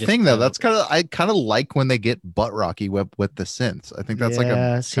kind of 'cause their I just, thing, though. I kind of like when they get butt rocky with the synths. I think that's like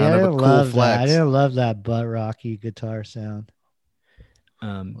a see, kind I of a didn't cool love flex. that. I didn't love that butt rocky guitar sound.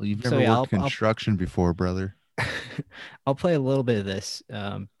 Well, you've so never yeah, worked construction before, brother. I'll play a little bit of this.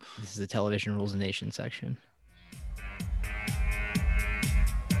 This is the Television Rules the Nation section.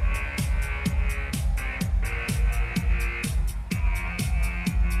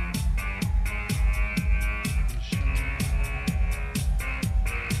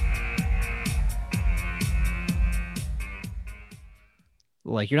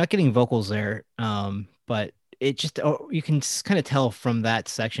 Like you're not getting vocals there, but it just you can kind of tell from that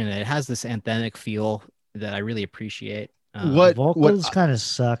section that it has this anthemic feel that I really appreciate. Vocals kind of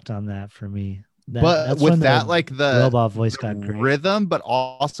sucked on that for me. But with that, like the robot voice got great. Rhythm, but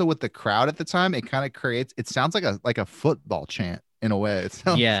also with the crowd at the time, it kind of creates. It sounds like a football chant in a way. It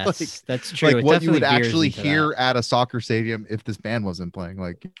sounds yes, that's true. Like what you would actually hear at a soccer stadium if this band wasn't playing,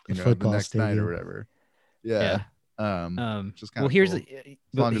 like the next stadium. night or whatever. Yeah. Just kind well, of here's cool. As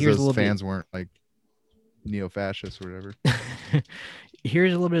long as those fans weren't like neo-fascists or whatever.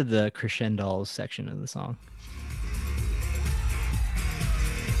 Here's a little bit of the Crescendos section of the song.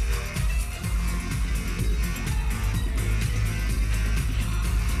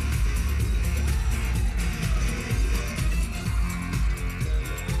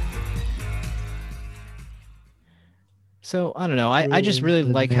 So I don't know. I just really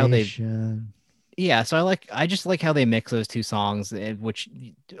like how they. Yeah, so I just like how they mix those two songs, which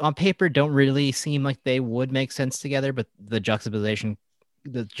on paper don't really seem like they would make sense together, but the juxtaposition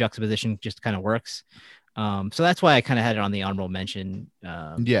just kind of works. So that's why I kind of had it on the honorable mention.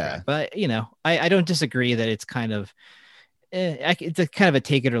 Yeah, but I don't disagree that it's kind of it's a kind of a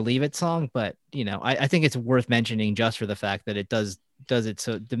take it or leave it song, but I think it's worth mentioning just for the fact that it does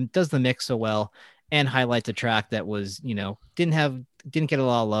the mix so well and highlights a track that was didn't get a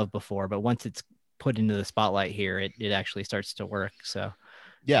lot of love before, but once it's put into the spotlight here, it actually starts to work. So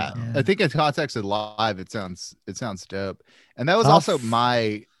yeah. I think in context of live, it sounds dope. And that was also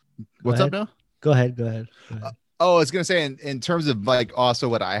my what's up now? Go ahead. I was gonna say in terms of like also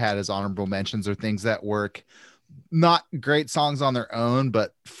what I had as honorable mentions or things that work, not great songs on their own,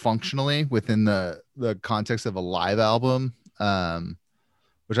 but functionally within the context of a live album,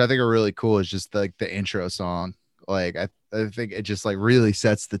 which I think are really cool, is just like the intro song. Like I think it just like really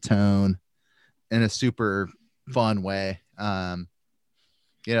sets the tone in a super fun way.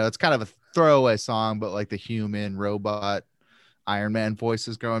 It's kind of a throwaway song, but like the human robot Iron Man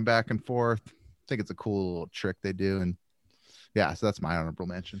voices going back and forth. I think it's a cool little trick they do. And yeah, so that's my honorable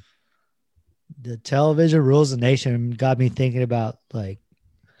mention. The Television Rules the Nation got me thinking about like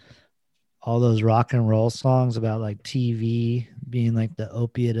all those rock and roll songs about like TV being like the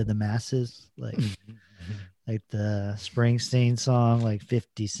opiate of the masses. Like like the Springsteen song, like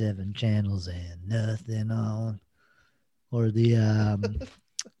 57 channels and nothing on, or the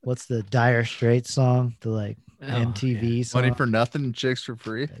what's the Dire Straits song, the like MTV song, Money for Nothing, Chicks for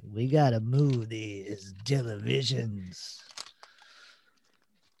Free. Like, we gotta move these televisions.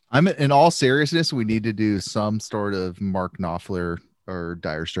 In all seriousness, we need to do some sort of Mark Knopfler or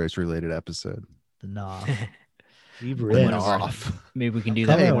Dire Straits related episode. The Knopf. Maybe we can do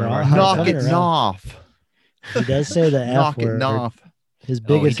that. Knock it off. He does say the F word. Knock it off. His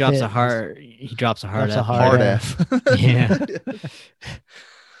biggest he drops a hard. He drops a hard F. Hard F. Yeah.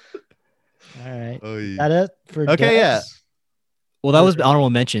 All right. Oh, yeah. That it for okay. Yeah. Well, that was honorable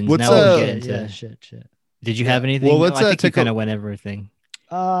mentions. What's now we'll get into shit. Did you have anything? Well, I think you kind of went everything.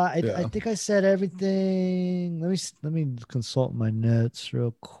 I think I said everything. Let me consult my notes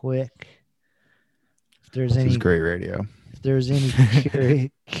real quick. If there's any great radio. If there's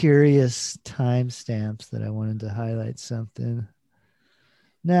any curious timestamps that I wanted to highlight something.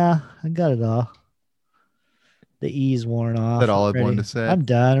 Nah, I got it all. The E's worn off. That's all I wanted to say. I'm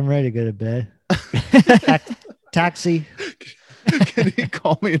done. I'm ready to go to bed. Taxi. Can you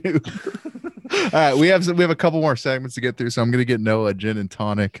call me an Uber? All right, we have a couple more segments to get through, so I'm gonna get Noah gin and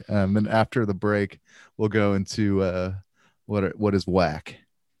tonic. And after the break, we'll go into what is whack.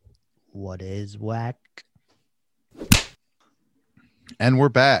 What is whack? And we're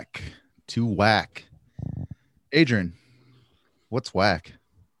back to whack. Adrian, what's whack?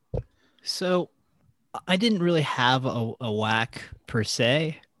 So I didn't really have a whack per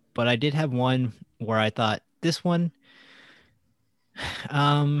se, but I did have one where I thought this one,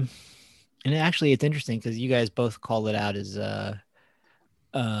 and actually it's interesting because you guys both called it out as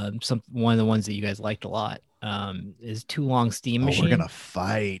one of the ones that you guys liked a lot. Is Too Long Steam Machine. We're gonna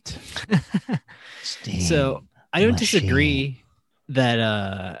fight. So I don't disagree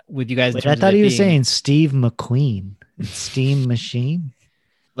that with you guys. Wait, I thought he was saying Steve McQueen. Steam Machine,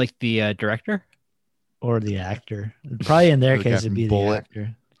 like the director or the actor. Probably in their Or case, Captain it'd be Bullet. the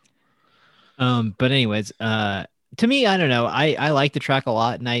actor. But anyways, to me, I don't know. I like the track a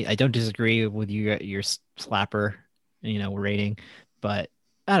lot, and I don't disagree with your slapper, rating. But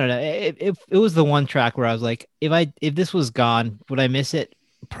I don't know. It was the one track where I was like, if this was gone, would I miss it?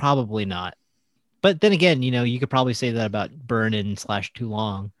 Probably not. But then again, you could probably say that about Burnin' / Too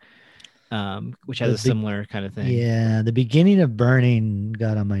Long, which has a similar kind of thing. Yeah, the beginning of Burning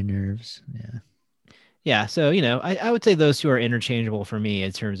got on my nerves. Yeah. Yeah, so I would say those two are interchangeable for me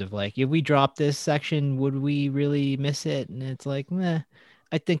in terms of like, if we drop this section, would we really miss it? And it's like, meh,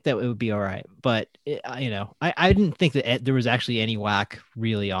 I think that it would be all right. But I didn't think that there was actually any whack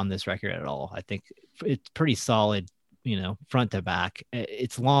really on this record at all. I think it's pretty solid, front to back.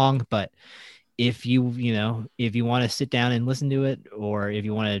 It's long, but if you want to sit down and listen to it, or if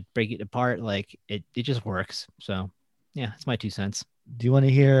you want to break it apart, like it just works. So yeah, it's my 2 cents. Do you want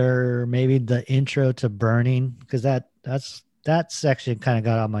to hear maybe the intro to Burning? Because that section kind of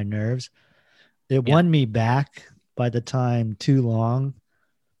got on my nerves. It won me back by the time Too Long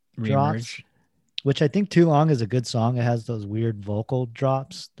drops, which I think Too Long is a good song. It has those weird vocal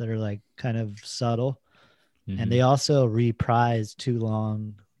drops that are like kind of subtle. Mm-hmm. And they also reprised Too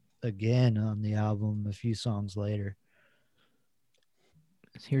Long again on the album a few songs later.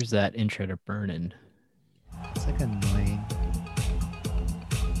 Here's that intro to Burnin'. It's like annoying.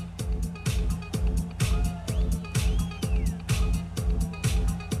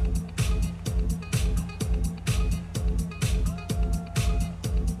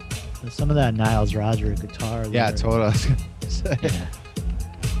 Some of that Niles Rodgers guitar. Yeah, that's what I was gonna say. Yeah.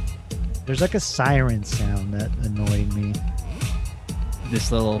 There's like a siren sound that annoyed me.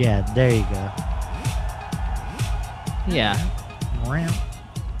 This little. Yeah, there you go. Yeah.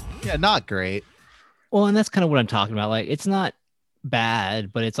 Yeah, not great. Well, and that's kind of what I'm talking about. Like, it's not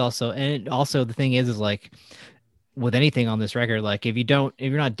bad, but it's also, the thing is like, with anything on this record, like if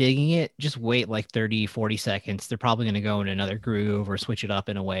you're not digging it, just wait like 30-40 seconds. They're probably going to go in another groove or switch it up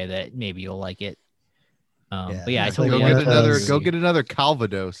in a way that maybe you'll like it. But yeah, I totally go get another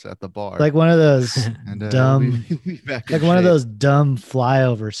Calvados at the bar. Like one of those and, dumb, like one of those dumb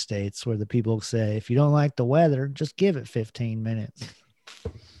flyover states where the people say, if you don't like the weather, just give it 15 minutes.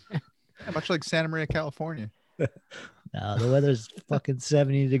 Yeah, much like Santa Maria, California. No, the weather's fucking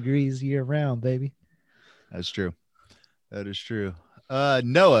 70 degrees year round, baby. That's true. That is true.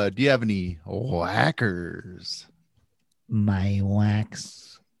 Noah, do you have any whackers? My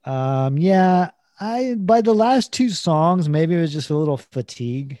whacks. Yeah, by the last 2 songs, maybe it was just a little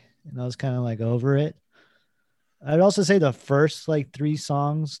fatigue and I was kind of like over it. I'd also say the first like 3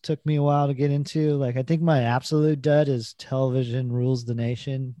 songs took me a while to get into. Like, I think my absolute dud is Television Rules the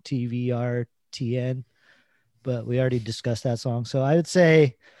Nation, TVRTN, but we already discussed that song. So I would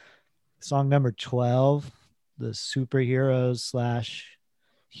say song number 12, the Superheroes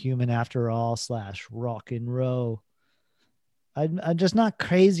 / Human After All / Rock and Roll. I'm just not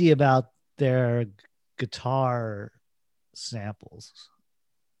crazy about their guitar samples.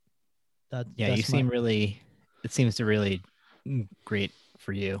 You seem really, it seems to really great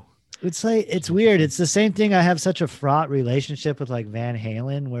for you. It's like, it's weird. It's the same thing. I have such a fraught relationship with like Van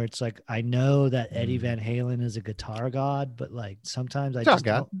Halen, where it's like, I know that Eddie Van Halen is a guitar god, but like sometimes I just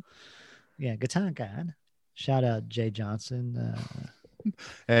don't. Yeah, guitar god. Shout out Jay Johnson.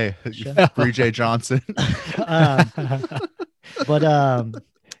 Hey, free Jay Johnson. But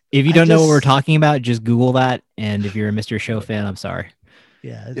if you don't know what we're talking about, just Google that. And if you're a Mr. Show fan, I'm sorry.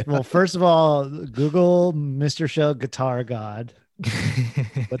 Yeah. Well, first of all, Google Mr. Show guitar god.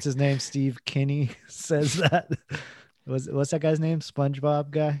 What's his name? Steve Kinney says that. What's that guy's name? SpongeBob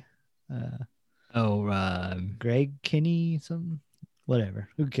guy? Greg Kinney, something. Whatever.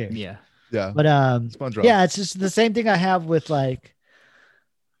 Who cares? Yeah. Yeah. But SpongeBob. yeah, it's just the same thing I have with like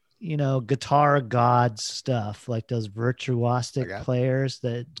guitar god stuff, like those virtuosic Okay. players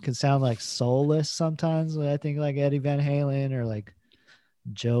that can sound like soulless sometimes. I think like Eddie Van Halen or like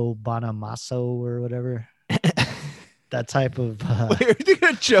Joe Bonamassa or whatever. That type of. Wait, are you thinking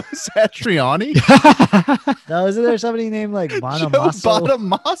of Joe Satriani? No, isn't there somebody named like Joe Bonamassa?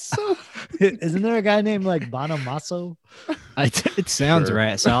 Bonamassa? Isn't there a guy named like Bonamassa? It sounds Sure.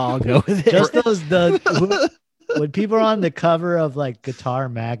 right, so I'll go with it. Just when people are on the cover of like Guitar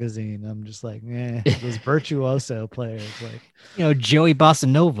Magazine, I'm just like, those virtuoso players like Joey Bossa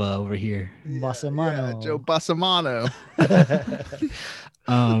Nova over here. Bassamano. Yeah, Joe Bassamano.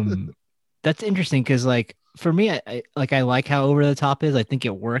 That's interesting because like for me, I like how over the top is. I think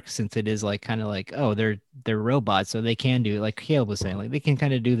it works since it is like kind of like, oh, they're robots, so they can do, like Caleb was saying, like they can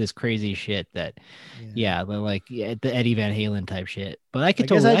kind of do this crazy shit that they're like the Eddie Van Halen type shit. But I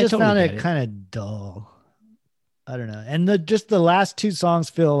guess I just found it kind of dull. I don't know. And the last two songs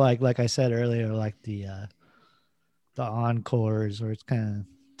feel like I said earlier, like the encores, where it's kind of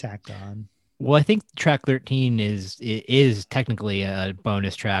tacked on. Well, I think track 13 is technically a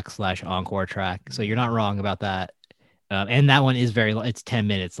bonus track / encore track, so you're not wrong about that. And that one is it's 10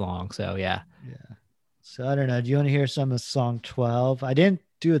 minutes long, so yeah. Yeah. So I don't know. Do you want to hear some of song 12? I didn't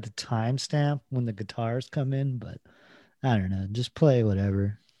do the timestamp when the guitars come in, but I don't know. Just play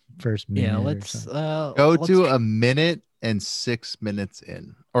whatever. First minute. Yeah, or let's something. Go to a minute and 6 minutes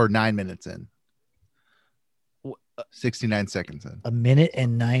in, or 9 minutes in. 69 seconds in. A minute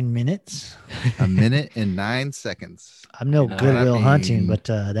and 9 minutes. A minute and 9 seconds. I'm no You know Goodwill what I Hunting, mean? but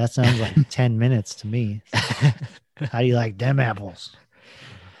that sounds like 10 minutes to me. How do you like them apples?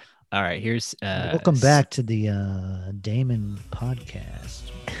 All right, here's Welcome back to the Damon podcast.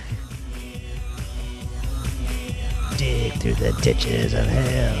 Dig through the ditches of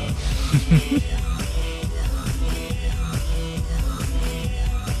hell.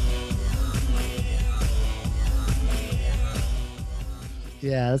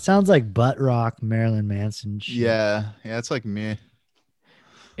 Yeah, that sounds like butt rock Marilyn Manson shit. Yeah, it's like me.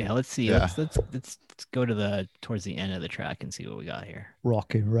 Yeah, let's see. Yeah. Let's go to towards the end of the track and see what we got here.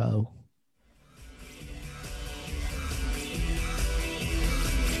 Rock and roll.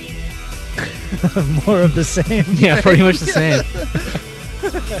 More of the same. Yeah, pretty much the same.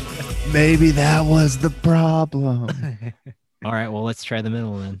 Maybe that was the problem. All right, well, let's try the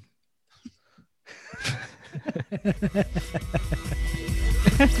middle then.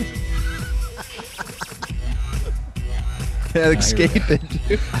 Yeah, escape it.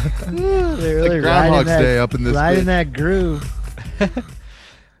 Dude. They're really Like Groundhog's riding Day up in this riding bitch. that groove.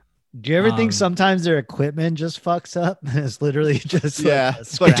 Do you ever think Um, sometimes their equipment just fucks up? It's literally just Yeah, like a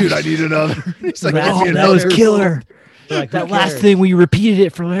it's like, dude, I scratch. need another. He's like, Scratch "Give me it that was another." killer. Like, who That last cares? thing we repeated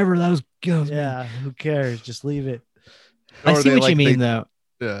it forever. That was good. Yeah, who cares? Just leave it. I Or see they, what like, you mean, they- though.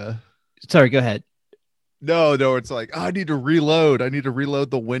 Yeah. Sorry, go ahead. No, it's like, I need to reload. I need to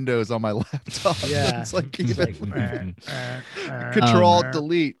reload the windows on my laptop. Yeah. It's like, It's like, control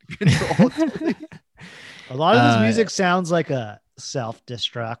delete. Control delete. a lot of this Uh, music sounds like a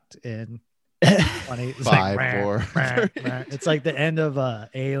self-destruct in 20. It's 5, like, 4. It's like the end of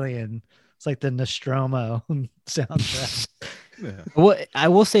Alien. It's like the Nostromo soundtrack. Yeah. Well, I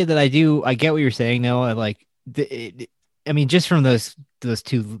will say that I get what you're saying, though. I mean, just from those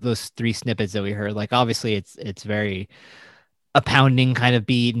 3 snippets that we heard, like obviously it's very a pounding kind of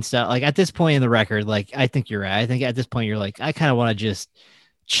beat and stuff. Like at this point in the record, like I think you're right. I think at this point you're like, I kind of want to just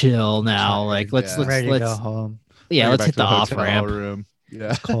chill now. Like let's Yeah. Ready to go home. yeah, Bring it let's back hit to the off hotel ramp. room. Yeah.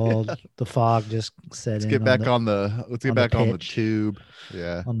 It's cold. The fog just set Let's in. get back the, on the pitch. tube.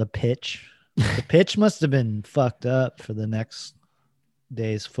 Yeah. on the pitch. The pitch must have been fucked up for the next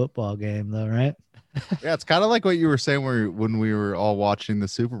day's football game, though, right? Yeah, it's kind of like what you were saying when we were all watching the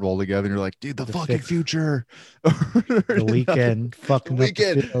Super Bowl together. And you're like, dude, the fucking fix- future. The weekend fucking The up the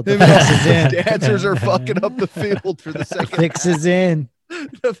weekend. field. Him The and fix is the in. dancers are fucking up the field for the second. Fix is in.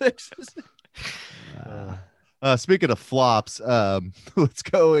 The fix is speaking of flops, let's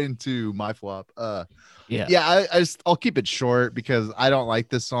go into my flop. Yeah. I'll keep it short because I don't like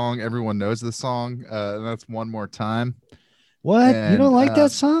this song. Everyone knows this song. And that's One More Time. What? You don't And, like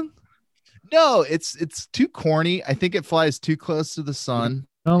that song? No, it's too corny. I think it flies too close to the sun.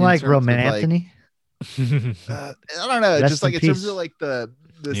 You don't in like terms of, Roman like, Anthony? I don't know. Rest Just like in in terms peace. of like the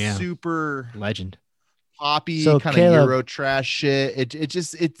Yeah. super Legend. poppy So, kind Caleb- of Euro trash shit. I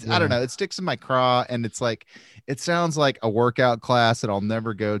Yeah. don't know. It sticks in my craw, and it's like it sounds like a workout class that I'll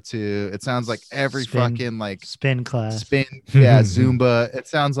never go to. It sounds like every Spin. fucking like Spin class. spin, yeah, Zumba. It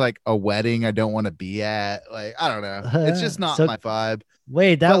sounds like a wedding I don't want to be at. Like I don't know. It's just not So- my vibe.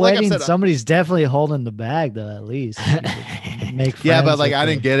 Wait, that But like I've wedding, said, somebody's definitely holding the bag though. At least make yeah, but friends like with I them.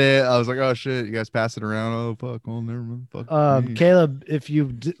 didn't get it. I was like, oh shit, you guys pass it around. Oh fuck, well never mind. Fuck me. Caleb, if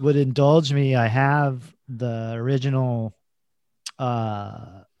you would indulge me, I have the original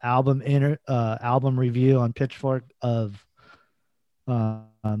album review on Pitchfork of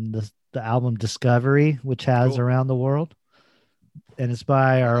the album Discovery, which has Cool. Around the World, and it's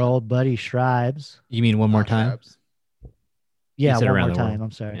by our old buddy Shribes. You mean one more time? Traps. Yeah, said one Around more the time. World.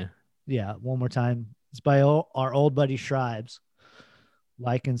 I'm sorry. Yeah. Yeah, one more time. It's by our old buddy Shribes.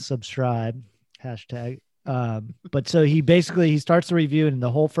 Like and subscribe. Hashtag. But so he starts the review, and the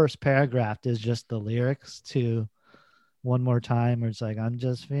whole first paragraph is just the lyrics to One More Time, where it's like, I'm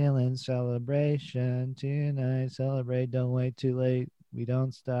just feeling celebration tonight. Celebrate, don't wait too late. We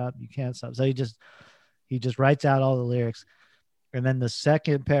don't stop. You can't stop. So he just writes out all the lyrics. And then the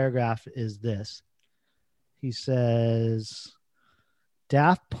second paragraph is this. He says,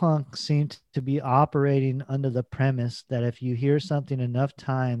 Daft Punk seemed to be operating under the premise that if you hear something enough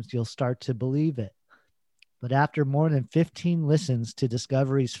times, you'll start to believe it. But after more than 15 listens to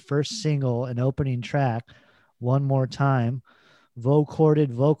Discovery's first single and opening track, One More Time,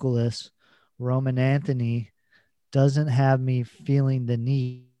 vocorded vocalist Roman Anthony doesn't have me feeling the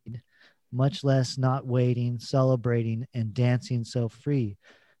need, much less not waiting, celebrating, and dancing so free.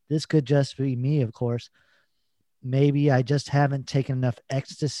 This could just be me, of course. Maybe I just haven't taken enough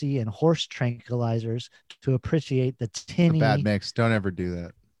ecstasy and horse tranquilizers to appreciate the A bad mix. Don't ever do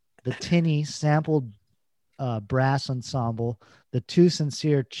that. the tinny sampled brass ensemble, the too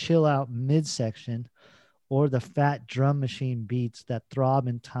sincere chill out midsection, or the fat drum machine beats that throb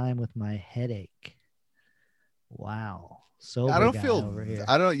in time with my headache. Wow. So I don't guy feel over here.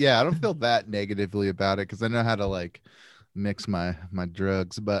 I don't feel that negatively about it because I know how to like mix my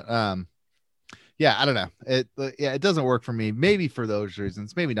drugs. But yeah, I don't know. It doesn't work for me. Maybe for those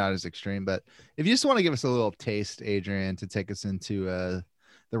reasons, maybe not as extreme. But if you just want to give us a little taste, Adrian, to take us into the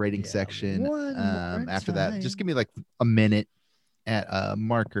rating section, after that, just give me like a minute at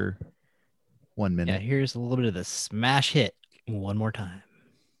marker 1 minute. Yeah, here's a little bit of the smash hit One More Time.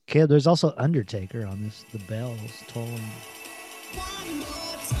 Okay, there's also Undertaker on this. The bells tolling.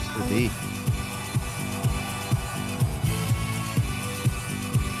 Could be.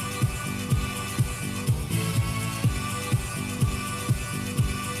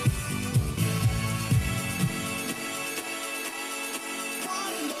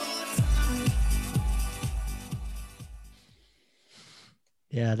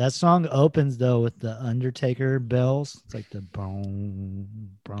 Yeah, that song opens though with the Undertaker bells. It's like the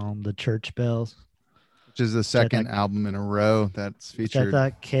boom, boom, the church bells. Which is the second album in a row that's featured. I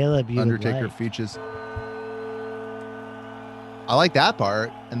thought Caleb, you Undertaker would like. features. I like that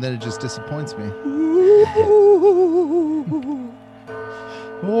part, and then it just disappoints me.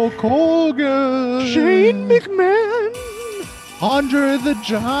 Hulk Hogan, Shane McMahon, Andre the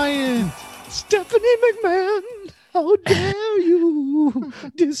Giant, Stephanie McMahon. How dare you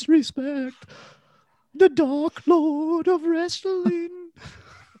disrespect the Dark Lord of Wrestling?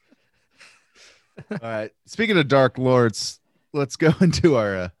 All right. Speaking of Dark Lords, let's go into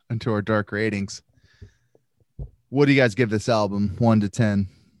our dark ratings. What do you guys give this album? 1 to 10.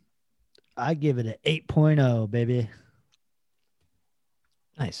 I give it an 8.0, baby.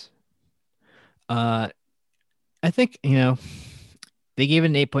 Nice. I think, they gave it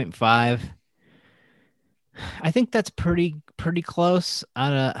an 8.5. I think that's pretty close.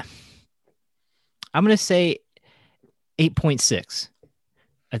 I'm going to say 8.6.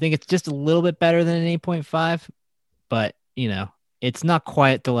 I think it's just a little bit better than an 8.5, but it's not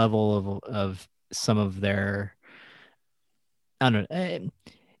quite at the level of some of their, I don't know.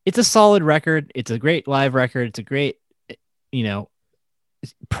 It's a solid record. It's a great live record. It's a great,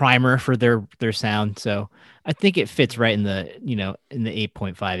 primer for their sound. So I think it fits right in the, in the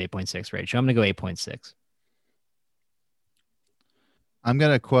 8.5, 8.6 range. So I'm going to go 8.6. I'm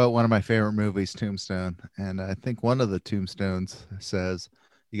going to quote one of my favorite movies, Tombstone. And I think one of the tombstones says,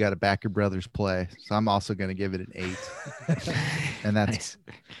 you got to back your brother's play. So I'm also going to give it an 8. And that's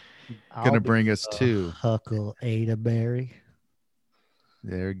going to bring us to Huckle Adaberry.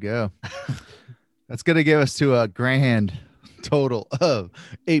 There you go. That's going to give us to a grand total of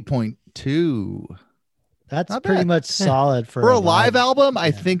 8.2. That's Not pretty bad. much solid for a live album. Yeah. I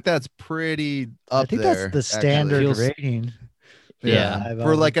think that's pretty up I think there. that's the standard Feels- rating. Yeah. Live For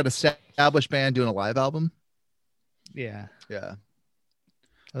album. like an established band doing a live album. Yeah. Yeah.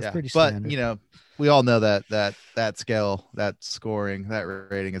 That's yeah. pretty But standard. we all know that scale, that scoring, that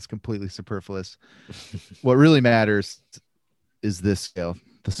rating is completely superfluous. What really matters is this scale,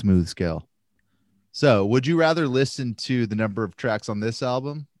 the smooth scale. So, would you rather listen to the number of tracks on this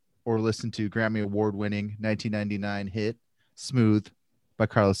album or listen to Grammy Award-winning 1999 hit "Smooth" by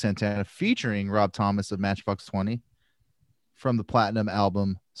Carlos Santana featuring Rob Thomas of Matchbox 20 from the platinum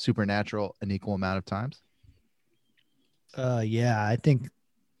album Supernatural an equal amount of times? Yeah, I think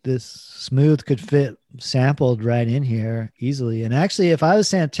this Smooth could fit sampled right in here easily. And actually, if I was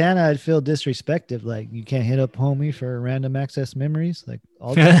Santana, I'd feel disrespected. Like, you can't hit up homie for random access memories. Like,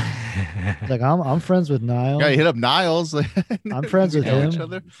 all like I'm friends with Niall. Yeah, you hit up Niles. I'm friends with know each him.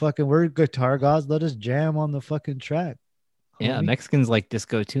 other. Fucking, we're guitar gods. Let us jam on the fucking track. Yeah, homie. Mexicans like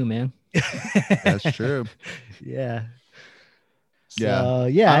disco too, man. That's true. Yeah. Yeah. So,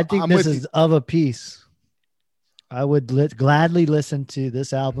 yeah, I think I'm this with is of a piece. I would gladly listen to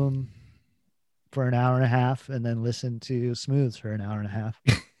this album for an hour and a half and then listen to Smooths for an hour and a half.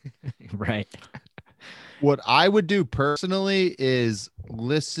 Right. What I would do personally is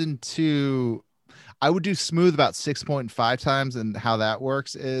I would do Smooth about 6.5 times. And how that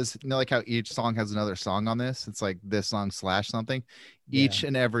works is, like how each song has another song on this. It's like this song / something. Each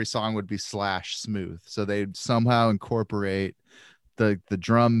and every song would be / Smooth. So they'd somehow incorporate the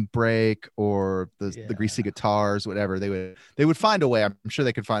drum break or the greasy guitars, whatever. They would find a way. I'm sure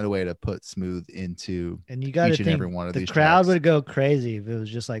they could find a way to put Smooth into and you got to each and think every one of the these crowd tracks. would go crazy if it was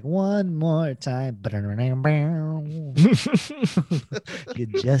just like one more time. You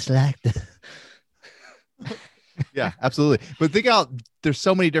just like the Yeah, absolutely. But think out, there's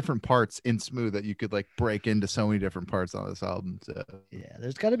so many different parts in Smooth that you could like break into so many different parts on this album. So yeah.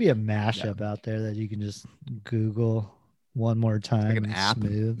 There's got to be a mashup out there that you can just Google one more time. like an app.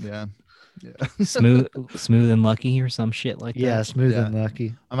 Smooth. Yeah. Smooth and lucky or some shit like Yeah, that. Smooth Yeah. and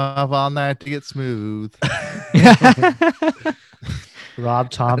Lucky. I'm up all night to get smooth. Rob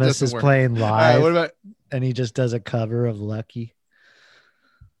Thomas doesn't is work. playing All right, live what about and he just does a cover of Lucky.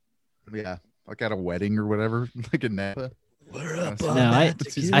 like at a wedding or whatever, like in Napa? We're up on No, that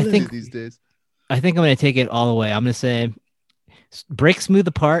It's easy tequila. to I think- do these days. I think I'm going to take it all the way. I'm going to say break Smooth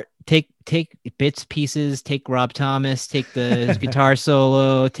apart, take bits, pieces, take Rob Thomas, take the guitar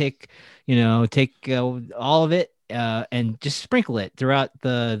solo, take all of it, and just sprinkle it throughout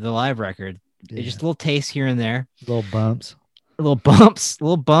the live record. Yeah. Just a little taste here and there, little bumps.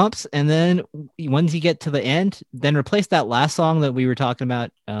 little bumps, and then once you get to the end, then replace that last song that we were talking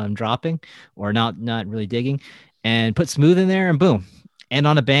about dropping or not really digging, and put Smooth in there, and boom, and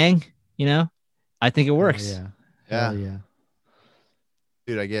on a bang. I think it works. Yeah. Yeah. Hell yeah.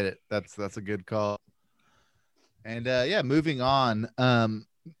 Dude, I get it. That's a good call. And moving on.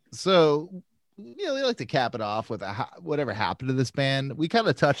 So we like to cap it off with whatever happened to this band. We kind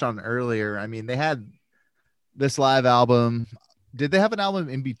of touched on it earlier. I mean, they had this live album. Did they have an album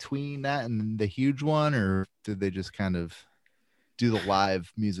in between that and the huge one, or did they just kind of do the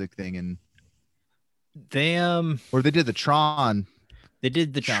live music thing and They or they did the Tron? They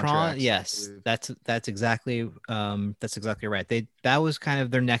did the Tron. Soundtracks, I Yes, believe. that's exactly right. That was kind of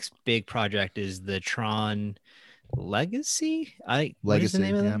their next big project is the Tron Legacy. What is the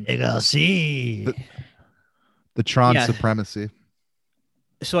name of that? Legacy. The Tron Yeah. Supremacy.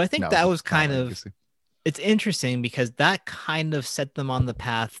 So I think No, that it's was not kind of Legacy. it's interesting because that kind of set them on the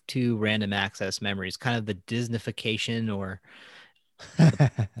path to random access memories, kind of the Disneyfication or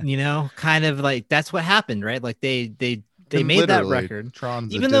kind of like that's what happened, right? Like they And made that literally, record.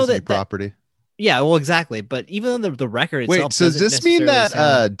 Tron's Even a though Disney that- property. Yeah, well, exactly. But even though the record itself Wait, so does doesn't this mean that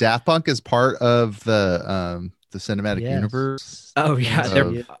necessarily sound- Daft Punk is part of the cinematic Yes. universe Oh yeah,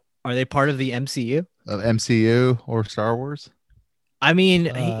 of- are they part of the MCU? of MCU or Star Wars? I mean,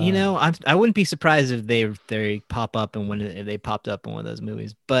 I wouldn't be surprised if they pop up and if they popped up in one of those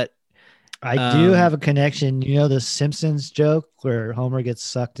movies. But I do Um, have a connection. You know the Simpsons joke where Homer gets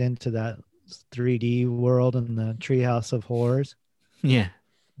sucked into that 3D world in the Treehouse of Horrors. yeah,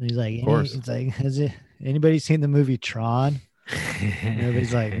 And he's like, course. it's like, has anybody seen the movie Tron? And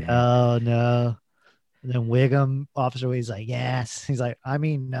everybody's like, oh no. And then Wiggum, Officer Wiggum's like, yes. He's like, I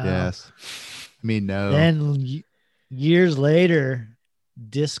mean, no. Yes. I mean, no. Then years later,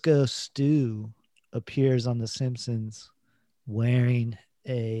 Disco Stu appears on The Simpsons wearing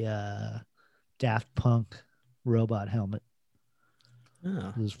a Daft Punk robot helmet.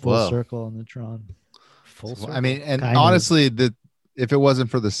 oh, It was full Whoa. circle on the Tron. full I mean, and Kind of. honestly, if it wasn't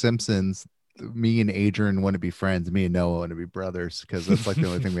for the Simpsons, me and Adrian wouldn't be friends. Me and Noah wouldn't be brothers because that's like the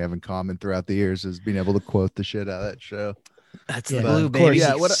only thing we have in common throughout the years is being able to quote the shit out of that show. that's Yeah, the blue of course. baby.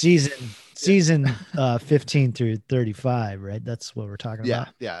 Yeah, what- Season 15 through 35, right? That's what we're talking Yeah,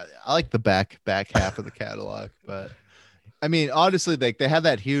 about. yeah. I like the back half of the catalog, but I mean, honestly, like they had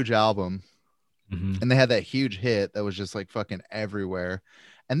that huge album Mhm. and they had that huge hit that was just like fucking everywhere.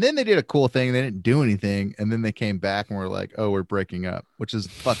 And then they did a cool thing. They didn't do anything. And then they came back and were like, oh, we're breaking up, which is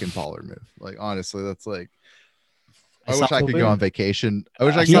fucking baller move. Like, honestly, that's like, I wish I could go on vacation. I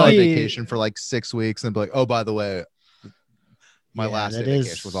wish I could go on vacation for like 6 weeks and be like, oh, by the way, my last day of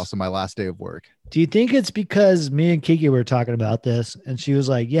vacation was also my last day of work. Do you think it's because me and Kiki were talking about this and she was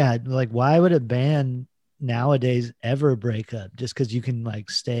like, yeah, like, why would a band nowadays ever break up? Just because you can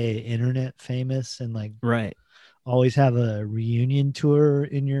like stay internet famous and like always have a reunion tour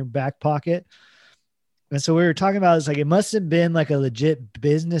in your back pocket. And so we were talking about, it's like, it must have been like a legit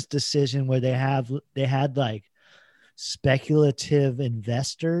business decision where they had like speculative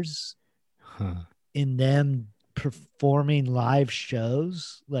investors in them performing live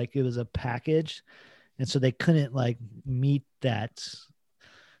shows. Like it was a package. And so they couldn't like meet that.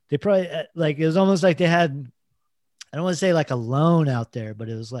 They probably like, it was almost like they had, I don't want to say like a loan out there, but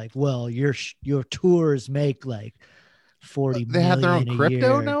it was like, well, your tours make like 40 they have their own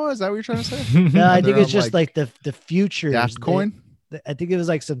crypto year. now. Is that what you're trying to say? No, I think it's just like the future. Daft Coin. I think it was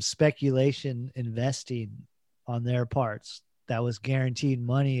like some speculation investing on their parts that was guaranteed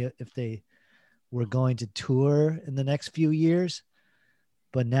money if they were going to tour in the next few years.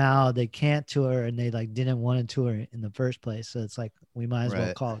 But now they can't tour and they like didn't want to tour in the first place. So it's like, we might as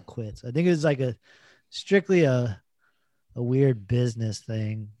well call it quits. I think it was like strictly a weird business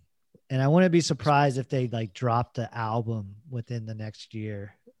thing. And I wouldn't be surprised if they like dropped the album within the next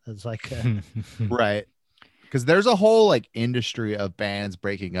year. It's like, right. Because there's a whole like industry of bands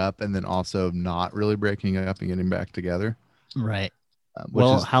breaking up and then also not really breaking up and getting back together. Right.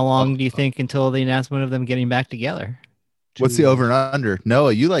 Well, how long do you think until the announcement of them getting back together? What's the over and under?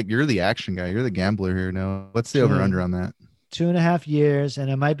 Noah, you're the action guy. You're the gambler here, Noah. What's the over and under on that? 2.5 years.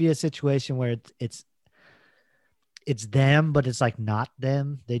 And it might be a situation where it's them, but it's like not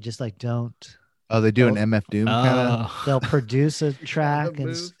them. They just like don't. Oh, they do an MF Doom kind of. They'll produce a track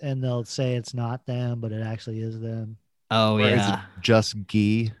and they'll say it's not them, but it actually is them. Oh, or is it just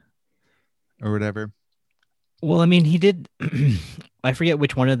Guy or whatever? Well, I mean, he did. I forget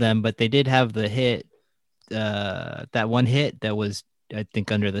which one of them, but they did have the hit. That one hit that was, I think,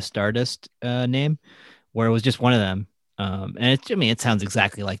 under the Stardust name, where it was just one of them. And it sounds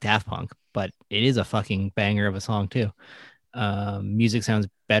exactly like Daft Punk, but it is a fucking banger of a song too. Music Sounds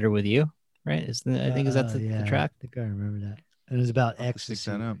Better With You, right? Is that the track? I think I remember that. It was about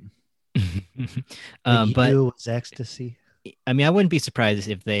ecstasy. But it was ecstasy. I mean, I wouldn't be surprised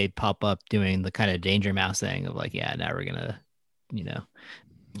if they pop up doing the kind of Danger Mouse thing of like, yeah, now we're gonna,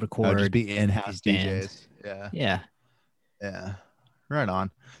 record. Just be in-house DJs. Yeah. Right on.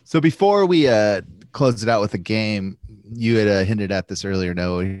 So before we close it out with a game, you had hinted at this earlier.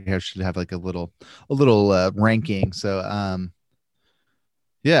 No, we should have like a little ranking. So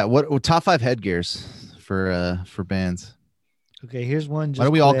what top 5 headgears for bands? Okay, here's one. Why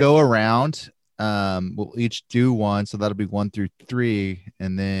don't we all go around? We'll each do one, so that'll be 1 through 3,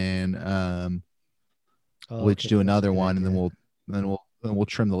 and then we'll each do another one, and then we'll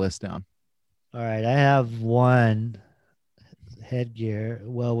trim the list down. All right, I have one headgear.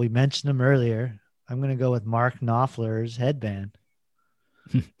 Well, we mentioned them earlier. I'm going to go with Mark Knopfler's headband.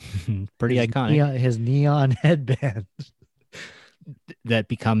 Pretty iconic. His neon headband that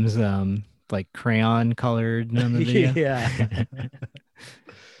becomes like crayon colored in the video. Yeah.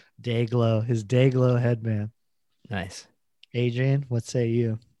 Dayglow, his Dayglow headband. Nice. Adrian, what say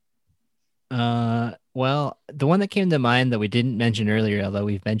you? Well, the one that came to mind that we didn't mention earlier, although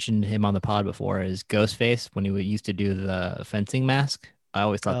we've mentioned him on the pod before, is Ghostface when he used to do the fencing mask. I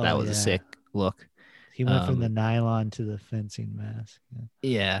always thought that was a sick look. He went from the nylon to the fencing mask.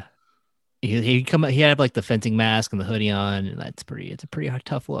 Yeah. He had like the fencing mask and the hoodie on, and it's a pretty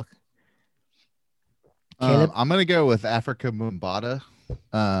tough look. I'm gonna go with Africa Mumbata.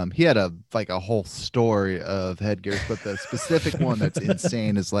 He had a whole story of headgears, but the specific one that's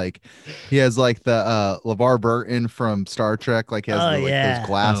insane is like he has like the LeVar Burton from Star Trek, like he has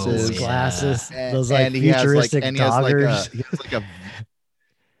those glasses, those like futuristic doggers. And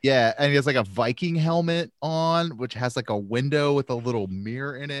he has like a Viking helmet on, which has like a window with a little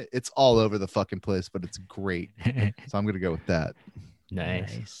mirror in it. It's all over the fucking place, but it's great. So I'm gonna go with that.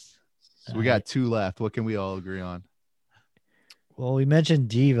 Nice. So we got 2 left. What can we all agree on? Well, we mentioned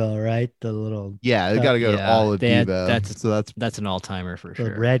Devo, right? The little they got to go to all of Devo. That's an all-timer for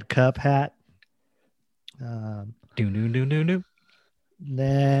sure. The red cup hat. Do.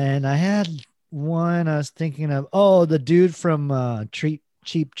 Then I had one I was thinking of. Oh, the dude from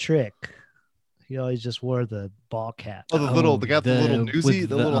Cheap Trick. He always just wore the ball cap. Oh, the little newsie,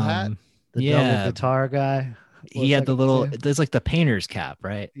 the little hat. The double guitar guy. He had the little. There's like the painter's cap,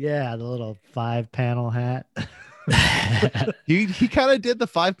 right? Yeah, the little 5-panel hat. He kind of did the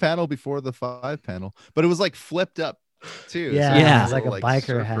 5-panel before the 5-panel, but it was like flipped up too. Yeah, So it Yeah. was it's like a biker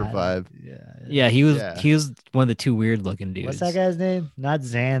surfer hat vibe. Yeah. Yeah, he was Yeah. he was one of the two weird looking dudes. What's that guy's name? Not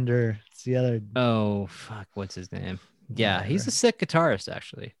Xander. It's the other. Oh fuck, what's his name? Yeah, he's Whatever. a sick guitarist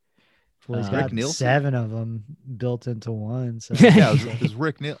actually. Well, he's Rick got Nielsen? 7 of them built into one. So Yeah, it was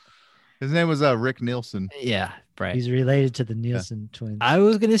Rick Neil. His name was Rick Nielsen. Yeah, right. he's related to the Nielsen twins. I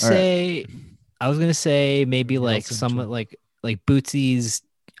was gonna All right. say maybe like Nielsen some twins. like Bootsy's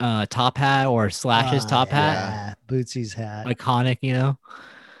top hat or Slash's top hat. Yeah, Bootsy's hat. Iconic, you know.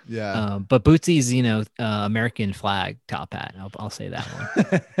 Yeah. But Bootsy's, American flag top hat. I'll say that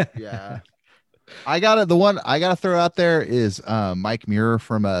one. Yeah. The one I gotta throw out there is Mike Muir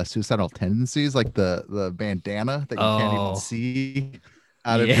from Suicidal Tendencies, like the bandana that you can't Oh. even see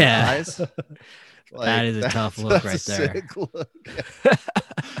out of your Yeah. eyes. That is a tough look right there. sick look.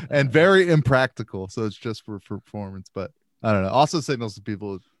 And very impractical. So it's just for performance, but I don't know. Also signals to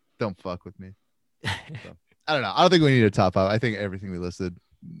people don't fuck with me. I don't know. I don't think we need a top 5. I think everything we listed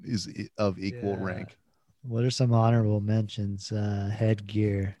is of equal Yeah. rank. What are some honorable mentions?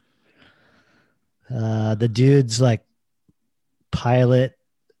 Headgear. The dude's like pilot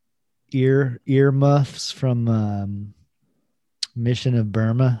ear muffs from Mission of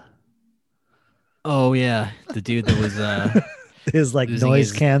Burma. Oh yeah, the dude that was His like losing noise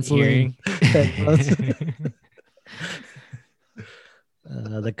his canceling headphones. hearing.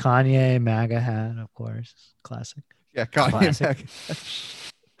 The Kanye MAGA hat, of course, classic. Yeah, Kanye Classic. Mac.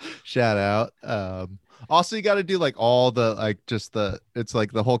 Shout out. Also, you got to do like all the it's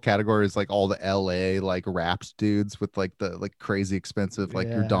like the whole category is like all the LA like raps dudes with like the like crazy expensive like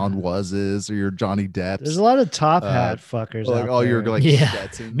your Don Yeah. Was's or your Johnny Depp's. There's a lot of top Uh, hat fuckers. like out all your there. like Yeah.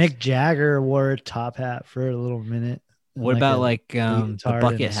 Stetsons. Mick Jagger wore a top hat for a little minute. and What about a like the leotard and a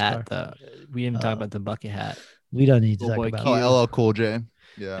bucket hat scarf. though? We didn't talk Uh, about the bucket hat. We don't need to Little talk boy about. Oh, Q. LL Cool J.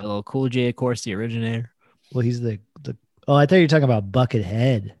 Yeah. LL Cool J, of course, the originator. Well, he's the. Oh, I thought you were talking about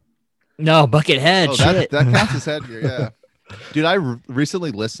Buckethead. No, Buckethead. Oh, shit. that counts as headgear. Yeah. Dude, I recently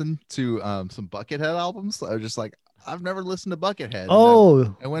listened to some Buckethead albums. I was just like, I've never listened to Buckethead. And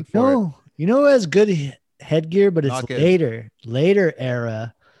Oh I went for it. no! You know who has good headgear, but it's Not good. later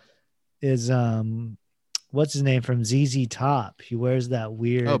era. Is what's his name from ZZ Top? He wears that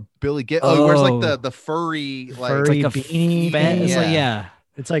weird. Oh, Billy Gibb. Oh, he wears like Oh. the furry like Furry Like a beanie fez. thing? It's like, Yeah. yeah.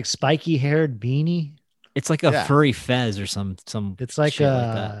 It's like spiky haired beanie. It's like a Yeah. furry fez or some. It's like shit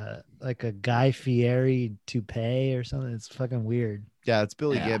like that. like a Guy Fieri toupee or something. It's fucking weird. Yeah, it's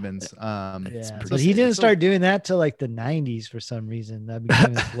Billy Yeah. Gibbons. Yeah, pretty but he sick. didn't So- start doing that till like the '90s for some reason. That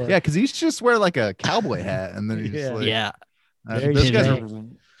became his look. Yeah, because he used to just wear like a cowboy hat, and then he just Yeah. like, Yeah. Very those guys unique. are.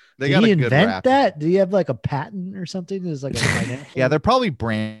 They Did got he a good invent rap. that? Do you have like a patent or something? It's like a financial. Yeah, they're probably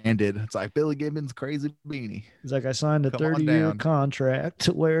branded. It's like Billy Gibbons crazy beanie. He's like, I signed a Come on 30-year down. contract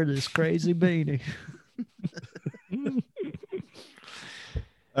to wear this crazy beanie.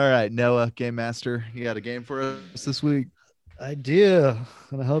 All right, Noah, Game Master, you got a game for us this week? I do,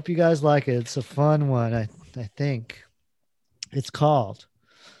 and I hope you guys like it. It's a fun one. I think it's called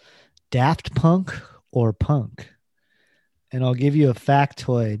Daft Punk or Punk, and I'll give you a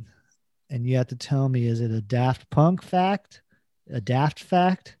factoid, and you have to tell me: is it a Daft Punk fact, a Daft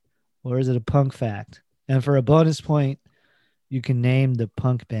fact, or is it a punk fact? And for a bonus point, you can name the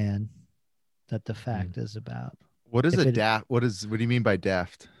punk band that the fact is about. What is If a it- daft? What do you mean by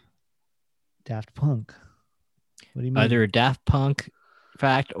daft? Daft Punk. What do you mean? Either a Daft Punk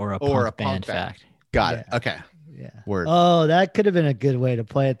fact or a Or punk a punk band fact. fact. Got Yeah. it. Okay. Yeah. Word. Oh, that could have been a good way to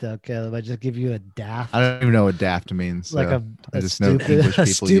play it, though, Caleb. I just give you a daft, I don't even know what daft means. like so a I just know stupid, English a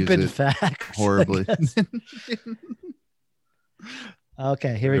people stupid use it fact. I horribly. guess.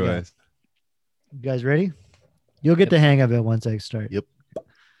 Okay, here we go. Anyways, You guys ready? You'll get the hang of it once I start. Yep.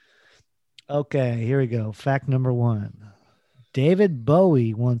 Okay, here we go. Fact number 1. David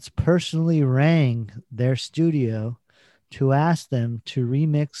Bowie once personally rang their studio to ask them to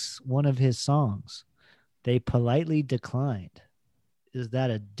remix one of his songs. They politely declined. Is that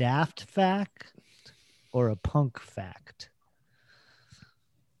a daft fact or a punk fact?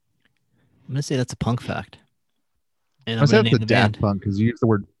 I'm gonna say that's a punk fact. And I I'm said gonna it's a name the daft band. punk because you used the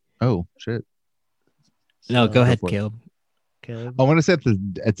word. Oh shit! No, So, go ahead, for it. Caleb. Caleb? I want to say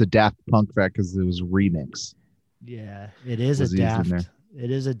it's a daft punk fact because it was remix. Yeah, it is Was a used in daft. there.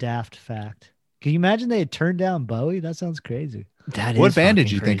 It is a daft fact. Can you imagine they had turned down Bowie? That sounds crazy. That What is band did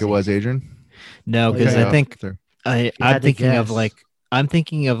fucking you think it crazy. was, Adrian? No, because Okay. I think There. you I'm had to thinking of guess. like I'm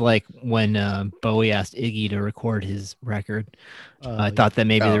thinking of like when Bowie asked Iggy to record his record. I Oh, thought that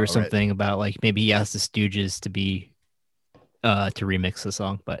maybe Oh, there was right. something about like maybe he asked the Stooges to be to remix the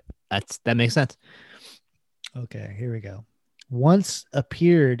song, but that makes sense. Okay, here we go. Once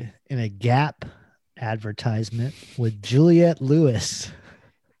appeared in a Gap advertisement with Juliette Lewis.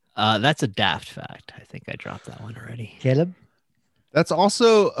 That's a daft fact. I think I dropped that one already. Caleb? That's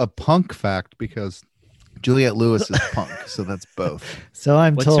also a punk fact because Juliette Lewis is punk, so that's both. So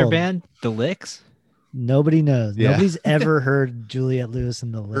I'm What's told. her band? The Licks? Nobody knows. Yeah. Nobody's ever heard Juliette Lewis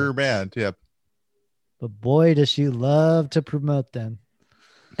in the Licks. Her band, yep. But boy, does she love to promote them.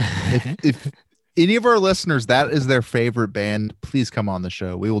 If any of our listeners that is their favorite band, please come on the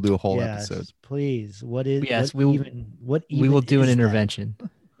show. We will do a whole Yes, episode. please. What is? Yes, what we will- even, What we will even do an is that? intervention.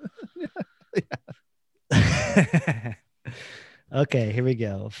 Okay, here we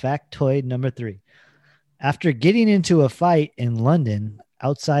go. Factoid number 3. After getting into a fight in London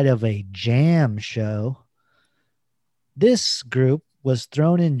outside of a jam show, this group was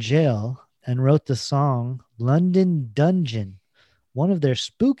thrown in jail and wrote the song London Dungeon, one of their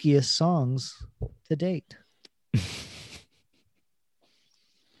spookiest songs to date.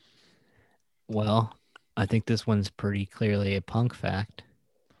 Well, I think this one's pretty clearly a punk fact.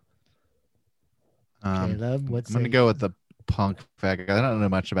 Caleb, I'm what's going to go with the punk fact. I don't know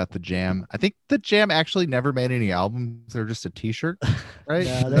much about the Jam. I think the Jam actually never made any albums. They're just a T-shirt, right?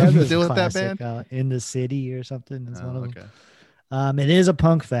 No, they have this Deal with that classic, band. In the City or something. Is one Oh, of them. okay. It is a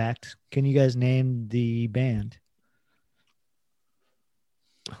punk fact. Can you guys name the band?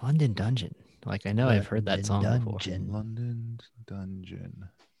 London Dungeon. Like I know I've heard that song before. Dungeon. London Dungeon.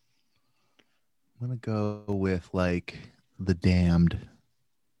 I'm gonna go with like the Damned.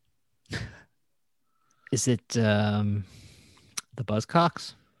 Is it the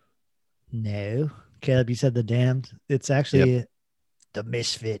Buzzcocks? No. Caleb, you said the Damned. It's actually the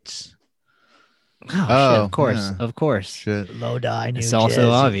Misfits. Oh, shit, Oh, of course. yeah. Of course. Shit. Lodi, New It's Jersey. also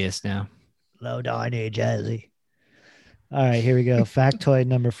obvious now. Lodi, New Jersey. All right, here we go. Factoid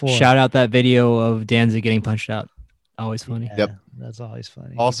number 4. Shout out that video of Danzig getting punched out. Always funny. Yeah, Yep. That's always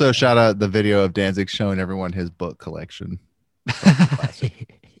funny. Also, shout out the video of Danzig showing everyone his book collection. I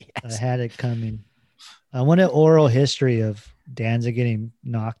Yes. had it coming. I want an oral history of Danzig getting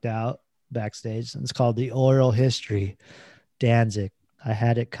knocked out backstage. It's called the Oral History. Danzig. I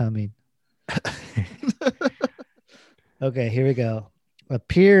had it coming. Okay, here we go.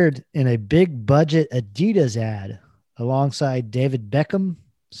 Appeared in a big budget Adidas ad alongside David Beckham,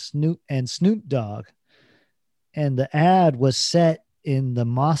 Snoop Dogg. And the ad was set in the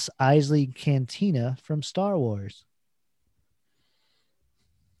Mos Eisley Cantina from Star Wars.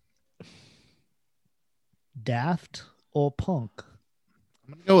 Daft or punk?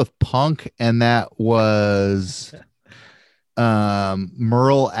 I'm gonna go with punk, and that was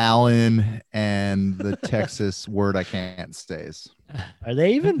Merle Allen and the Texas word I can't stays. Are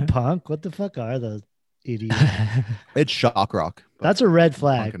they even punk? What the fuck are those idiots? It's shock rock. but That's a red punk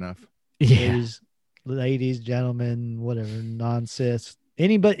flag. enough. Yeah. Ladies, gentlemen, whatever, non-cis.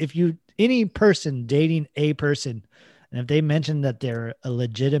 Any person dating a person, and if they mention that they're a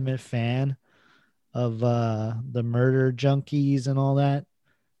legitimate fan of the murder junkies and all that,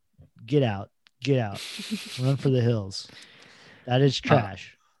 get out, run for the hills. That is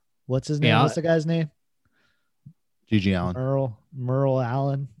trash. What's his name? Yeah, What's the guy's name? Gigi Allen. Merle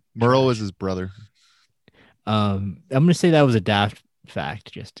Allen. Merle was his brother. I'm gonna say that was a daft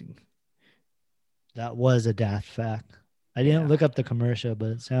fact. That was a daft fact. I didn't Yeah. look up the commercial, but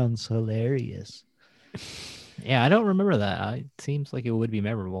it sounds hilarious. Yeah, I don't remember that. It seems like it would be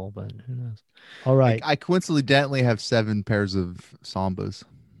memorable, but who knows? All right. I coincidentally have 7 pairs of Sambas.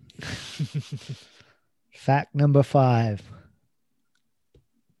 Fact number 5.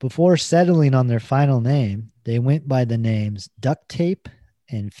 Before settling on their final name, they went by the names Duct Tape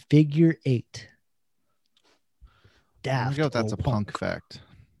and Figure 8. I'm gonna Daft go with that's or a punk fact.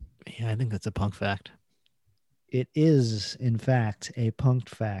 Yeah, I think that's a punk fact. It is, in fact, a punk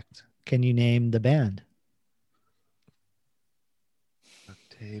fact. Can you name the band? Duct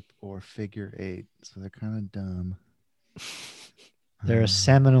tape or figure 8. So they're kind of dumb. They're a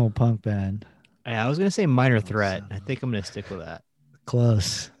seminal punk band. Yeah, I was gonna say Minor Oh, Threat. so- I think I'm gonna stick with that.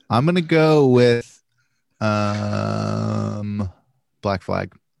 Close. I'm gonna go with Black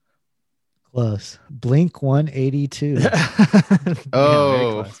Flag. Close. Blink 182.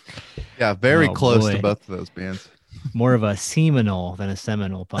 Oh. Yeah, very Oh, close boy. to both of those bands. More of a seminal than a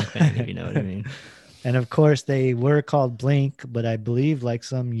seminal punk band, if you know what I mean. And of course, they were called Blink, but I believe like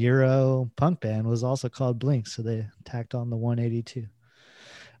some Euro punk band was also called Blink. So they tacked on the 182.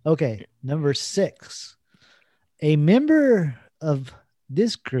 Okay, number 6. A member of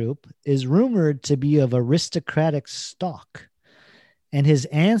this group is rumored to be of aristocratic stock, and his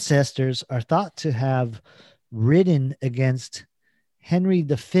ancestors are thought to have ridden against Henry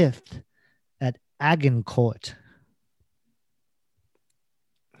V at Agincourt.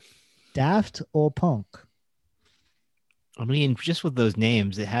 Daft or punk? I mean, just with those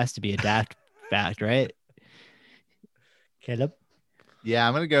names, it has to be a daft fact, right? Caleb? Yeah,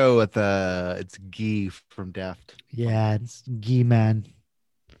 I'm gonna go with it's Guy from Daft. Yeah, it's Gee Man.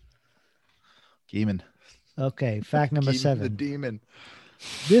 Geeman. Okay, fact number Geeman the 7. Demon.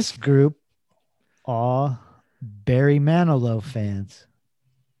 This group are Barry Manilow fans.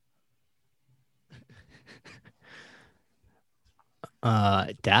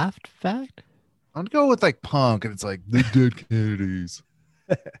 Daft fact? I'm gonna go with like punk, and it's like the Dead Kennedys.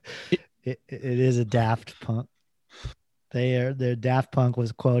 It is a Daft Punk. Their Daft Punk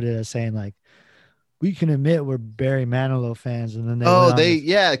was quoted as saying like, "We can admit we're Barry Manilow fans," and then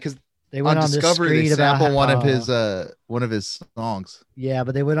because they went on on this Discovery they screed about sample how, one of his songs. yeah,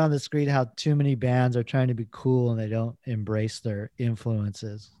 but they went on the screed how too many bands are trying to be cool and they don't embrace their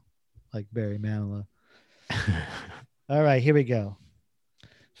influences, like Barry Manilow. All right, here we go.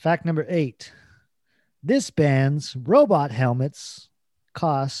 Fact number 8. This band's robot helmets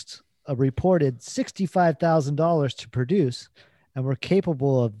cost a reported $65,000 to produce and were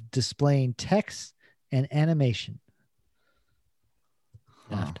capable of displaying text and animation.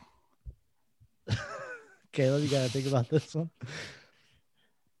 Huh. Caleb, you got to think about this one.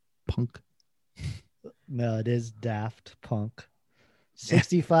 Punk. No, it is Daft Punk.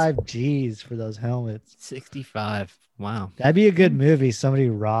 65 G's for those helmets. 65. Wow. That'd be a good movie. Somebody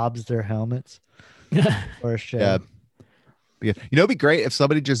robs their helmets for a show. Yeah. You know, it'd be great if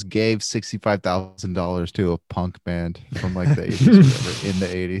somebody just gave $65,000 to a punk band from like the 80s or whatever, in the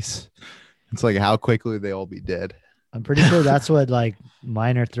 80s. It's like how quickly they all be dead. I'm pretty sure that's what like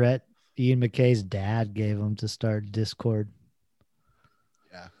Minor Threat, Ian McKay's dad gave them to start Discord.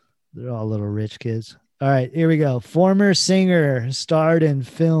 Yeah. They're all little rich kids. All right, here we go. Former singer starred in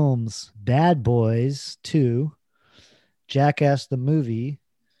films Bad Boys 2, Jackass the Movie,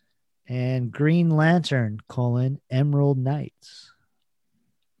 and Green Lantern, Emerald Knights.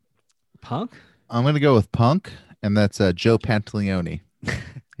 Punk? I'm going to go with punk, and that's Joe Pantaleone.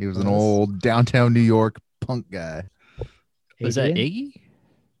 He was an old downtown New York punk guy. Was that Iggy?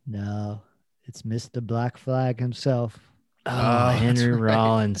 No, it's Mr. Black Flag himself. Oh, Henry right.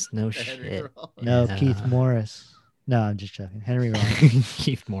 Rollins. No Henry shit. Rollins. No, Yeah. Keith Morris. No, I'm just joking. Henry Rollins.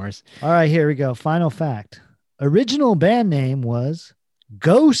 Keith Morris. All right, here we go. Final fact. Original band name was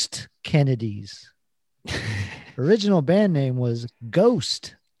Ghost Kennedys. Original band name was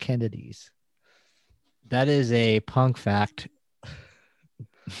Ghost Kennedys. That is a punk fact.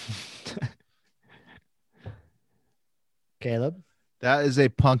 Caleb? That is a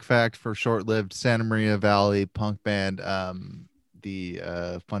punk fact for short-lived Santa Maria Valley punk band, the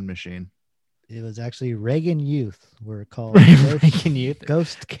Fun Machine. It was actually Reagan Youth. Were called Reagan Youth.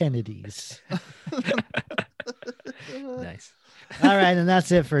 Ghost Kennedys. Nice. All right, and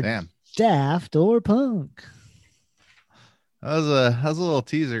that's it for Damn. Daft or Punk. That was a little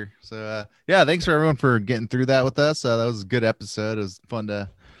teaser. So yeah, thanks for everyone for getting through that with us. That was a good episode. It was fun to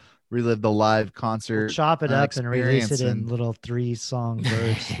relive the live concert. We'll chop it up and release it in experience little 3-song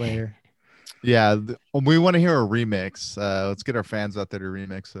bursts later. Yeah, we want to hear a remix. Let's get our fans out there to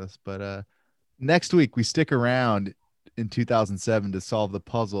remix this. But next week we stick around in 2007 to solve the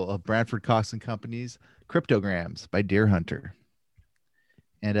puzzle of Branford Cox and Company's Cryptograms by Deer Hunter.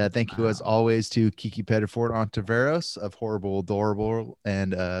 And thank you as always to Kiki Pettiford Ontiveros of Horrible Adorable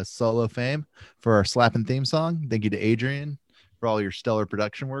and Solo fame for our slapping theme song. Thank you to Adrian for all your stellar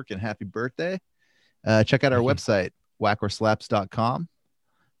production work, and happy birthday. Check out our website, whackorslaps.com.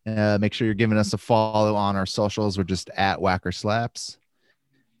 Make sure you're giving us a follow on our socials. We're just at whackorslaps.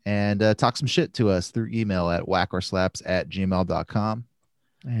 And talk some shit to us through email at whackorslaps@gmail.com.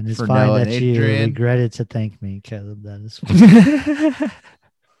 And it's For fine Noah that and you Adrian. regretted to thank me, Caleb. That is fine.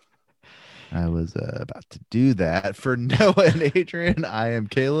 I was about to do that. For Noah and Adrian, I am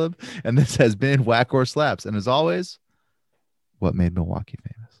Caleb, and this has been Whack or Slaps. And as always, what made Milwaukee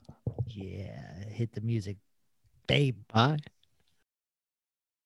famous? Yeah, hit the music, babe. Bye.